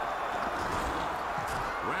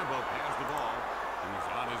 Rambo has the ball. He's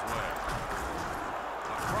on his way.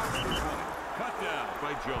 Across the 20. Cut down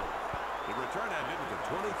by Jones. The return ended at the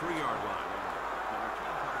 23-yard line.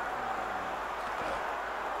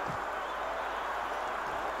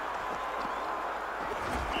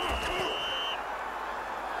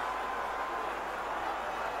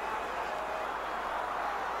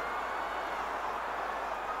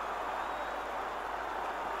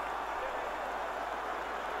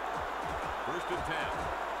 First and 10.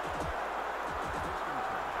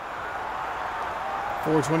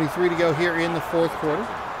 4:23 to go here in the fourth quarter.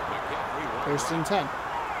 First and 10.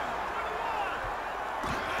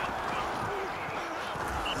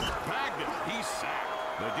 He's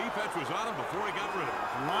sacked. The defense was on him before he got rid of him.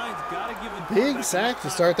 The line's got to give him Big sack to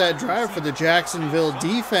start that drive for the Jacksonville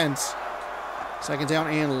defense. Second down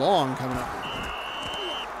and long coming up.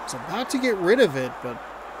 It's about to get rid of it, but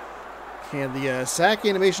can the sack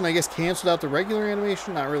animation, I guess, canceled out the regular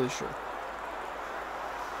animation? Not really sure.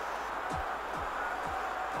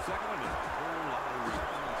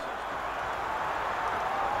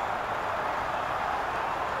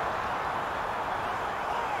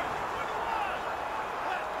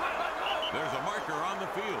 There's a marker on the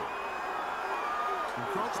field.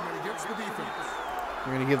 Judgment against the defense.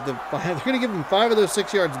 They're going to give them 5 of those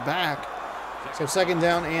 6 yards back. So 2nd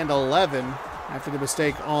down and 11 after the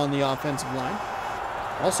mistake on the offensive line.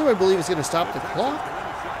 Also, I believe it's going to stop the clock.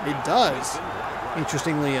 It does,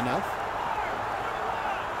 interestingly enough.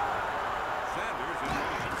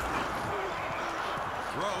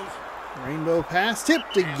 Rainbow pass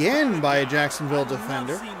tipped again by a Jacksonville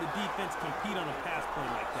defender. I've seen the defense compete on a pass play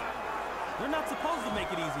like that. They're not supposed to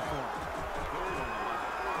make it easy for them.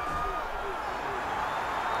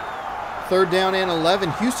 3rd down and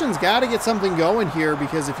 11. Houston's got to get something going here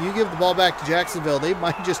because if you give the ball back to Jacksonville, they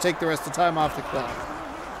might just take the rest of the time off the clock.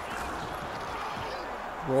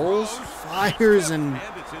 Rolls, fires, and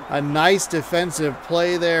a nice defensive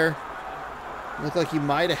play there. Looked like he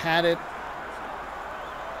might have had it.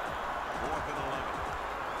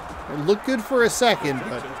 It looked good for a second,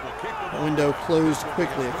 but the window closed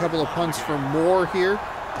quickly. A couple of punts for Moore here.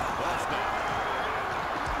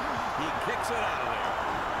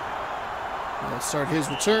 He'll start his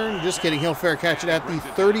return. Just kidding. He'll fair catch it at the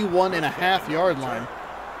 31.5-yard line.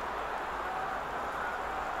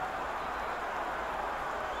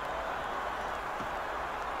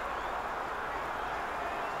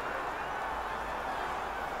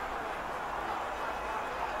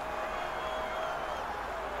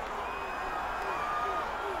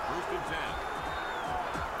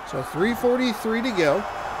 So 3:43 to go.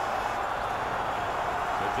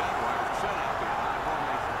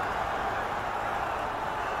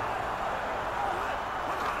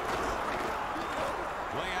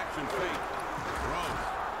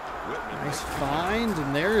 Nice find,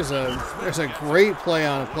 and there's a great play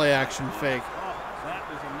on a play action fake. That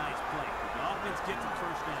was a nice play. The offense gets a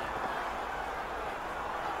 1st down.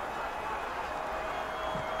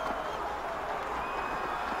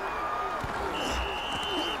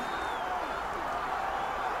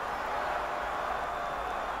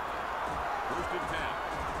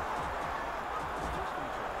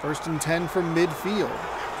 First and 10 from midfield.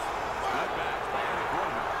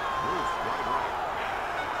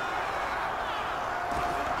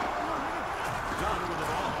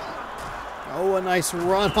 Oh, a nice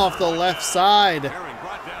run off the left side.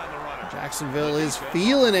 Jacksonville is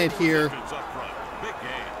feeling it here.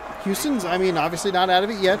 Houston's, I mean, obviously not out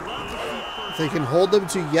of it yet. If they can hold them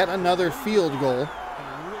to yet another field goal,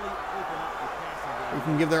 they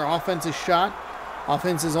can give their offense a shot.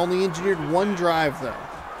 Offense has only engineered 1 drive, though.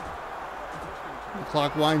 The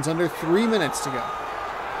clock winds under 3 minutes to go.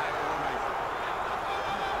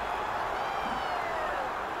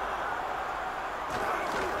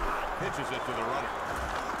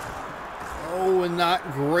 Oh, and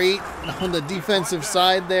not great on the defensive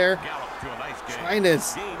side there. Trying to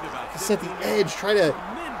set the edge, try to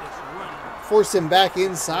force him back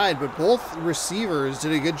inside, but both receivers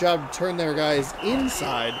did a good job to turn their guys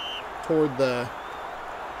inside toward the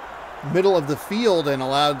middle of the field and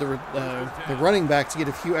allowed the running back to get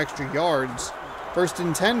a few extra yards. 1st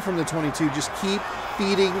and 10 from the 22. Just keep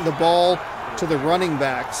feeding the ball to the running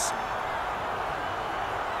backs.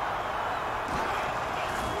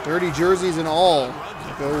 30 jerseys in all.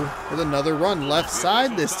 Go with another run. Left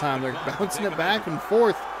side this time. They're bouncing it back and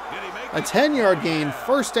forth. A 10-yard gain.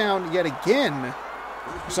 1st down yet again.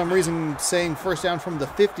 For some reason saying 1st down from the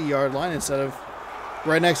 50-yard line instead of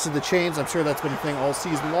right next to the chains. I'm sure that's been a thing all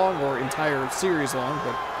season long or entire series long,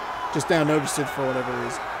 but just now noticed it for whatever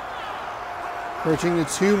reason. Approaching the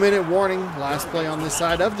 2-minute warning. Last play on this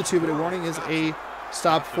side of the 2-minute warning is a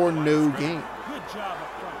stop for no gain. Good job up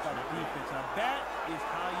front by the defense. Now that is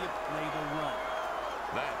how you play the run.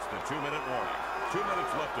 That's the 2-minute warning. 2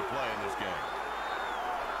 minutes left to play in this game.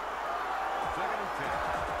 2nd and 10.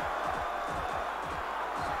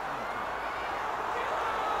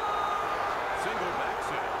 Single back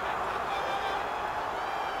set.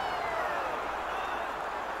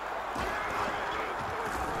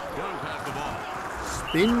 Gun past the ball.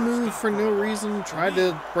 Spin move for no reason. Tried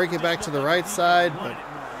to break it back to the right side, but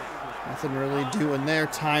nothing really doing there.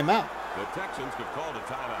 Timeout. The Texans could call the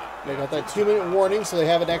timeout. They got that 2-minute warning, so they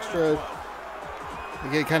have an extra. They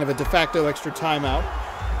get kind of a de facto extra timeout.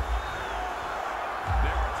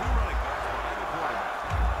 There are 2 running backs behind the quarterback.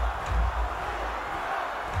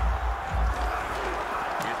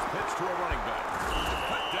 It's pitched to a running back.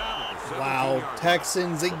 Cut down at the 17-yard Wow, line.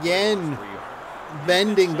 Texans again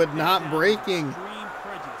bending but not breaking. Extreme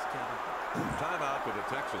prejudice, Kevin. Timeout for the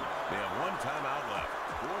Texans. They have 1 timeout left.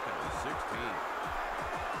 4th and 16.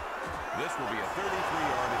 This will be a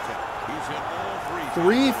 33-yard attempt. He's hit all 3.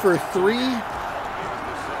 3 for 3. The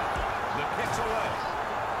kick's away.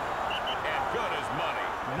 And good as money.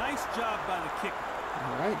 Nice job by the kicker.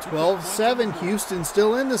 All right, 12-7. Houston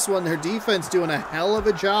still in this one. Their defense doing a hell of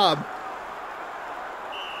a job.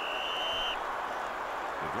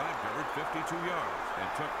 The drive covered 52 yards and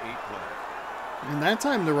took 8 plays. And that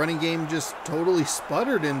time the running game just totally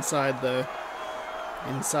sputtered inside the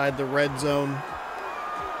red zone.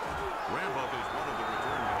 Rambo is one of the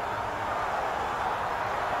return men.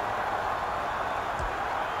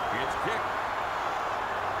 It's kicked.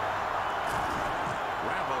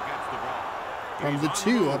 Rambo gets the ball. From the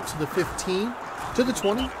 2 up to the 15, to the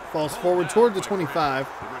 20, falls forward toward the 25.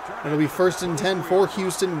 It'll be 1st and 10 for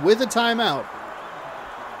Houston with a timeout.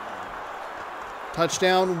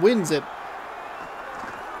 Touchdown wins it.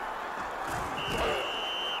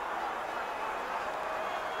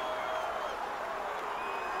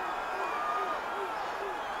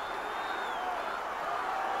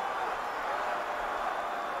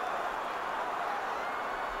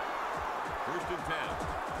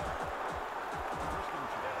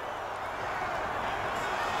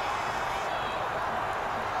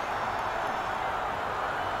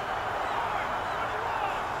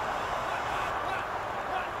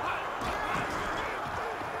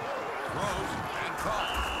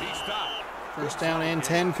 First down and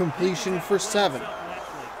 10, completion for 7.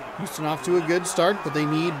 Houston off to a good start, but they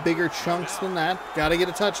need bigger chunks than that. Got to get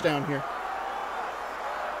a touchdown here.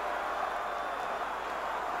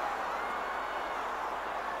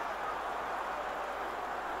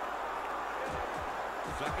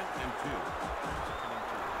 Second and 2.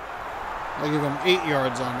 I'll give them 8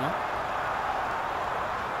 yards on that.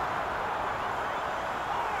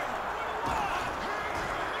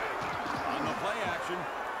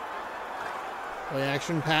 Play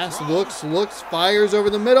action pass, looks, fires over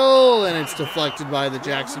the middle, and it's deflected by the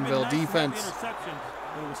Jacksonville defense. Interception,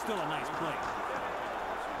 but it was still a nice play.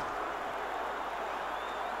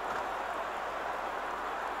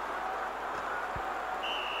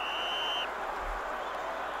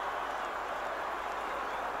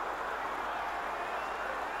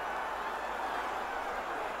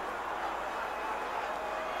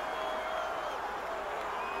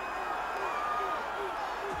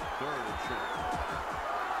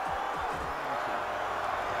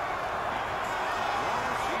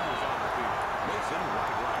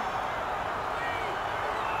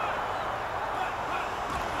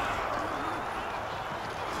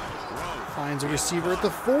 Finds a receiver at the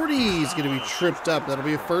 40. He's going to be tripped up. That'll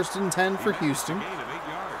be a 1st and 10 for Houston.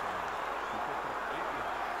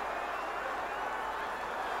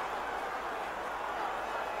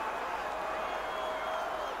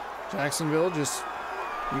 Jacksonville just,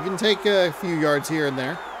 you can take a few yards here and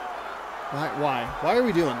there. Why? Why are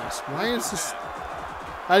we doing this? Why is this?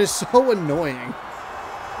 That is so annoying.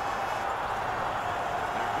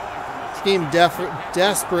 This game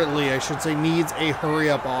desperately, I should say, needs a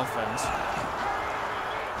hurry-up offense.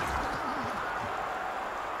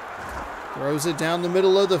 Throws it down the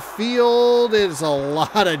middle of the field. It's a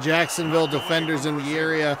lot of Jacksonville defenders in the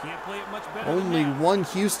area. Only one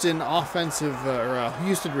Houston offensive or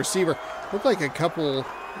Houston receiver. Looked like a couple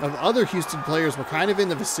of other Houston players were kind of in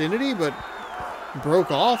the vicinity, but broke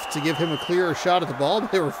off to give him a clearer shot at the ball.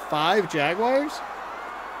 But there were 5 Jaguars.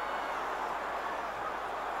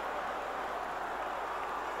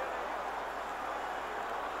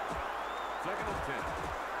 Second and 10.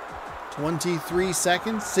 23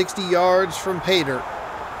 seconds, 60 yards from pay dirt.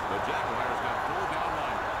 The Jaguars got 4 down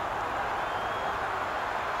line.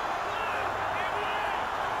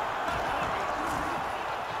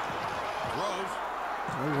 Throws.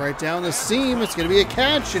 Right down the seam. It's going to be a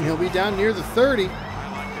catch, and he'll be down near the 30. There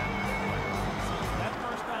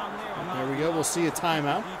we go. We'll see a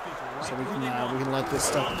timeout, so we can let this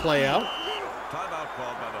stuff play out. Timeout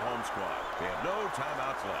called by the home squad. They have no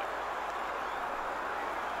timeouts left.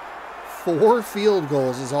 4 field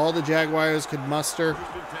goals is all the Jaguars could muster,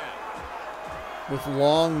 with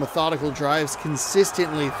long, methodical drives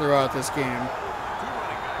consistently throughout this game.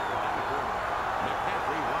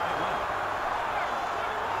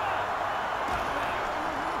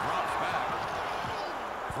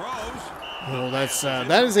 Oh,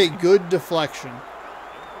 that is a good deflection.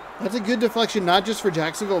 That's a good deflection, not just for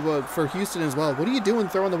Jacksonville, but for Houston as well. What are you doing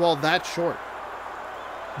throwing the ball that short?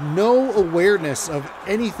 No awareness of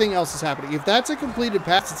anything else is happening. If that's a completed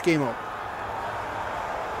pass, it's game over.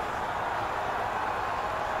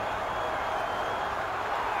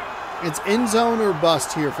 It's end zone or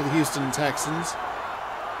bust here for the Houston Texans.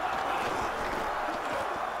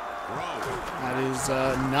 That is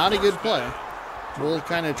not a good play. We'll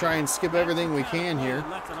kind of try and skip everything we can here.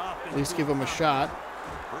 At least give them a shot.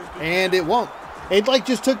 And it won't. It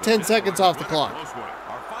just took 10 seconds off the clock.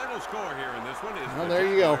 Our final score here in this one is well, there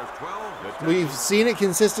you go. 12, the We've seen it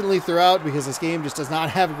consistently throughout because this game just does not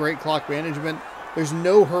have great clock management. There's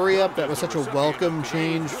no hurry up. That was such a welcome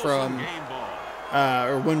change from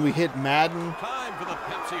or when we hit Madden.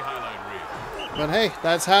 But hey,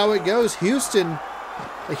 that's how it goes. Houston,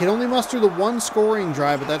 they can only muster the one scoring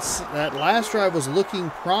drive, but that last drive was looking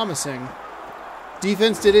promising.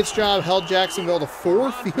 Defense did its job, held Jacksonville to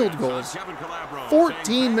 4 field goals,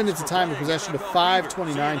 14 minutes of time of possession to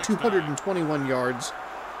 5:29, 221 yards.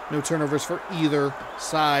 No turnovers for either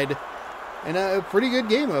side. And a pretty good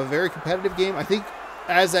game, a very competitive game. I think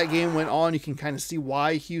as that game went on, you can kind of see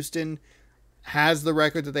why Houston has the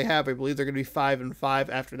record that they have. I believe they're going to be 5-5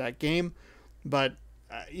 after that game. But,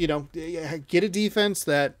 you know, get a defense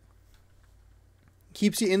that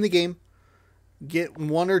keeps you in the game. Get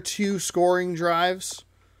 1 or 2 scoring drives.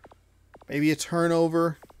 Maybe a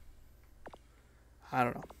turnover. I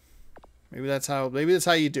don't know. Maybe that's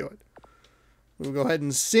how you do it. We'll go ahead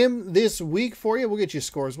and sim this week for you. We'll get you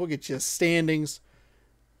scores. We'll get you standings.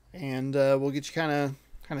 And we'll get you kind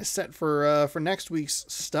of set for next week's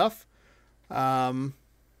stuff. Those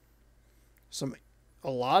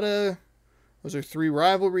are 3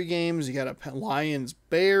 rivalry games. You got a Lions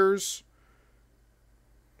Bears,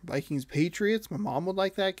 Vikings Patriots. My mom would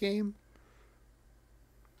like that game.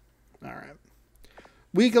 All right.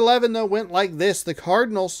 Week 11 though went like this. The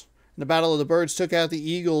Cardinals in the Battle of the Birds took out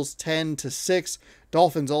the Eagles 10-6.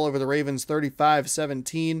 Dolphins all over the Ravens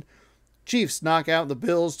 35-17. Chiefs knock out the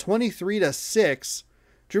Bills 23-6.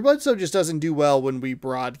 Drew Bledsoe just doesn't do well when we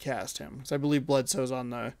broadcast him, because I believe Bledsoe's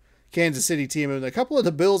on the Kansas City team, and a couple of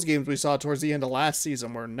the Bills games we saw towards the end of last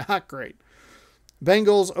season were not great.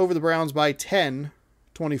 Bengals over the Browns by 10,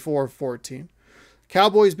 24-14.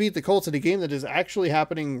 Cowboys beat the Colts in a game that is actually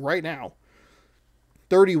happening right now,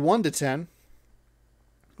 31-10.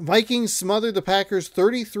 Vikings smothered the Packers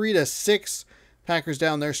 33-6. Packers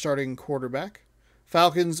down their starting quarterback.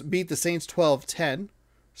 Falcons beat the Saints 12-10.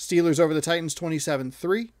 Steelers over the Titans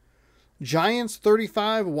 27-3. Giants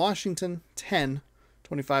 35, Washington 10.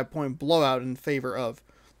 25-point blowout in favor of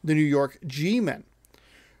the New York G-Men.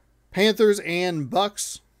 Panthers and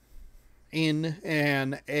Bucks in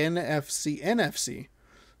an NFC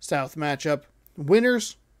South matchup.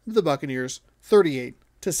 Winners, the Buccaneers,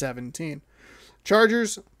 38-17.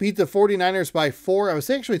 Chargers beat the 49ers by 4. I was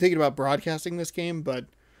actually thinking about broadcasting this game, but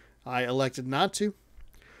I elected not to.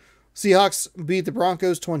 Seahawks beat the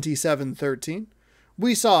Broncos 27-13.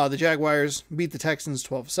 We saw the Jaguars beat the Texans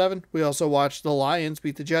 12-7. We also watched the Lions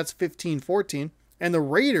beat the Jets 15-14. And the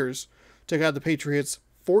Raiders took out the Patriots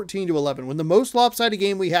 14-11. When the most lopsided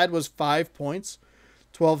game we had was 5 points,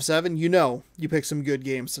 12-7, you know you picked some good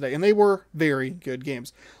games today. And they were very good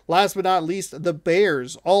games. Last but not least, the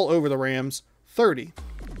Bears all over the Rams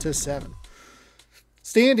 30-7.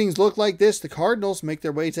 Standings look like this. The Cardinals make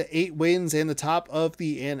their way to 8 wins and the top of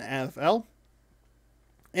the NFL.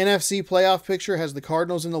 NFC playoff picture has the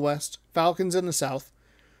Cardinals in the West, Falcons in the South,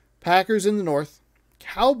 Packers in the North,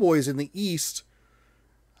 Cowboys in the East.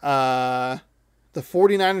 The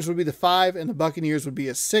 49ers would be the 5, and the Buccaneers would be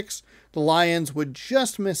a 6. The Lions would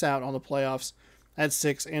just miss out on the playoffs at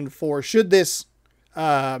 6-4. Should this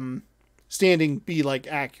standing be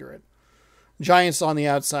accurate? Giants on the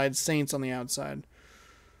outside, Saints on the outside.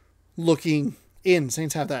 Looking in,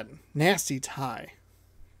 Saints have that nasty tie.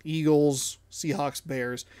 Eagles, Seahawks,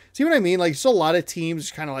 Bears. See what I mean? Still a lot of teams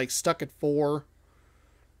kind of stuck at 4.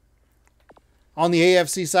 On the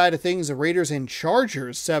AFC side of things, the Raiders and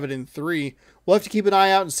Chargers 7-3. We'll have to keep an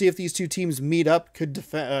eye out and see if these two teams meet up. Could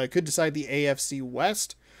decide the AFC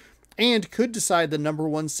West and could decide the number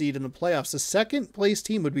 1 seed in the playoffs. The second place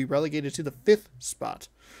team would be relegated to the 5th spot.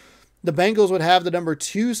 The Bengals would have the number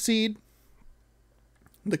 2 seed.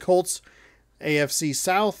 The Colts, AFC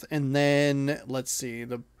South, and then let's see,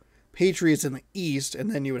 the Patriots in the East,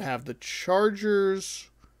 and then you would have the Chargers.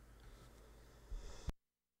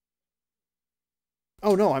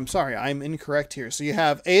 Oh no, I'm sorry, I'm incorrect here. So you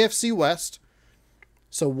have AFC West.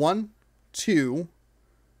 So 1, 2,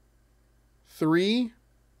 3,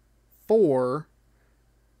 4,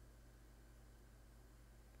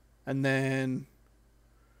 and then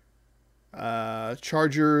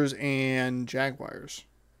Chargers and Jaguars.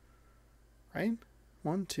 Right?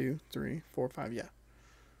 1, 2, 3, 4, 5. Yeah.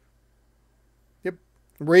 Yep.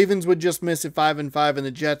 Ravens would just miss at 5-5, and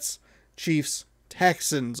the Jets, Chiefs,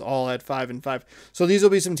 Texans all at 5-5. So these will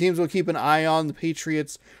be some teams we'll keep an eye on. The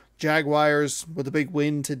Patriots, Jaguars with a big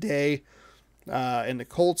win today, and the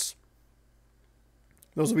Colts.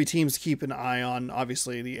 Those will be teams to keep an eye on.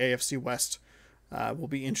 Obviously, the AFC West will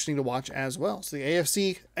be interesting to watch as well. So the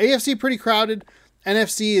AFC pretty crowded.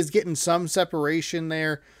 NFC is getting some separation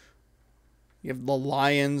there. You have the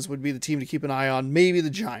Lions would be the team to keep an eye on, maybe the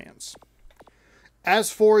Giants.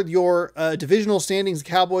 As for your divisional standings, the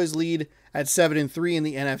Cowboys lead at 7-3 in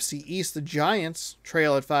the NFC East. The Giants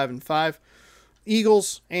trail at 5-5.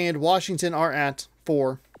 Eagles and Washington are at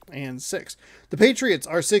 4-6. The Patriots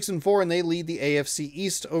are 6-4 and they lead the AFC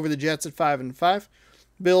East over the Jets at 5-5.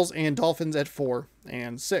 Bills and Dolphins at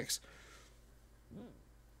 4-6.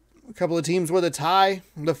 A couple of teams with a tie,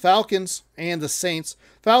 the Falcons and the Saints.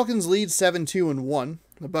 Falcons lead 7-2-1.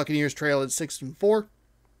 The Buccaneers trail at 6-4.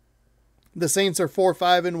 The Saints are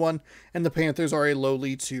 4-5-1, and the Panthers are a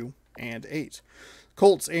lowly 2-8.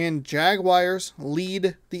 Colts and Jaguars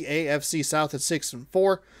lead the AFC South at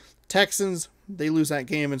 6-4. Texans, they lose that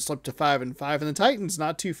game and slip to 5-5, and the Titans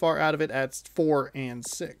not too far out of it at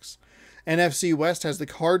 4-6. NFC West has the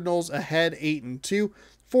Cardinals ahead 8-2.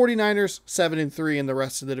 49ers 7-3, and the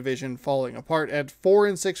rest of the division falling apart at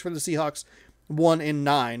 4-6 for the Seahawks,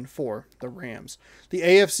 1-9 for the Rams. The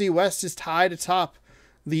AFC West is tied atop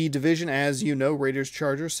the division, as you know. Raiders,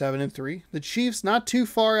 Chargers 7-3. The Chiefs not too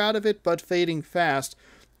far out of it, but fading fast,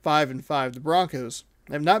 5-5. The Broncos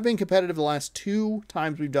have not been competitive the last 2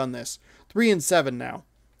 times we've done this, 3-7 now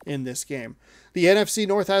in this game. The NFC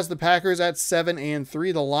North has the Packers at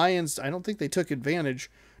 7-3. The Lions, I don't think they took advantage.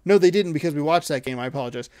 No, they didn't, because we watched that game. I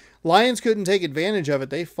apologize. Lions couldn't take advantage of it.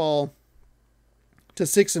 They fall to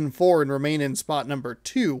 6-4 and remain in spot number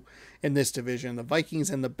 2 in this division. The Vikings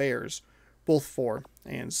and the Bears, both 4-6.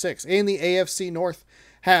 And the AFC North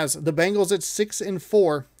has the Bengals at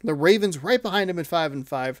 6-4. The Ravens right behind them at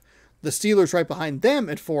 5-5. The Steelers right behind them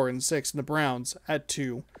at 4-6. And the Browns at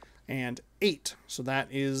 2-8. So that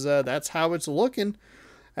is that's how it's looking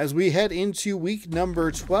as we head into week number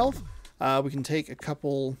 12. We can take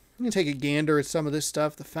a gander at some of this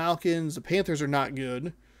stuff. The Falcons, the Panthers are not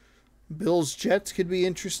good. Bills, Jets could be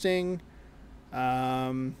interesting.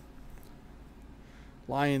 Lions,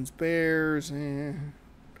 Bears,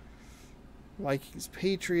 Vikings,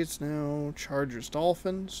 Patriots, no. Chargers,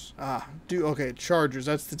 Dolphins. Okay, Chargers.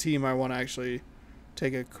 That's the team I want to actually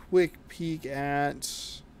take a quick peek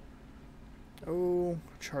at. Oh,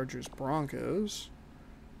 Chargers, Broncos.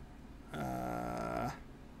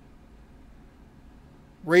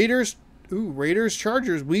 Raiders,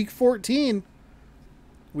 Chargers, week 14.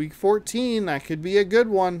 Week 14, that could be a good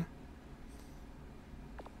one.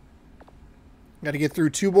 Got to get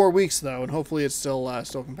through 2 more weeks, though, and hopefully it's still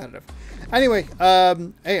competitive. Anyway,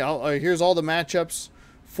 hey, here's all the matchups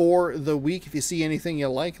for the week. If you see anything you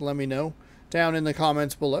like, let me know down in the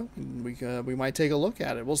comments below. And we might take a look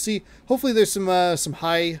at it. We'll see. Hopefully there's some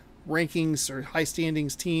high rankings or high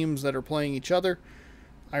standings teams that are playing each other.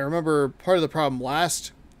 I remember part of the problem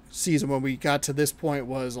last season when we got to this point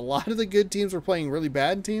was a lot of the good teams were playing really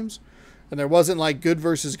bad teams, and there wasn't like good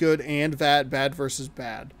versus good and bad versus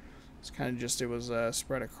bad. It's kind of just, it was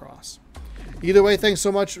spread across. Either way, thanks so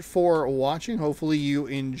much for watching. Hopefully you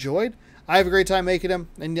enjoyed. I have a great time making them,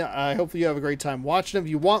 and hopefully you have a great time watching them.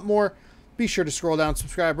 If you want more, be sure to scroll down,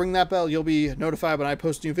 subscribe, ring that bell. You'll be notified when I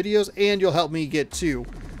post new videos, and you'll help me get to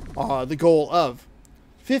the goal of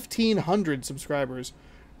 1,500 subscribers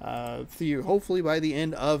hopefully by the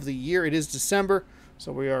end of the year. It is December,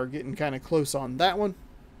 so we are getting kind of close on that one.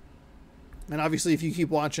 And obviously, if you keep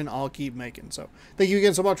watching, I'll keep making. So thank you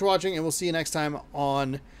again so much for watching, and we'll see you next time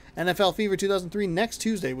on NFL Fever 2003 next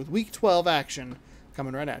Tuesday with Week 12 action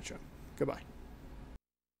coming right at you. Goodbye.